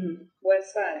 Mm-hmm.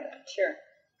 West side, sure.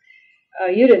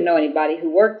 You didn't know anybody who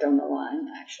worked on the line,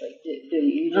 actually, do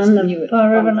you? You just On the knew it Fall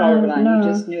River on the Fall River line, line. no.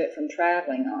 You just knew it from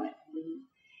traveling on it. Mm-hmm.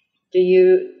 Do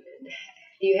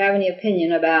you have any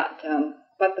opinion about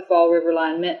what the Fall River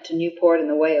line meant to Newport in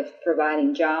the way of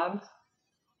providing jobs?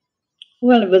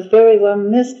 Well, it was very well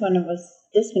missed when it was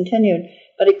discontinued,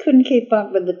 but it couldn't keep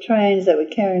up with the trains that were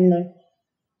carrying the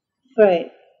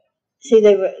freight. See,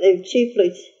 they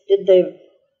chiefly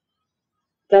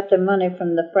got their money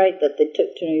from the freight that they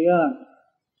took to New York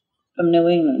from New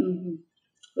England, mm-hmm.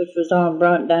 which was all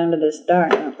brought down to this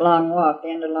dark Long Walk, the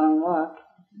end of Long Walk.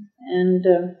 And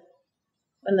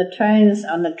when the trains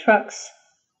on the trucks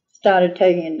started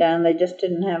taking it down, they just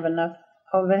didn't have enough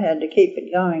overhead to keep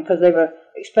it going because they were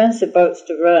expensive boats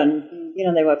to run. Mm-hmm. You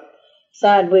know, they were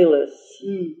side wheelers.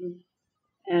 Mm-hmm.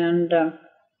 And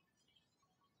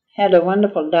had a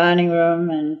wonderful dining room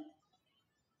and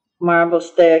marble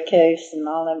staircase and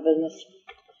all that business.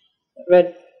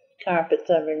 Red carpets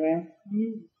everywhere.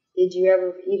 Mm. Did you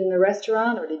ever eat in the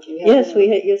restaurant, or did you have Yes, dinner?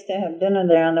 we used to have dinner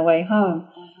there on the way home.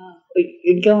 Uh-huh.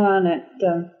 We'd go on at,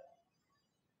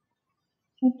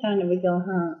 what time did we go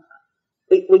home?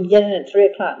 We'd get in at 3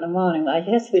 o'clock in the morning. I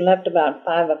guess we left about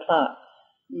 5 o'clock.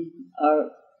 Mm-hmm.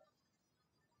 Or,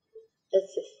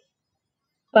 let's see,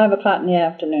 5 o'clock in the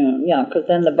afternoon, yeah, because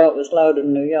then the boat was loaded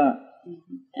in New York.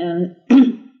 Mm-hmm. And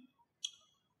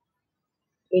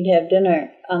we'd have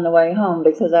dinner on the way home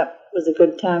because that was a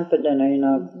good time for dinner, you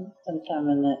know, mm-hmm. sometime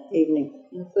in the evening.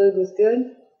 And the food was good?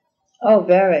 Oh,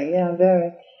 very, yeah,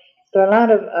 very. There are a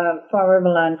lot of Fall River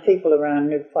Line people around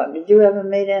Newport. Did you ever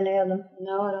meet any of them?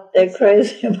 No, I don't. They're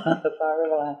crazy about the Fall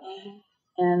River Line. Mm-hmm.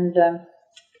 And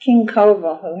King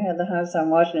Culver, who had the house on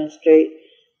Washington Street,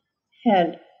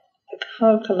 had a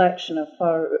whole collection of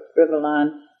Fall River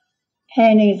Line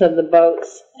paintings of the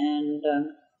boats and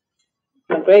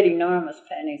great enormous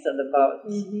paintings of the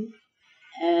boats. Mm-hmm.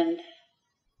 And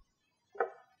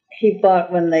he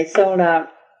bought, when they sold out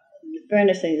the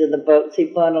furnishings of the boats, he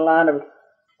bought a lot of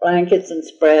blankets and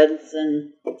spreads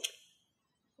and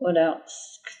what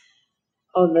else?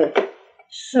 Oh, the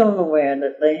silverware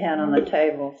that they had on the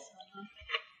tables.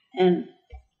 And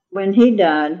when he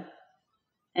died,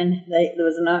 and there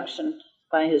was an auction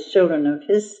by his children of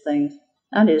his things,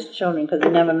 not his children because he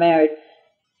never married,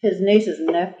 his nieces and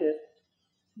nephews,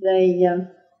 they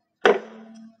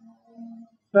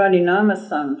brought enormous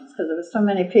sums because there were so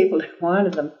many people that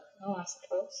wanted them. Oh, I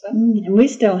suppose so. And we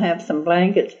still have some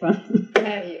blankets from them.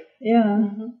 Have you? Yeah.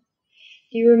 Mm-hmm.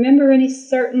 Do you remember any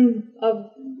certain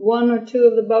of one or two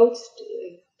of the boats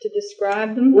to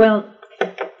describe them? Well,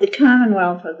 the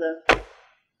Commonwealth was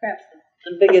perhaps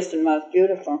the biggest and most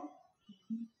beautiful.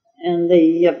 And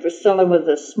the Priscilla was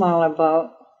a smaller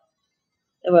boat.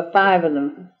 There were 5 of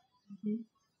them. Mm-hmm.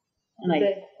 And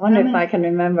I wonder if I can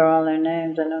remember all their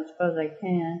names. I don't suppose I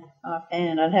can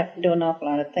offhand. I'd have to do an awful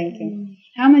lot of thinking.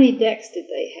 How many decks did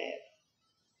they have?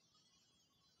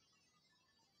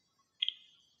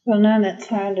 Well, now that's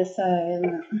hard to say, isn't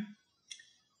it?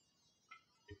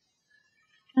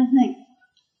 I think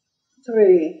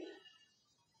 3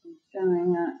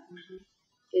 going up.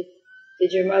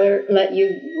 Did your mother let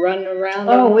you run around?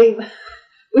 Oh,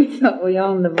 we thought we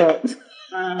owned the boats.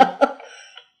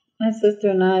 My sister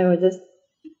and I would just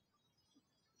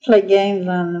play games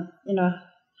on them, you know,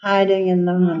 hiding in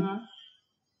them. Uh-huh.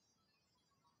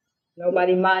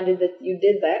 Nobody minded that you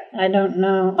did that? I don't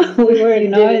know. We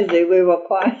weren't noisy. We were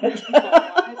quiet.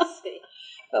 I see.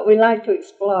 But we liked to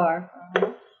explore.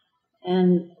 Uh-huh.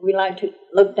 And we liked to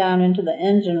look down into the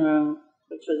engine room,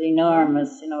 which was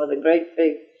enormous, you know, with a great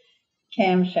big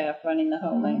camshaft running the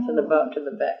whole length of the boat to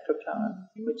the back propeller,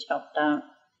 which helped out.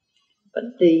 But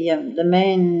the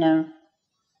main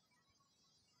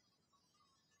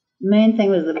thing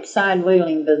was the side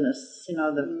wheeling business, you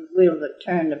know, the wheels that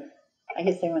turned. I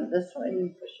guess they went this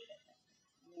way.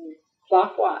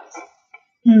 Clockwise.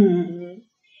 Mm-hmm.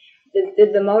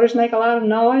 Did the motors make a lot of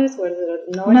noise? Was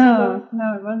it a noisy No,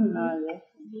 it wasn't noisy.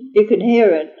 Mm-hmm. You could hear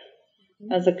it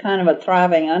as a kind of a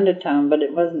throbbing undertone, but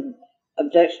it wasn't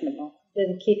objectionable.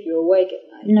 Didn't keep you awake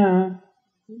at night? No.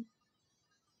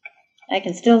 I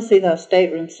can still see those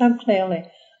staterooms so clearly.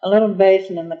 A little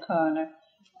basin in the corner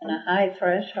and a high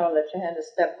threshold that you had to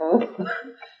step over.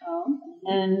 Oh.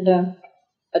 And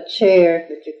a chair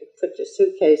that you could put your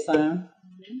suitcase on.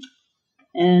 Mm-hmm.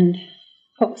 And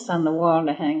hooks on the wall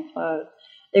to hang clothes.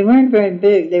 They weren't very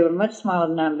big. They were much smaller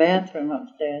than our bathroom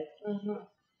upstairs. Mm-hmm.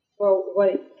 Well,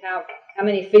 how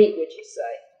many feet would you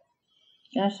say?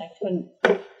 Gosh, I couldn't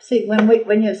see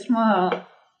when you're small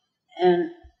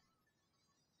and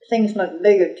things look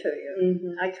bigger to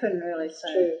you. I couldn't really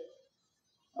say. True.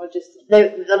 Or just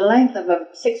The length of a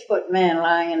 6-foot man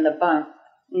lying in the bunk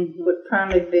would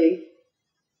probably be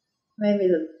maybe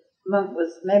the bunk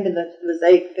was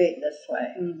 8 feet this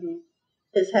way.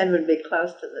 His head would be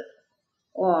close to the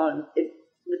wall. It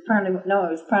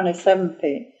was probably 7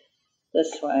 feet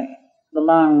this way, the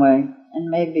long way, and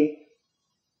maybe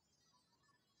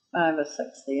 5 or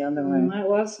 6 the other way. It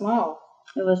was small.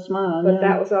 It was small, but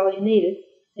that was all you needed.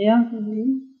 Yeah.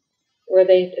 Were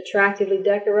they attractively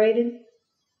decorated?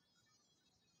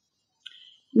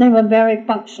 They were very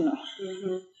functional.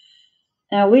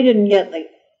 Now, we didn't get the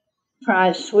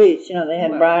prize suites. They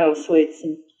had bridal suites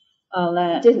and all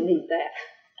that. You didn't need that.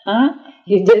 Huh?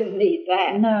 You didn't need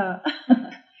that. No.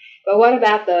 But what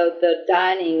about the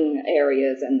dining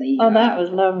areas and the... Oh, that was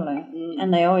lovely.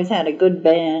 And they always had a good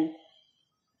band.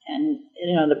 And,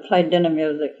 they played dinner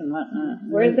music and whatnot.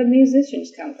 Where did the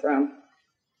musicians come from?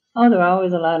 Oh, there were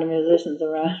always a lot of musicians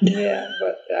around. Yeah,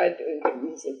 but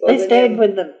they stayed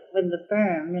with the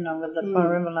firm, with the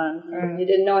Prohibition firm. You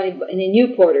didn't know any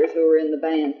Newporters who were in the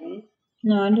band, huh?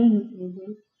 No, I didn't.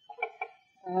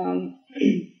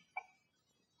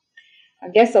 I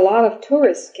guess a lot of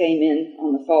tourists came in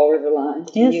on the Fall River line.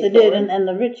 Yes, they did, and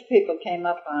the rich people came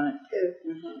up on it, too.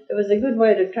 It was a good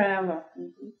way to travel.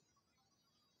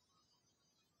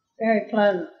 Very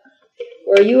pleasant.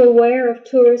 Were you aware of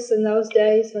tourists in those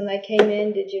days when they came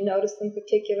in? Did you notice them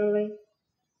particularly?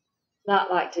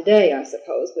 Not like today, I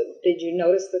suppose, but did you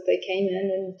notice that they came in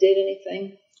and did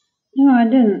anything? No, I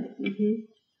didn't.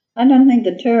 I don't think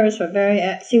the tourists were very...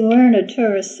 See, we weren't a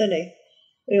tourist city.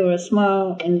 We were a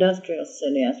small industrial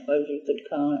city, I suppose you could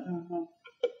call it.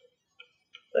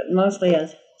 But mostly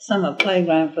a summer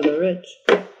playground for the rich.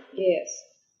 Yes.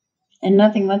 And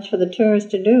nothing much for the tourists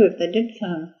to do if they did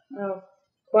come. Oh,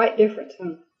 quite different,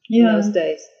 huh? Yeah. In those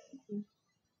days.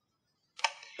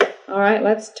 All right,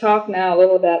 let's talk now a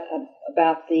little bit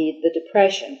about the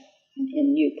Depression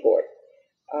in Newport.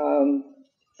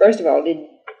 First of all,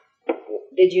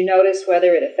 did you notice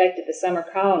whether it affected the summer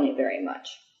colony very much?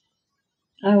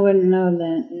 I wouldn't know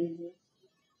that.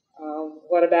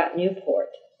 What about Newport?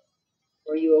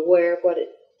 Were you aware of what it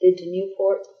did to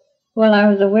Newport? Well, I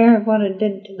was aware of what it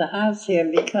did to the house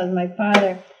here because my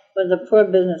father was a poor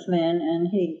businessman and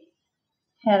he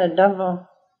had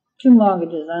 2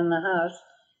 mortgages on the house.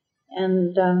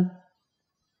 And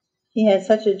he had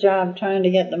such a job trying to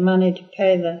get the money to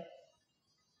pay the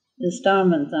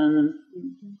installments on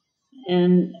them.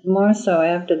 And more so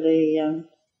after the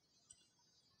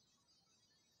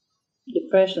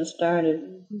Depression started.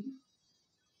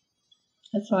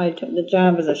 That's why he took the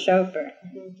job as a chauffeur.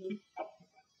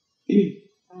 Do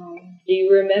you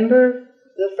remember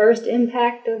the first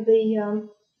impact of the,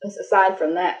 aside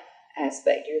from that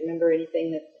aspect, do you remember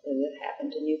anything that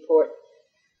happened to Newport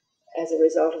as a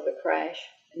result of the crash?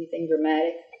 Anything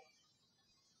dramatic?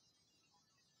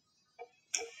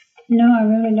 No, I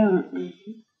really don't.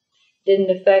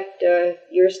 Didn't affect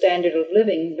your standard of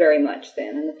living very much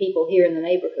then, and the people here in the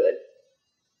neighborhood?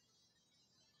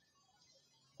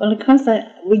 Well, because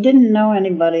we didn't know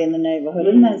anybody in the neighborhood.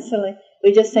 Isn't that silly?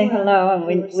 We just say hello, and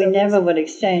we never would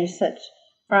exchange such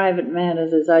private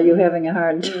matters as, are you having a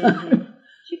hard time?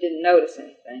 You didn't notice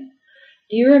anything.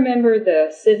 Do you remember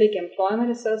the Civic Employment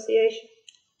Association?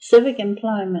 Civic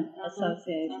Employment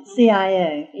Association,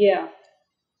 CIA. Yeah.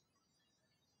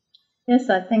 Yes,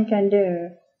 I think I do.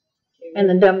 And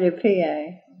the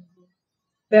WPA.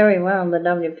 Very well, the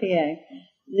WPA.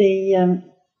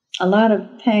 A lot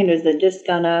of painters that just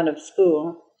got out of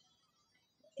school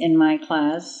in my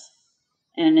class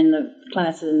and in the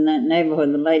classes in that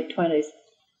neighborhood, the late 20s,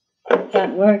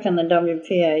 got work on the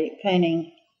WPA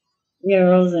painting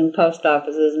murals in post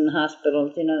offices and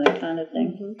hospitals, that kind of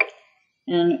thing.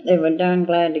 And they were darn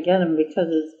glad to get them because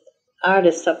as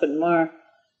artists suffered more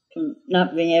from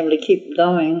not being able to keep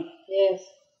going. Yes.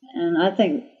 And I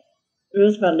think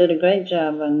Roosevelt did a great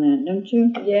job on that, don't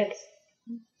you? Yes.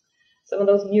 Some of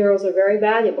those murals are very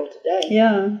valuable today.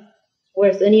 Yeah.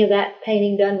 Was any of that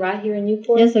painting done right here in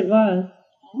Newport? Yes, it was.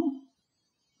 Oh.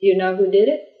 Do you know who did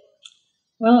it?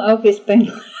 Well, Okie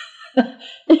Spengler.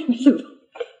 He was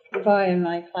a boy in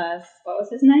my class. What was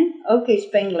his name? Okie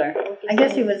Spengler. I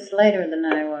guess he was later than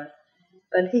I was.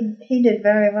 But he did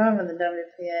very well with the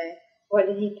WPA. What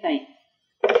did he paint?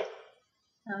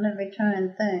 Now let me try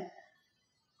and think.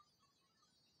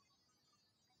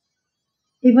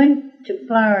 He went to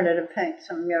Florida to paint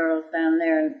some murals down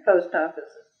there in post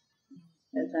offices,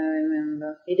 as I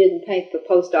remember. He didn't paint the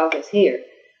post office here.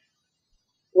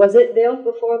 Was it built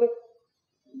before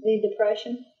the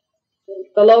Depression?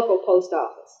 The local post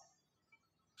office.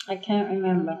 I can't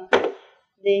remember.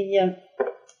 The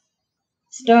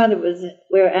store that was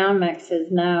where Almex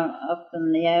is now up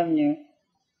on the avenue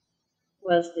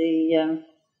was the,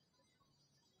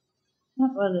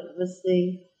 what was it? It was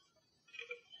the,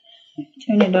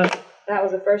 turn it off. That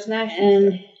was the First National.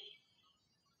 And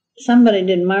somebody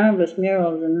did marvelous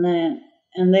murals in that,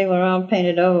 and they were all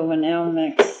painted over when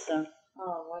Almex.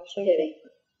 Oh, what a pity.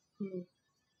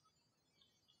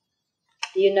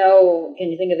 Do you know, can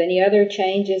you think of any other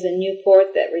changes in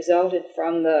Newport that resulted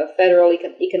from the federal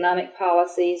economic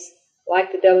policies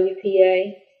like the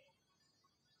WPA?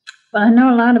 Well, I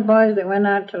know a lot of boys that went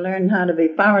out to learn how to be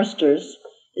foresters.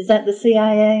 Is that the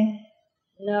CIA?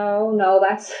 No,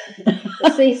 that's the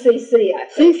CCC, I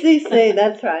think. CCC,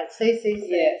 that's right, CCC.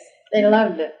 Yes. They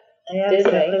loved it. They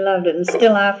absolutely loved it, and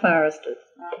still are foresters.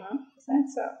 Is that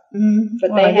so? Mm-hmm.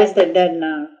 But well, I guess they're dead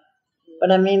now.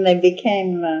 But I mean, they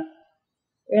became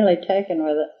really taken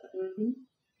with it.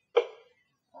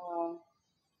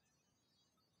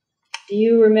 Do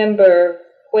you remember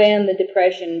when the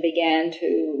Depression began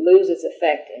to lose its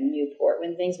effect in Newport,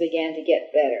 when things began to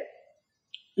get better?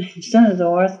 As soon as the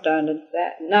war started.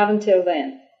 Not until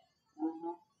then.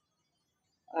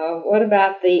 What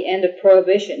about the end of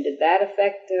Prohibition? Did that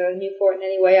affect Newport in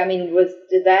any way? I mean,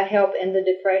 did that help end the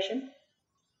Depression?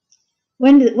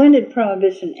 When did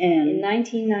Prohibition end? In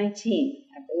 1919,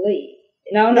 I believe.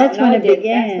 No, that's when it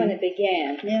began. That's when it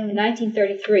began. Yeah. In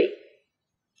 1933.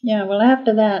 Yeah, well,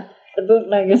 after that, the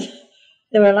bootleggers,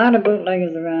 there were a lot of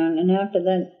bootleggers around, and after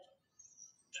that,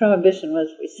 Prohibition was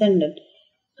rescinded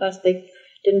because they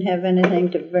didn't have anything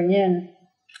to bring in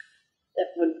that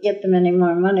would get them any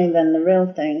more money than the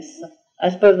real things. I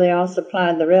suppose they all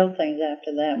supplied the real things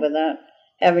after that without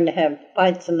having to have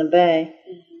fights in the bay.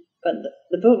 But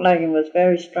the bootlegging was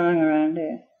very strong around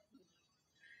here.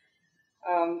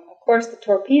 Of course, the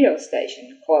torpedo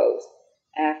station closed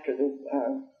after the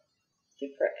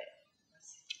Depression.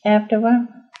 After what?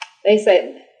 They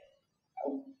said,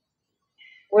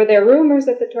 were there rumors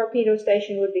that the torpedo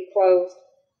station would be closed?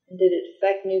 And did it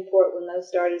affect Newport when those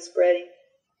started spreading?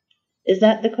 Is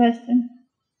that the question?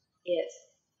 Yes.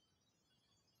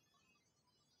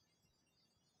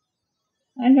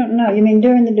 I don't know. You mean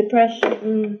during the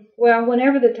Depression? Well,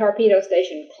 whenever the torpedo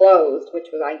station closed, which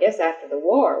was, I guess, after the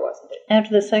war, wasn't it?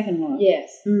 After the Second War.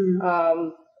 Yes.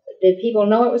 Did people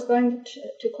know it was going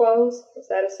to close? Was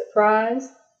that a surprise?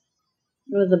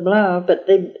 It was a blow, but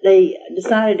they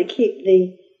decided to keep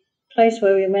the place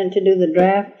where we went to do the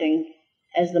drafting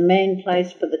as the main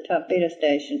place for the torpedo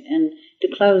station and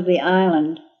to close the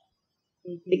island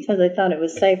because they thought it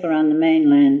was safer on the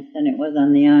mainland than it was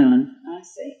on the island. I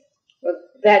see. Well,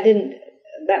 that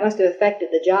must have affected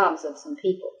the jobs of some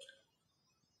people.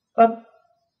 Well,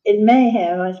 it may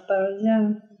have, I suppose,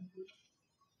 yeah.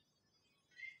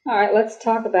 All right, let's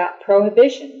talk about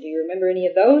Prohibition. Do you remember any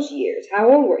of those years?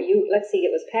 How old were you? Let's see,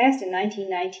 it was passed in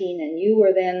 1919, and you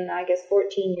were then, I guess,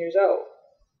 14 years old.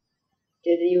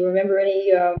 Did you remember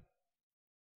any...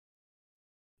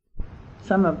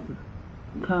 Some of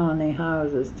colony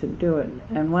houses to do it,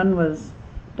 and one was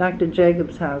Dr.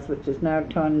 Jacobs' house, which is now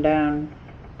torn down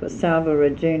for Salva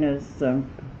Regina's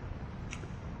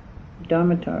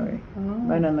dormitory,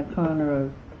 right on the corner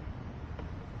of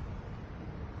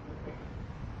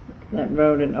that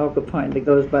road in Oka Point that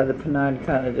goes by the Pinard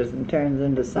Cottages and turns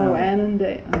into South. Oh,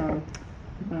 Annandale.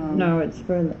 No, it's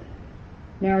further.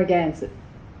 Narragansett.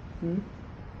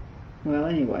 Well,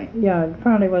 anyway. Yeah, it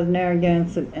probably was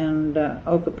Narragansett and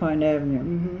Oka Point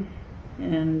Avenue.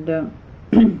 And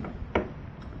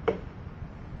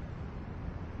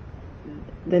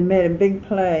they made a big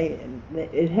play.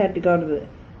 It had to go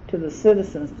to the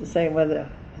citizens to say whether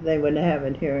they would have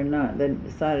it here or not. They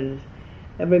decided.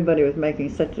 Everybody was making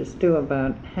such a stew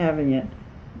about having it.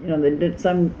 You know,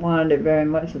 some wanted it very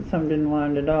much and some didn't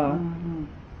want it at all.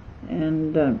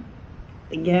 And the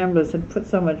gamblers had put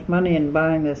so much money in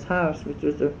buying this house, which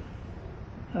was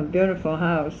a beautiful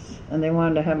house, and they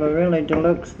wanted to have a really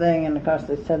deluxe thing, and of course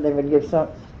they said they would give so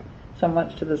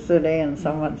much to the city and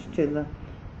so much to the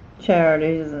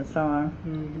charities and so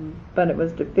on. But it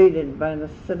was defeated by the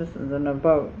citizens in a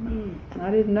vote. I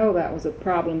didn't know that was a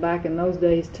problem back in those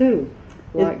days, too.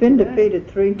 It's been defeated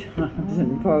 3 times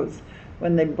in votes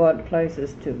when they bought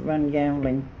places to run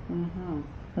gambling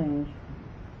things.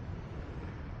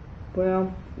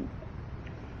 Well,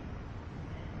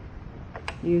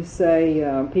 you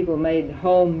say people made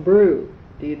home brew.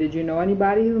 Did you know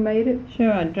anybody who made it?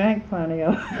 Sure, I drank plenty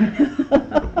of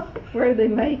it. Where did they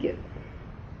make it?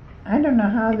 I don't know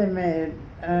how they made it.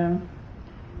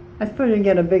 I suppose you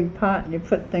get a big pot and you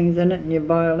put things in it and you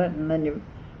boil it and then you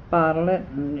bottle it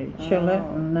and you chill it,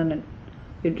 and then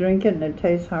you drink it and it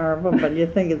tastes horrible, but you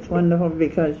think it's wonderful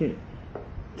because you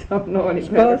don't know any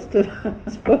better.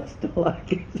 supposed to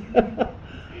like it.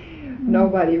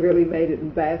 Nobody really made it in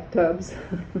bathtubs.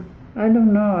 I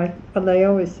don't know, but they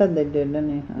always said they did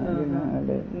anyhow. You know, I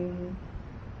did.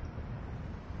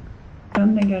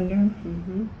 Don't think I do.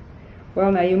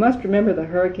 Well, now you must remember the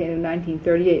hurricane of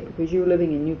 1938 because you were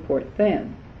living in Newport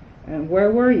then. And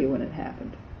where were you when it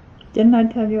happened? Didn't I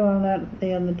tell you all that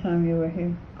the other time you were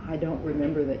here? I don't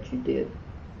remember that you did.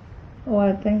 Oh,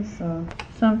 I think so.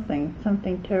 Something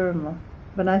terrible.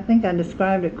 But I think I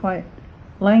described it quite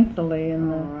lengthily in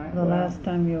the last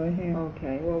time you were here.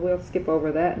 Okay, well, we'll skip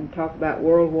over that and talk about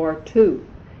World War II.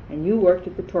 And you worked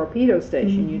at the torpedo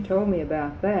station. You told me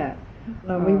about that.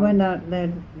 Well, we went out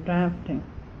there drafting.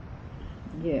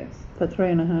 Yes. For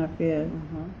 3.5 years.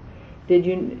 Did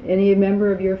any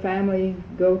member of your family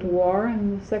go to war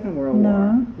in the Second World War?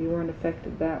 No. You weren't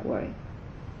affected that way.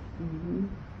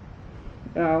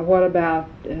 What about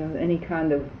any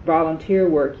kind of volunteer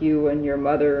work you and your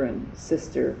mother and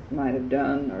sister might have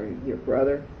done, or your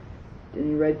brother?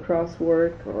 Any Red Cross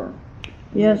work, or?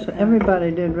 Yes,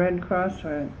 everybody did Red Cross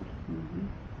work.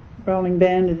 Rolling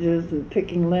bandages and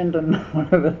picking lint and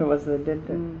whatever it was they did.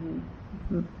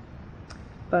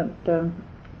 But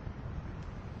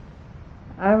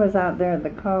I was out there at the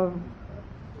cove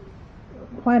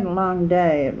quite a long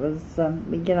day. It was,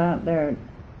 we get out there at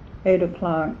 8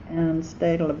 o'clock and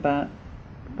stay till about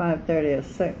 5:30 or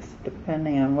 6,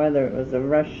 depending on whether it was a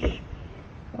rush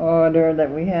order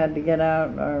that we had to get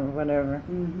out or whatever.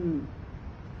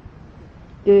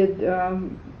 Did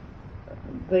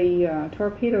the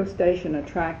torpedo station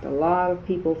attract a lot of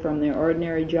people from their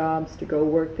ordinary jobs to go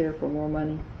work there for more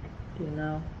money? Do you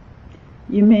know?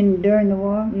 You mean during the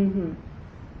war?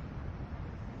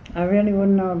 I really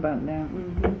wouldn't know about that.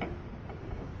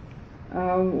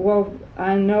 Well,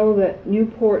 I know that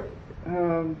Newport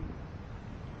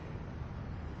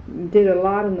did a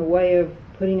lot in the way of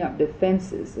putting up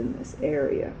defenses in this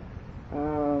area.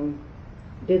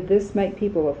 Did this make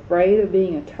people afraid of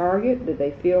being a target? Did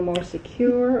they feel more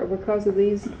secure because of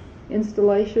these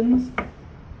installations?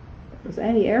 It was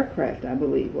anti-aircraft, I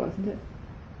believe, wasn't it?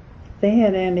 They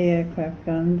had anti-aircraft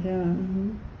guns, yeah.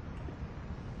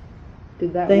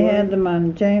 Did that They work? had them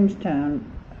on Jamestown,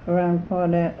 around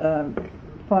Fort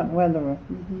Weatherford.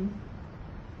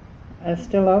 It's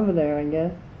still over there, I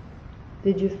guess.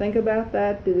 Did you think about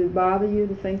that? Did it bother you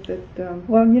to think that?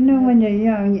 Well, you know, when you're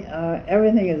young,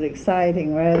 everything is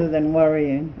exciting rather than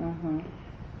worrying.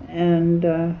 And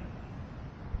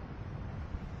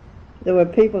there were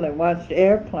people that watched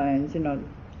airplanes, you know,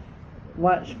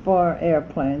 watched for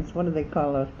airplanes. What do they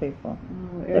call those people?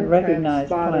 That recognize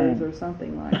spotters planes or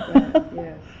something like that.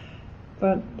 Yes.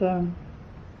 But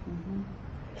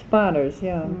spotters,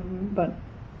 yeah. But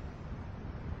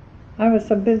I was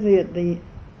so busy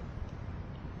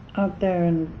out there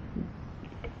in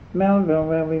Melville,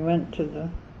 where we went to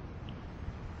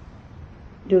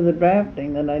do the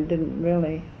drafting, that I didn't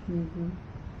really.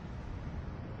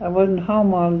 I wasn't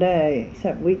home all day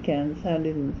except weekends,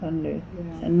 Saturdays and Sundays,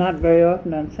 and not very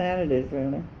often on Saturdays,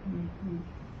 really.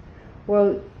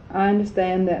 Well, I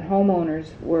understand that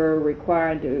homeowners were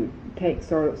required to take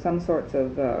some sorts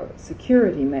of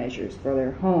security measures for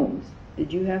their homes.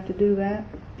 Did you have to do that?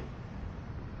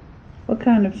 What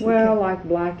kind of security? Well, like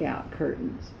blackout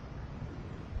curtains.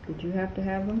 Did you have to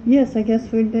have them? Yes, I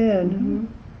guess we did.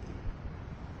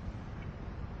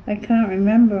 I can't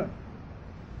remember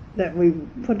that we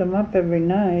put them up every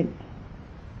night.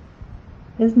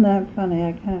 Isn't that funny?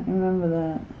 I can't remember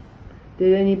that.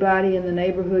 Did anybody in the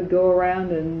neighborhood go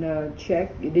around and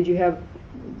check? Did you have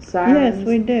sirens? Yes,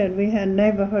 we did. We had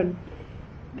neighborhood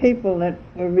people that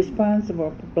were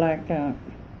responsible for blackout.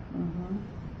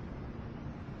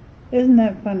 Isn't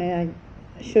that funny? I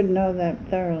should know that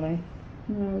thoroughly.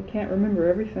 No, I can't remember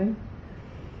everything.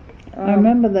 I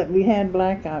remember that we had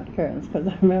blackout curtains, because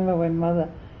I remember when Mother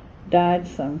dyed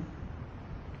some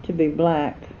to be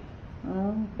black.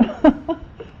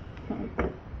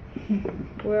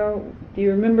 Well, do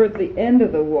you remember at the end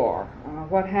of the war,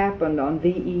 what happened on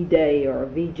VE Day or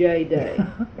VJ Day?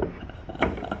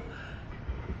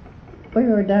 We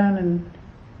were down in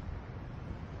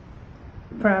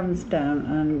Provincetown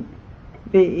on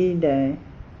VE Day,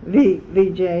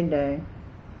 VJ Day,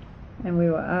 and we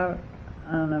were out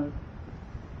on a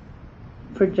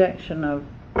projection of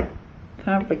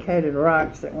complicated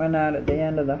rocks that went out at the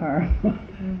end of the harbor.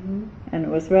 And it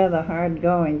was rather hard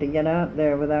going to get out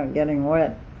there without getting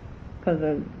wet, because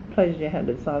the place you had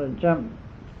to sort of jump.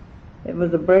 It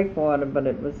was a breakwater, but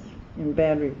it was in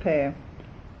bad repair.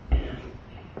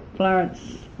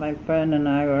 Florence, my friend, and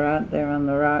I were out there on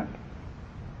the rock,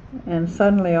 and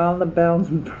suddenly all the bells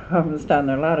in Provincetown,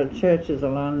 there are a lot of churches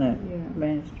along that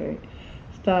main street,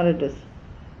 started to, it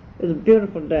was a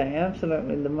beautiful day,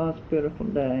 absolutely the most beautiful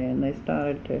day, and they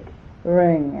started to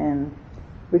ring, and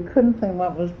we couldn't think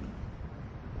what was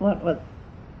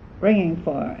ringing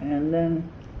for, and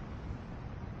then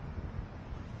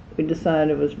we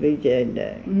decided it was VJ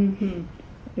Day. Mm-hmm.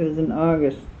 It was in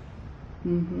August.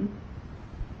 Mm-hmm.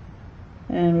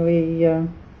 And we,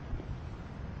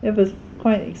 it was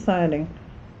quite exciting.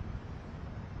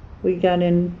 We got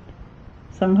in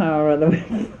somehow or other.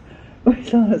 We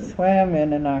sort of swam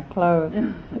in our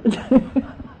clothes.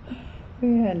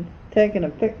 We had taken a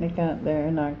picnic out there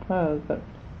in our clothes,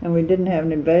 and we didn't have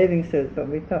any bathing suits, but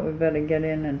we thought we'd better get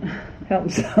in and help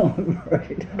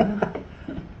celebrate.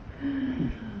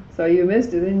 So you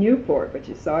missed it in Newport, but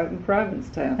you saw it in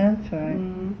Provincetown. That's right.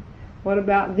 Mm-hmm. What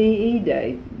about VE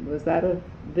Day? Was that a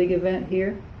big event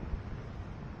here?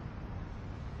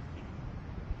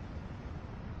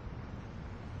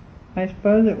 I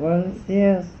suppose it was,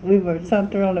 yes. We were so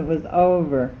thrilled it was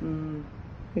over,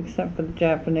 except for the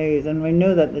Japanese, and we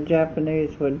knew that the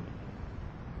Japanese would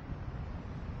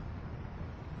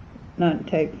not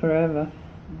take forever.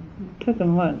 It took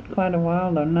them, quite a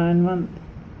while though, 9 months.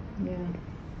 Yeah.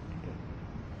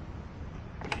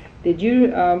 Did you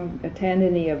attend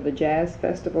any of the jazz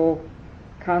festival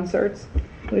concerts?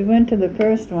 We went to the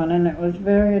first one, and it was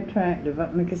very attractive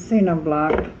up in the casino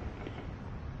block.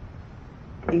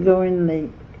 You go in the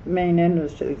main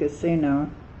entrance to the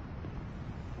casino,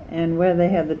 and where they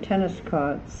had the tennis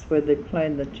courts where they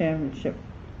played the championship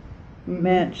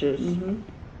matches,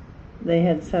 they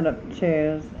had set up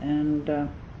chairs and a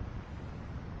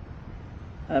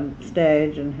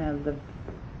stage, and had the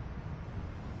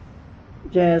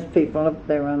jazz people up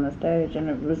there on the stage, and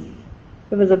it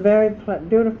was a very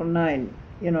beautiful night.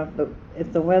 You know,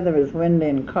 if the weather is windy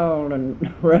and cold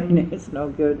and rainy, it's no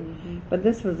good. But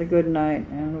this was a good night,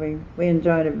 and we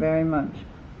enjoyed it very much.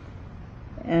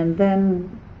 And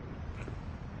then,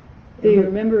 do you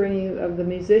remember any of the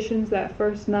musicians that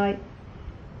first night?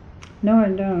 No, I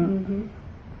don't.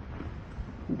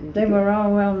 They were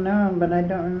all well known, but I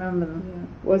don't remember them.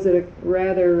 Yeah. Was it a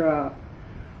rather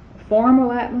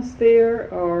formal atmosphere,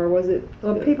 or was it?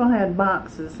 Well, people had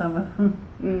boxes, some of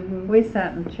them. We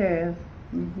sat in chairs,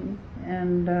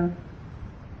 and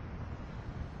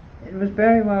it was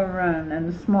very well run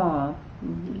and small.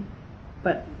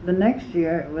 But the next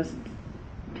year it was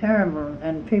terrible,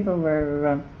 and people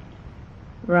were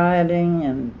rioting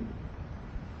and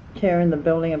tearing the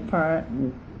building apart,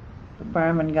 and the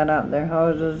firemen got out their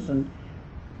hoses, and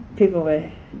people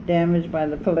were damaged by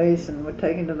the police and were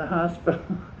taken to the hospital.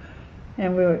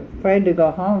 And we were afraid to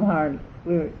go home hard.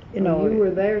 We were, you know. You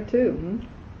were there too.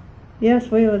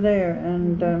 Yes, we were there,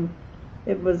 and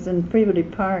it was in Peabody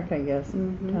Park, I guess, at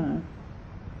the time.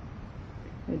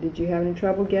 Did you have any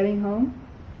trouble getting home?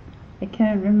 I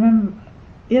can't remember.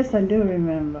 Yes, I do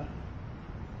remember.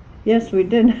 Yes, we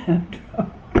did have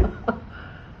trouble.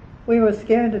 We were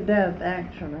scared to death,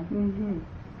 actually.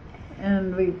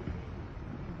 And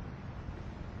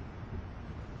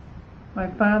my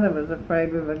father was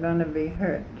afraid we were going to be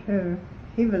hurt, too.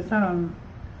 He was home,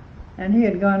 and he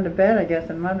had gone to bed, I guess,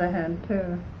 and Mother had,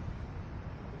 too,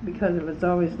 because it was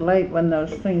always late when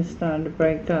those things started to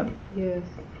break up. Yes.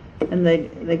 And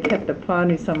they kept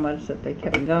applauding so much that they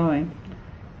kept going.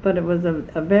 But it was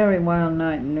a very wild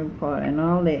night in Newport, and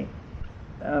all the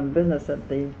business at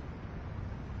the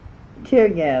tear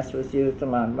gas was used a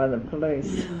lot by the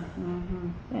police.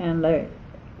 And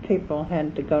people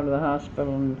had to go to the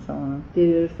hospital and so on. Did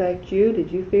it affect you?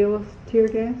 Did you feel tear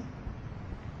gas?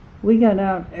 We got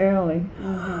out early.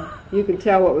 You could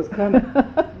tell what was coming.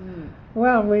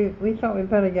 Well, we thought we'd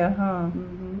better get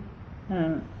home.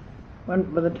 And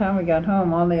by the time we got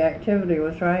home, all the activity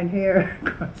was right here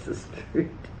across the street.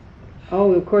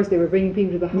 Oh, of course, they were bringing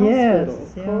people to the hospital. Yes,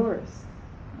 of course.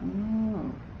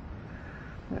 Oh,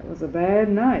 that was a bad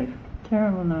night.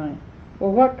 Terrible night.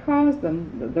 Well, what caused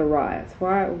them, the riots?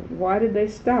 Why did they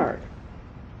start?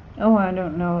 Oh, I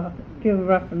don't know. A few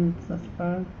ruffians, I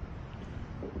suppose.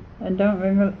 I don't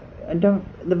remember.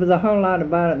 There was a whole lot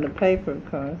about it in the paper, of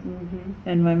course.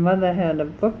 And my mother had a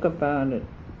book about it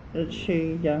that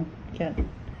she got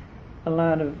a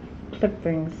lot of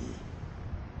clippings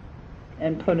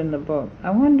and put in the book.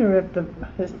 I wonder if the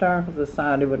Historical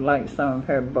Society would like some of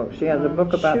her books. She has a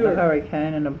book about the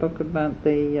hurricane and a book about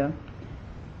the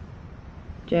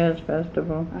Jazz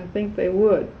Festival. I think they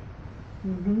would.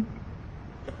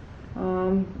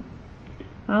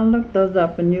 I'll look those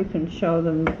up and you can show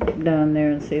them down there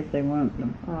and see if they want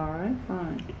them. All right,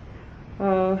 fine.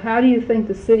 How do you think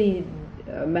the city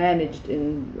managed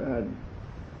in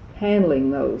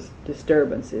handling those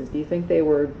disturbances? Do you think they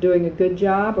were doing a good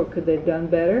job, or could they have done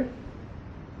better?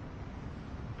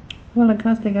 Well, of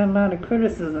course, they got a lot of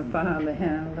criticism for how they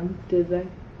handled them. Did they?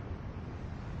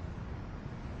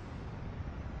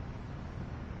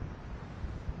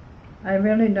 I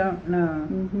really don't know.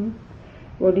 Mm-hmm.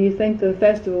 Well, do you think the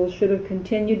festival should have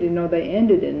continued? You know, they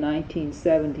ended in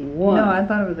 1971. No, I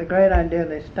thought it was a great idea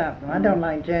they stopped them. I don't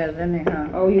like jazz anyhow.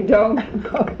 Oh, you don't?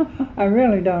 I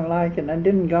really don't like it. I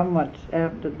didn't go much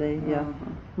after they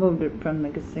moved it from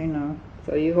the casino.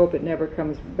 So you hope it never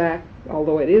comes back,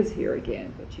 although it is here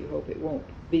again, but you hope it won't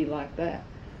be like that.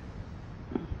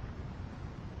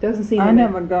 Doesn't seem I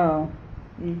never go,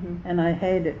 Mm-hmm. and I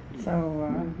hate it.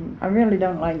 So I really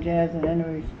don't like jazz in any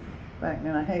respect,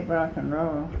 and I hate rock and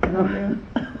roll.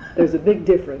 There's a big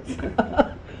difference.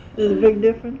 There's a big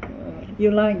difference?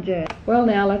 You like jazz? Well,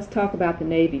 now let's talk about the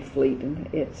Navy fleet, and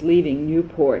it's leaving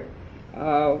Newport.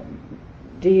 Were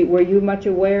you much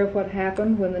aware of what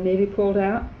happened when the Navy pulled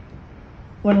out?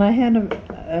 Well, I had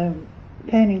a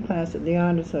painting class at the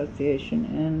Art Association,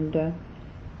 and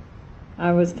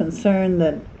I was concerned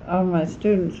that all my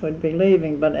students would be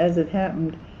leaving, but as it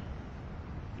happened,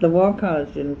 the War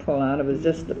College didn't pull out. It was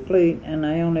just the fleet, and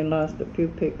I only lost a few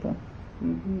people.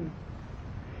 Mm-hmm.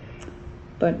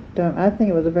 But I think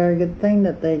it was a very good thing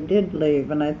that they did leave,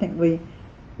 and I think we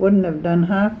wouldn't have done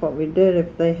half what we did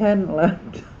if they hadn't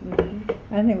left.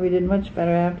 Mm-hmm. I think we did much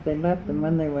better after they left than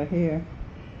when they were here.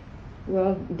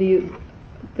 Well, do you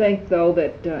think, though,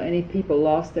 that any people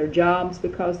lost their jobs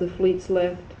because the fleets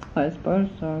left? I suppose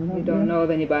so. You don't know of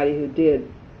anybody who did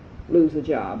lose a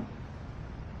job?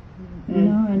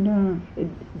 No, I don't.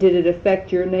 Did it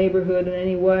affect your neighborhood in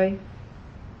any way?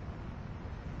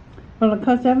 Well, of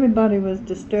course, everybody was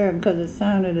disturbed because it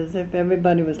sounded as if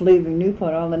everybody was leaving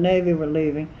Newport. All the Navy were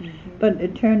leaving. Mm-hmm. But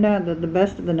it turned out that the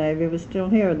best of the Navy was still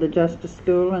here. The Justice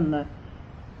School and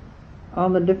all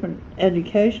the different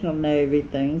educational Navy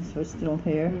things were still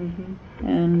here. Mm-hmm.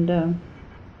 And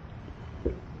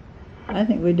I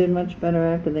think we did much better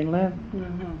after they left.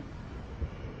 Mm-hmm.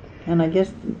 And I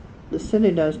guess the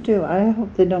city does too. I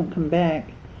hope they don't come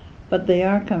back. But they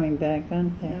are coming back,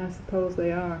 aren't they? Yeah, I suppose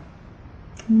they are.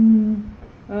 I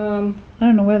don't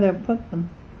know where they'll put them.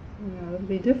 Yeah, it'll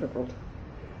be difficult.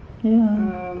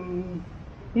 Yeah.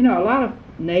 You know, a lot of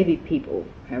Navy people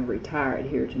have retired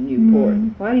here to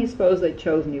Newport. Why do you suppose they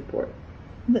chose Newport?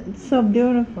 It's so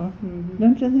beautiful. Mm-hmm.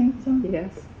 Don't you think so?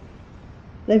 Yes.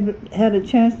 They've had a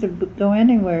chance to go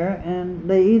anywhere, and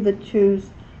they either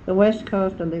choose the West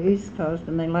Coast or the East Coast,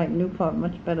 and they like Newport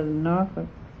much better than Norfolk.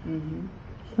 Mm-hmm.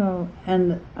 So,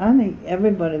 and I think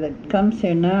everybody that comes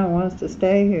here now wants to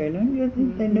stay here. Don't you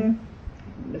think they do?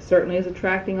 It certainly is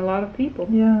attracting a lot of people.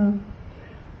 Yeah.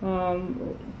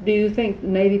 Do you think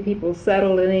Navy people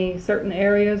settled in any certain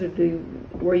areas, or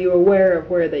were you aware of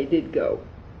where they did go,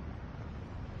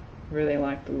 where they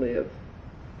like to live?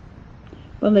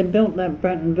 Well, they built that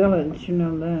Brenton Village, you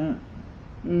know that.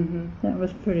 Mm-hmm. That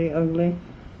was pretty ugly.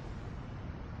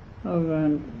 Over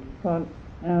in Port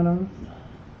Adams.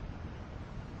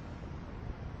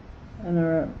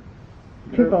 And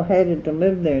people hated to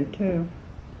live there too.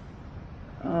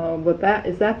 But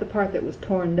is that the part that was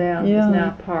torn down? Yeah. It's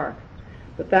now a park.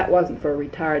 But that wasn't for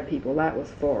retired people. That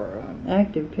was for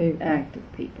active people. Active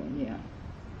people, yeah.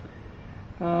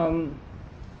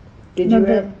 Did you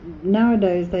ever?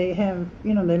 Nowadays they have,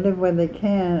 they live where they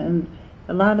can, and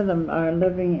a lot of them are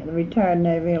living. The retired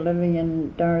Navy are living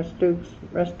in Doris Duke's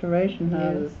restoration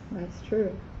houses. Yes, that's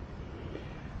true.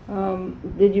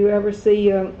 Did you ever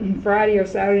see Friday or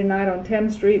Saturday night on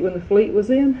 10th Street when the fleet was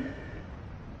in?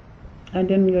 I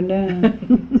didn't go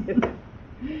down.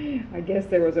 I guess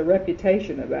there was a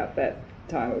reputation about that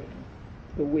time of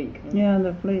the week. Yeah,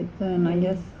 the fleet then. I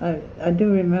guess I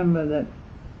do remember that.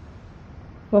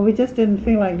 Well, we just didn't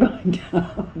feel like going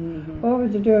down. Mm-hmm. What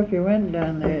would you do if you went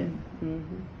down there?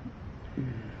 Mm-hmm.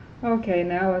 Okay,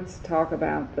 now let's talk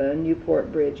about the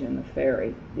Newport Bridge and the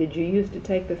ferry. Did you used to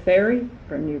take the ferry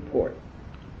from Newport?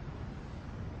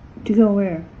 To go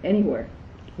where? Anywhere.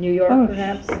 New York,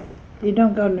 perhaps? You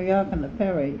don't go to New York on the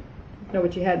ferry. No,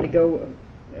 but you had to go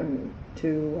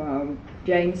to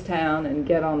Jamestown and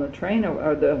get on the train,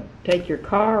 or take your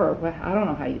car, or I don't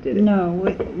know how you did it. No,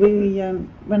 we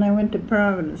when I went to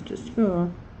Providence to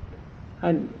school,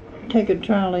 I'd take a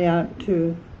trolley out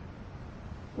to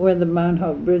where the Mount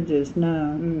Hope Bridge is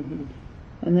now, and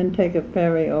then take a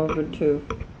ferry over to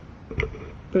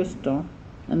Bristol,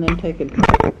 and then take a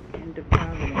train into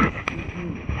Providence.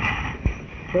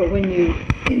 But when you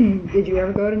Did you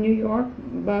ever go to New York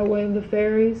by way of the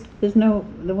ferries? There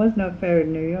was no ferry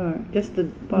in New York, just the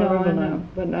Fall No, River I know.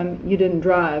 line. But you didn't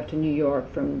drive to New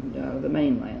York from the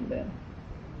mainland then?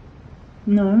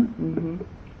 No.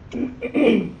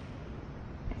 Mm-hmm.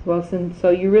 Well, so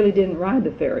you really didn't ride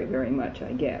the ferry very much,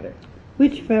 I gather.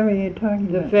 Which ferry are you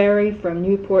talking The about? ferry from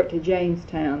Newport to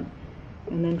Jamestown,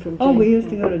 and then from Oh, Jamestown. we used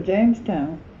to go to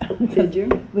Jamestown. Did you?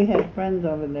 We had friends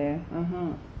over there,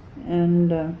 Uh-huh. and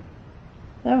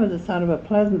that was a sort of a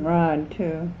pleasant ride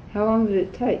too. How long did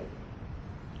it take?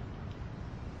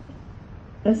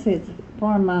 Let's see, it's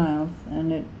 4 miles,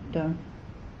 and it.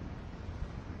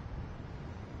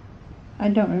 I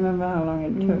don't remember how long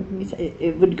it took. Mhm.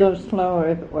 It would go slower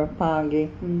if it were foggy,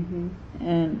 Mm-hmm.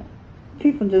 and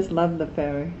people just loved the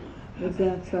ferry. Was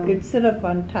that so? You could sit up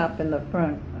on top in the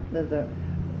front. There's a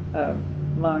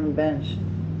long bench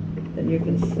that you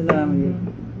can sit on with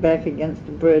your back against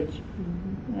the bridge,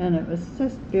 and it was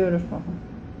just beautiful,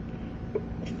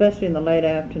 especially in the late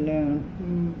afternoon.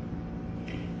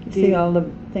 You see all the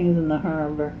things in the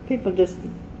harbor. People just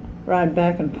ride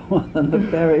back and forth on the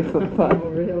ferry for fun. Oh,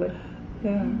 really?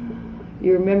 Yeah.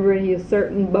 You remember any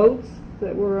certain boats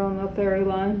that were on the ferry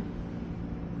line?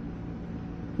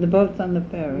 The boats on the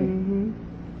ferry. Mm-hmm.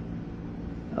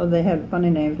 Oh, they had funny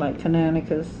names like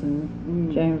Canonicus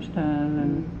and Jamestown,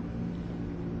 and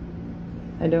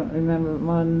I don't remember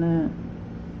more than that.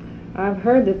 I've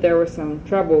heard that there were some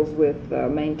troubles with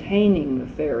maintaining the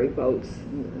ferry boats.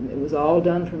 It was all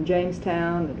done from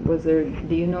Jamestown. Was there?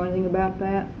 Do you know anything about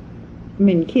that? I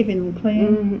mean, keeping them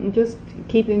clean? Mm-hmm. Just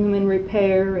keeping them in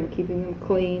repair and keeping them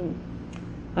clean.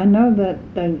 I know that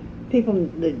the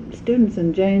students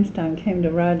in Jamestown came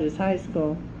to Rogers High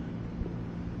School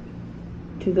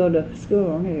to go to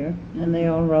school here, and they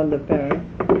all rode the ferry.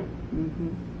 Mm-hmm.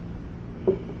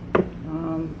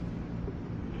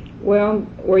 Well,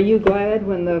 were you glad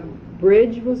when the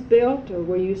bridge was built, or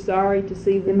were you sorry to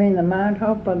see You mean the Mount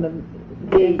Hope or the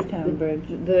Jamestown Bridge?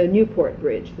 the Newport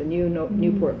Bridge, the new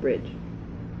Newport Bridge?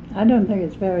 I don't think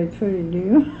it's very pretty, do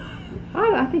you?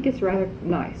 I think it's rather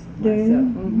nice. Do you?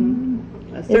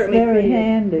 Mm-hmm. It's Certainly very pretty.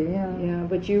 handy, yeah. Yeah,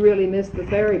 but you really missed the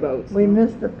ferry boats. We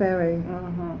missed the ferry.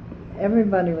 Uh-huh.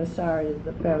 Everybody was sorry that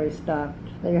the ferry stopped.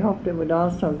 They hoped it would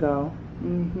also go,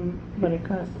 Mm-hmm. but of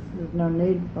course there's no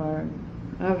need for it.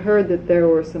 I've heard that there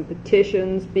were some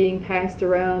petitions being passed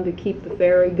around to keep the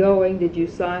ferry going. Did you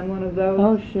sign one of those?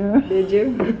 Oh, sure. Did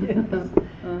you? Yes.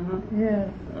 Uh-huh. Yes.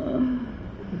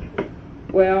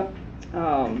 Well,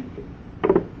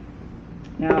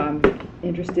 now I'm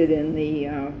interested in the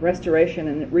restoration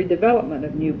and redevelopment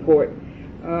of Newport.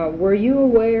 Were you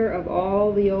aware of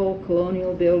all the old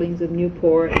colonial buildings of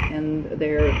Newport and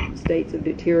their states of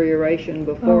deterioration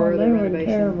before Oh, the they were in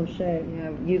renovation? terrible shape.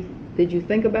 Yeah, did you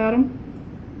think about them?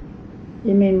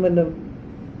 You mean with the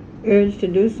urge to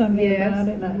do something Yes. about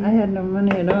it? I had no money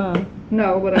at all.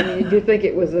 No, but I mean, did you think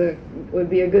it would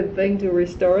be a good thing to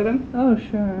restore them? Oh,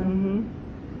 sure. Mm-hmm.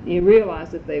 You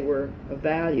realized that they were of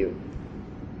value.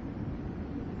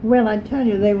 Well, I tell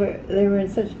you, they were in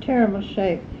such terrible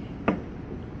shape.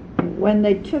 When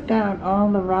they took out all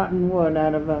the rotten wood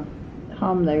out of a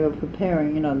home they were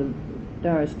preparing, the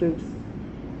Doris Duke's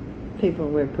people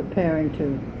were preparing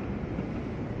to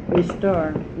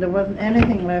restore, there wasn't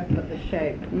anything left but the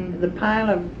shape. Mm-hmm. The pile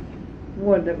of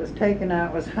wood that was taken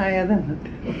out was higher than the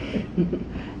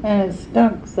building, and it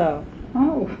stunk so.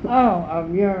 Oh.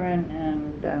 Of urine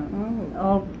and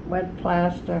old wet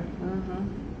plaster. Uh-huh.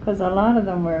 Because a lot of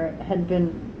them had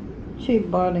been cheap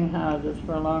boarding houses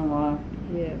for a long while,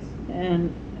 Yes.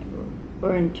 and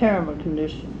were in terrible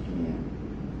condition. Yeah.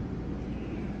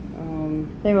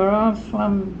 They were all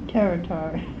slum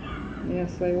territory.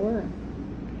 Yes, they were.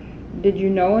 Did you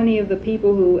know any of the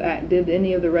people who did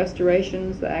any of the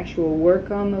restorations, the actual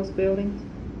work on those buildings?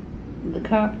 The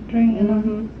carpentry,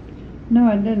 Mm-hmm. No,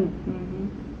 I didn't.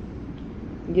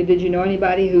 Mm-hmm. Did you know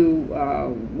anybody who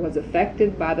was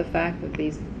affected by the fact that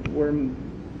these were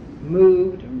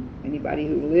moved? Or anybody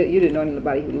who you didn't know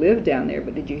anybody who lived down there,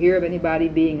 but did you hear of anybody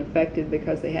being affected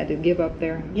because they had to give up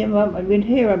their? Give up. We'd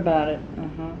hear about it,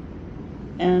 Uh-huh.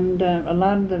 and a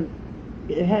lot of them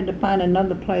had to find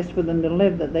another place for them to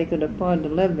live that they could afford to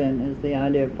live in. Is the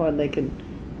idea, afford they could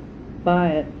buy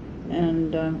it,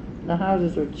 and the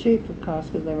houses were cheap, of course,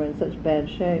 because they were in such bad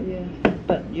shape. Yeah.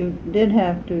 But you did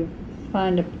have to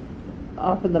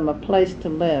offer them a place to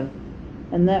live,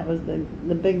 and that was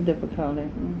the big difficulty.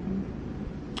 Mm-hmm.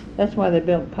 That's why they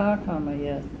built Parkham, I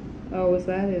guess. Oh, was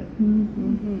that it?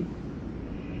 Mm-hmm.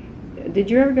 Mm-hmm. Did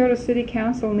you ever go to city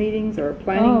council meetings or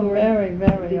planning board? Very,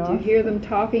 very Did often. you hear them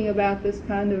talking about this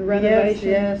kind of renovation?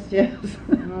 Yes.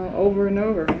 Over and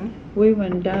over, huh? We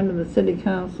went down to the city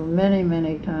council many,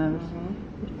 many times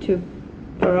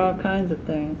for all kinds of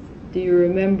things. Do you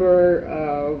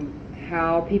remember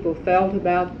how people felt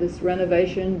about this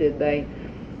renovation? Did they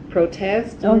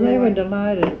protest? Oh, they were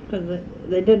delighted because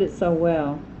they did it so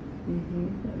well.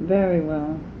 Very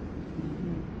well.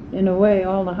 In a way,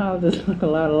 all the houses look a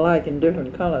lot alike in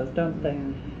different colors, don't they?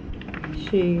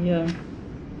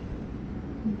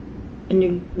 And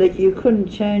you couldn't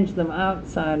change them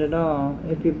outside at all.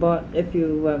 If you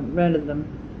rented them,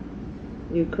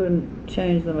 you couldn't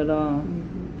change them at all.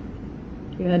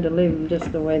 You had to leave them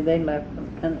just the way they left them.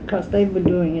 And of course, they were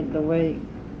doing it the way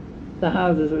the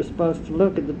houses were supposed to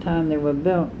look at the time they were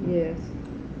built. Yes.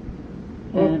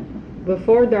 Well,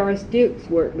 before Doris Duke's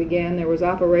work began, there was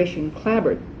Operation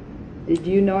Clabbered. Did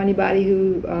you know anybody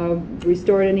who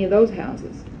restored any of those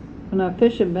houses? Now,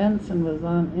 Fisher Benson was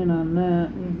in on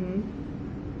that.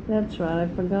 That's right, I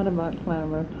forgot about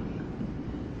Clabbered.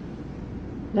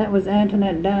 That was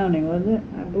Antoinette Downing, was it?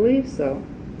 I believe so.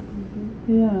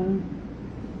 Yeah.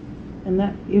 And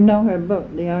that, you know her book,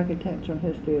 The Architectural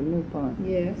History of Newport?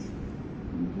 Yes.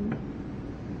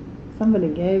 Somebody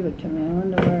gave it to me. I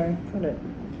wonder where I put it.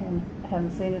 I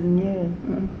haven't seen it in years.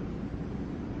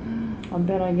 I'll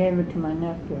bet I gave it to my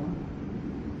nephew.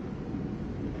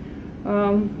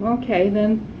 Okay,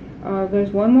 then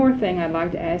there's one more thing I'd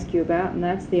like to ask you about, and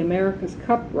that's the America's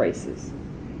Cup races.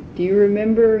 Do you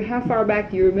remember, how far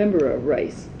back do you remember a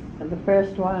race? The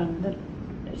first one,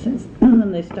 since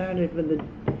when they started with the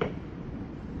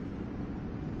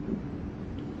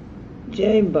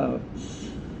J-boats.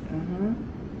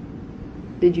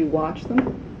 Did you watch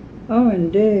them? Oh,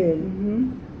 indeed.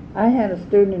 I had a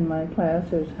student in my class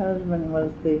whose husband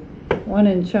was the one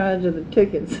in charge of the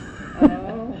tickets.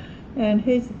 And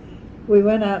we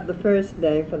went out the first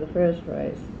day for the first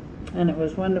race, and it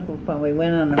was wonderful fun. We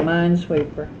went on a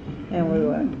minesweeper, and we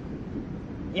were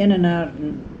in and out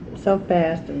and so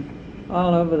fast and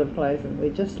all over the place, and we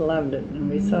just loved it. And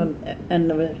we saw, and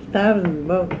there were thousands of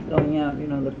boats going out,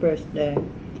 the first day.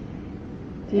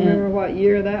 Do you remember what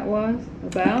year that was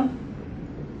about?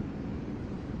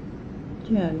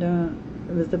 Yeah, I don't.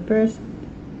 It was the first.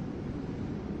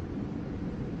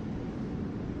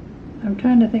 I'm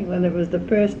trying to think whether it was the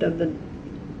first of the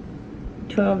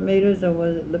 12 meters or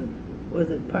was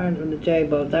it part of the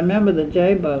J-boats? I remember the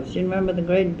J-boats. You remember the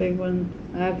great big ones?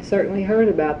 I've certainly heard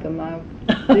about them. I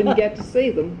didn't get to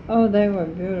see them. Oh, they were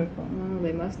beautiful. Oh,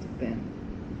 they must have been.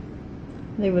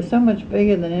 They were so much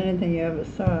bigger than anything you ever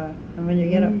saw. And when you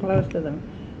get up close to them,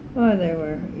 oh, they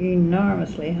were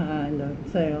enormously high in the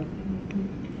sail.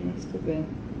 Must have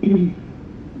been.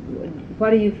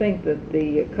 What do you think that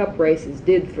the cup races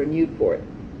did for Newport?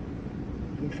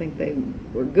 You think they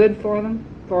were good for them,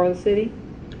 for the city?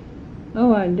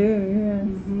 Oh, I do,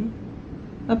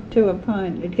 yes. Up to a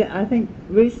point. I think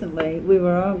recently we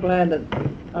were all glad that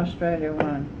Australia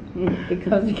won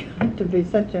because it got to be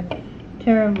such a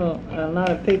lot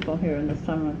of people here in the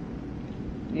summer.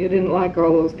 You didn't like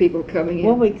all those people coming in?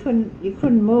 Well, you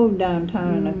couldn't move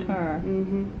downtown in a car.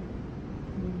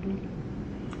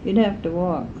 You'd have to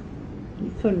walk.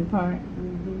 You couldn't park.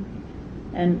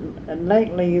 And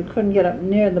lately you couldn't get up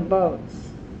near the boats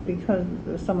because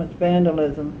there was so much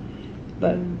vandalism.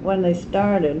 But when they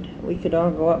started, we could all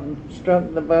go up and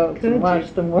stroke the boats and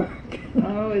watch them work.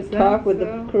 Oh, is that Talk with so?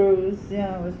 the crews.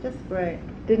 Yeah, it was just great.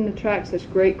 Didn't attract such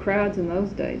great crowds in those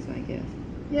days, I guess.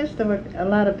 Yes, there were a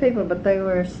lot of people, but they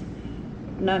were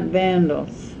not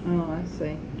vandals. Oh, I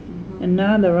see. And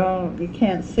now you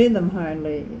can't see them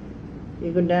hardly.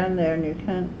 You go down there and you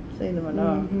can't see them at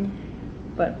all.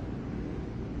 But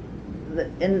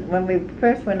when we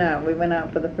first went out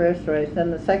for the first race. Then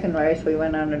the second race we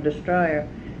went on a destroyer.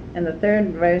 And the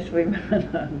third race we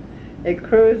went on a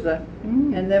cruiser.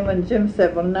 And then when Jim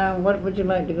said, well, now what would you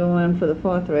like to go on for the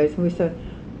fourth race? And we said,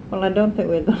 well, I don't think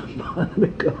we're going to bother to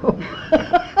go.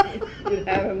 You'd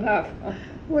had enough.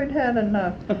 We'd had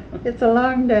enough. It's a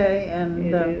long day,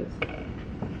 and it is.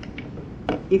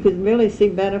 You could really see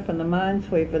better from the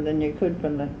minesweeper than you could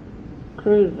from the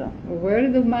cruiser. Well, where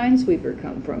did the minesweeper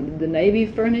come from? Did the Navy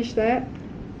furnish that?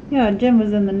 Yeah, Jim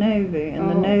was in the Navy, and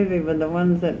the Navy were the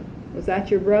ones that... Was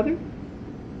that your brother?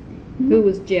 Who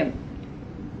was Jim?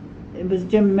 It was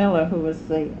Jim Miller, who was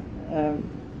the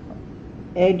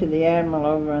aide to the Admiral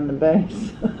over on the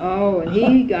base. Oh, and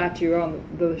he got you on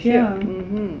the ship. Yeah.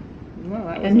 Well,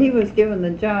 that was and he was given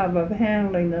the job of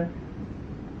handling the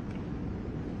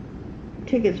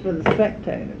tickets for the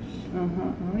spectators.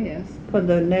 Oh, yes. For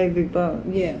the Navy boats.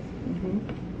 Yes.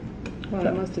 Well,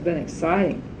 it must have been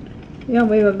exciting. Yeah,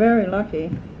 we were very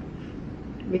lucky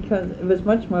because it was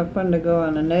much more fun to go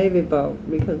on a Navy boat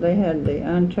because they had the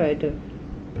entree to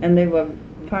And they were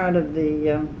part of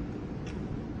the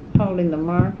holding the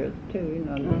market too, you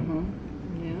know.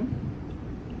 Yeah.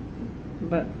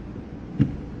 But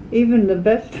even the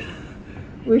best,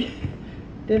 we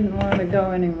didn't want to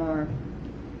go anymore.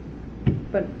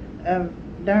 But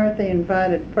Dorothy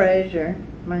invited Fraser,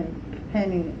 my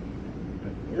painting,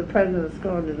 the president of the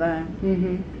School of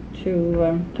Design,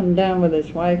 to come down with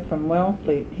his wife from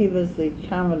Wellfleet. He was the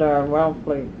Commodore of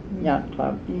Wellfleet Yacht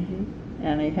Club,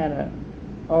 and he had a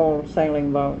old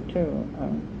sailing boat too.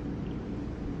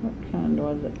 What kind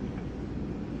was it?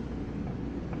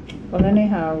 Well,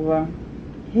 anyhow,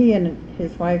 he and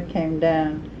his wife came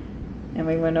down, and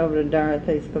we went over to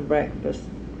Dorothy's for breakfast.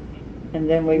 And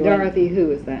then we Dorothy, who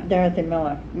was that? Dorothy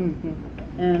Miller.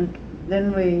 And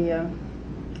then we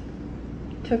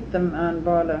took them on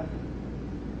board a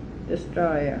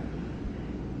destroyer.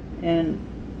 And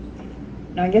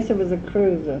I guess it was a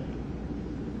cruiser.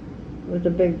 It was a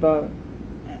big boat.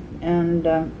 And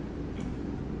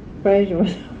Fraser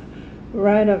was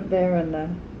right up there on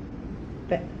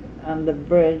the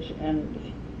bridge, and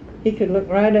he could look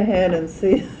right ahead and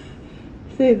see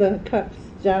the cups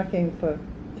jockeying for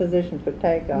position for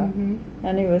takeoff,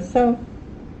 and he was so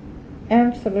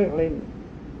absolutely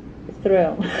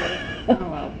thrilled.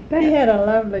 He had a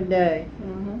lovely day,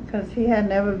 because he had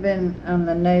never been on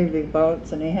the Navy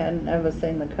boats, and he hadn't ever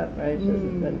seen the cup races,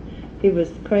 but he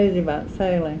was crazy about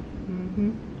sailing.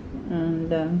 And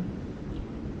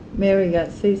Mary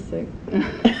got seasick.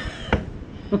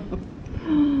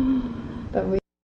 But we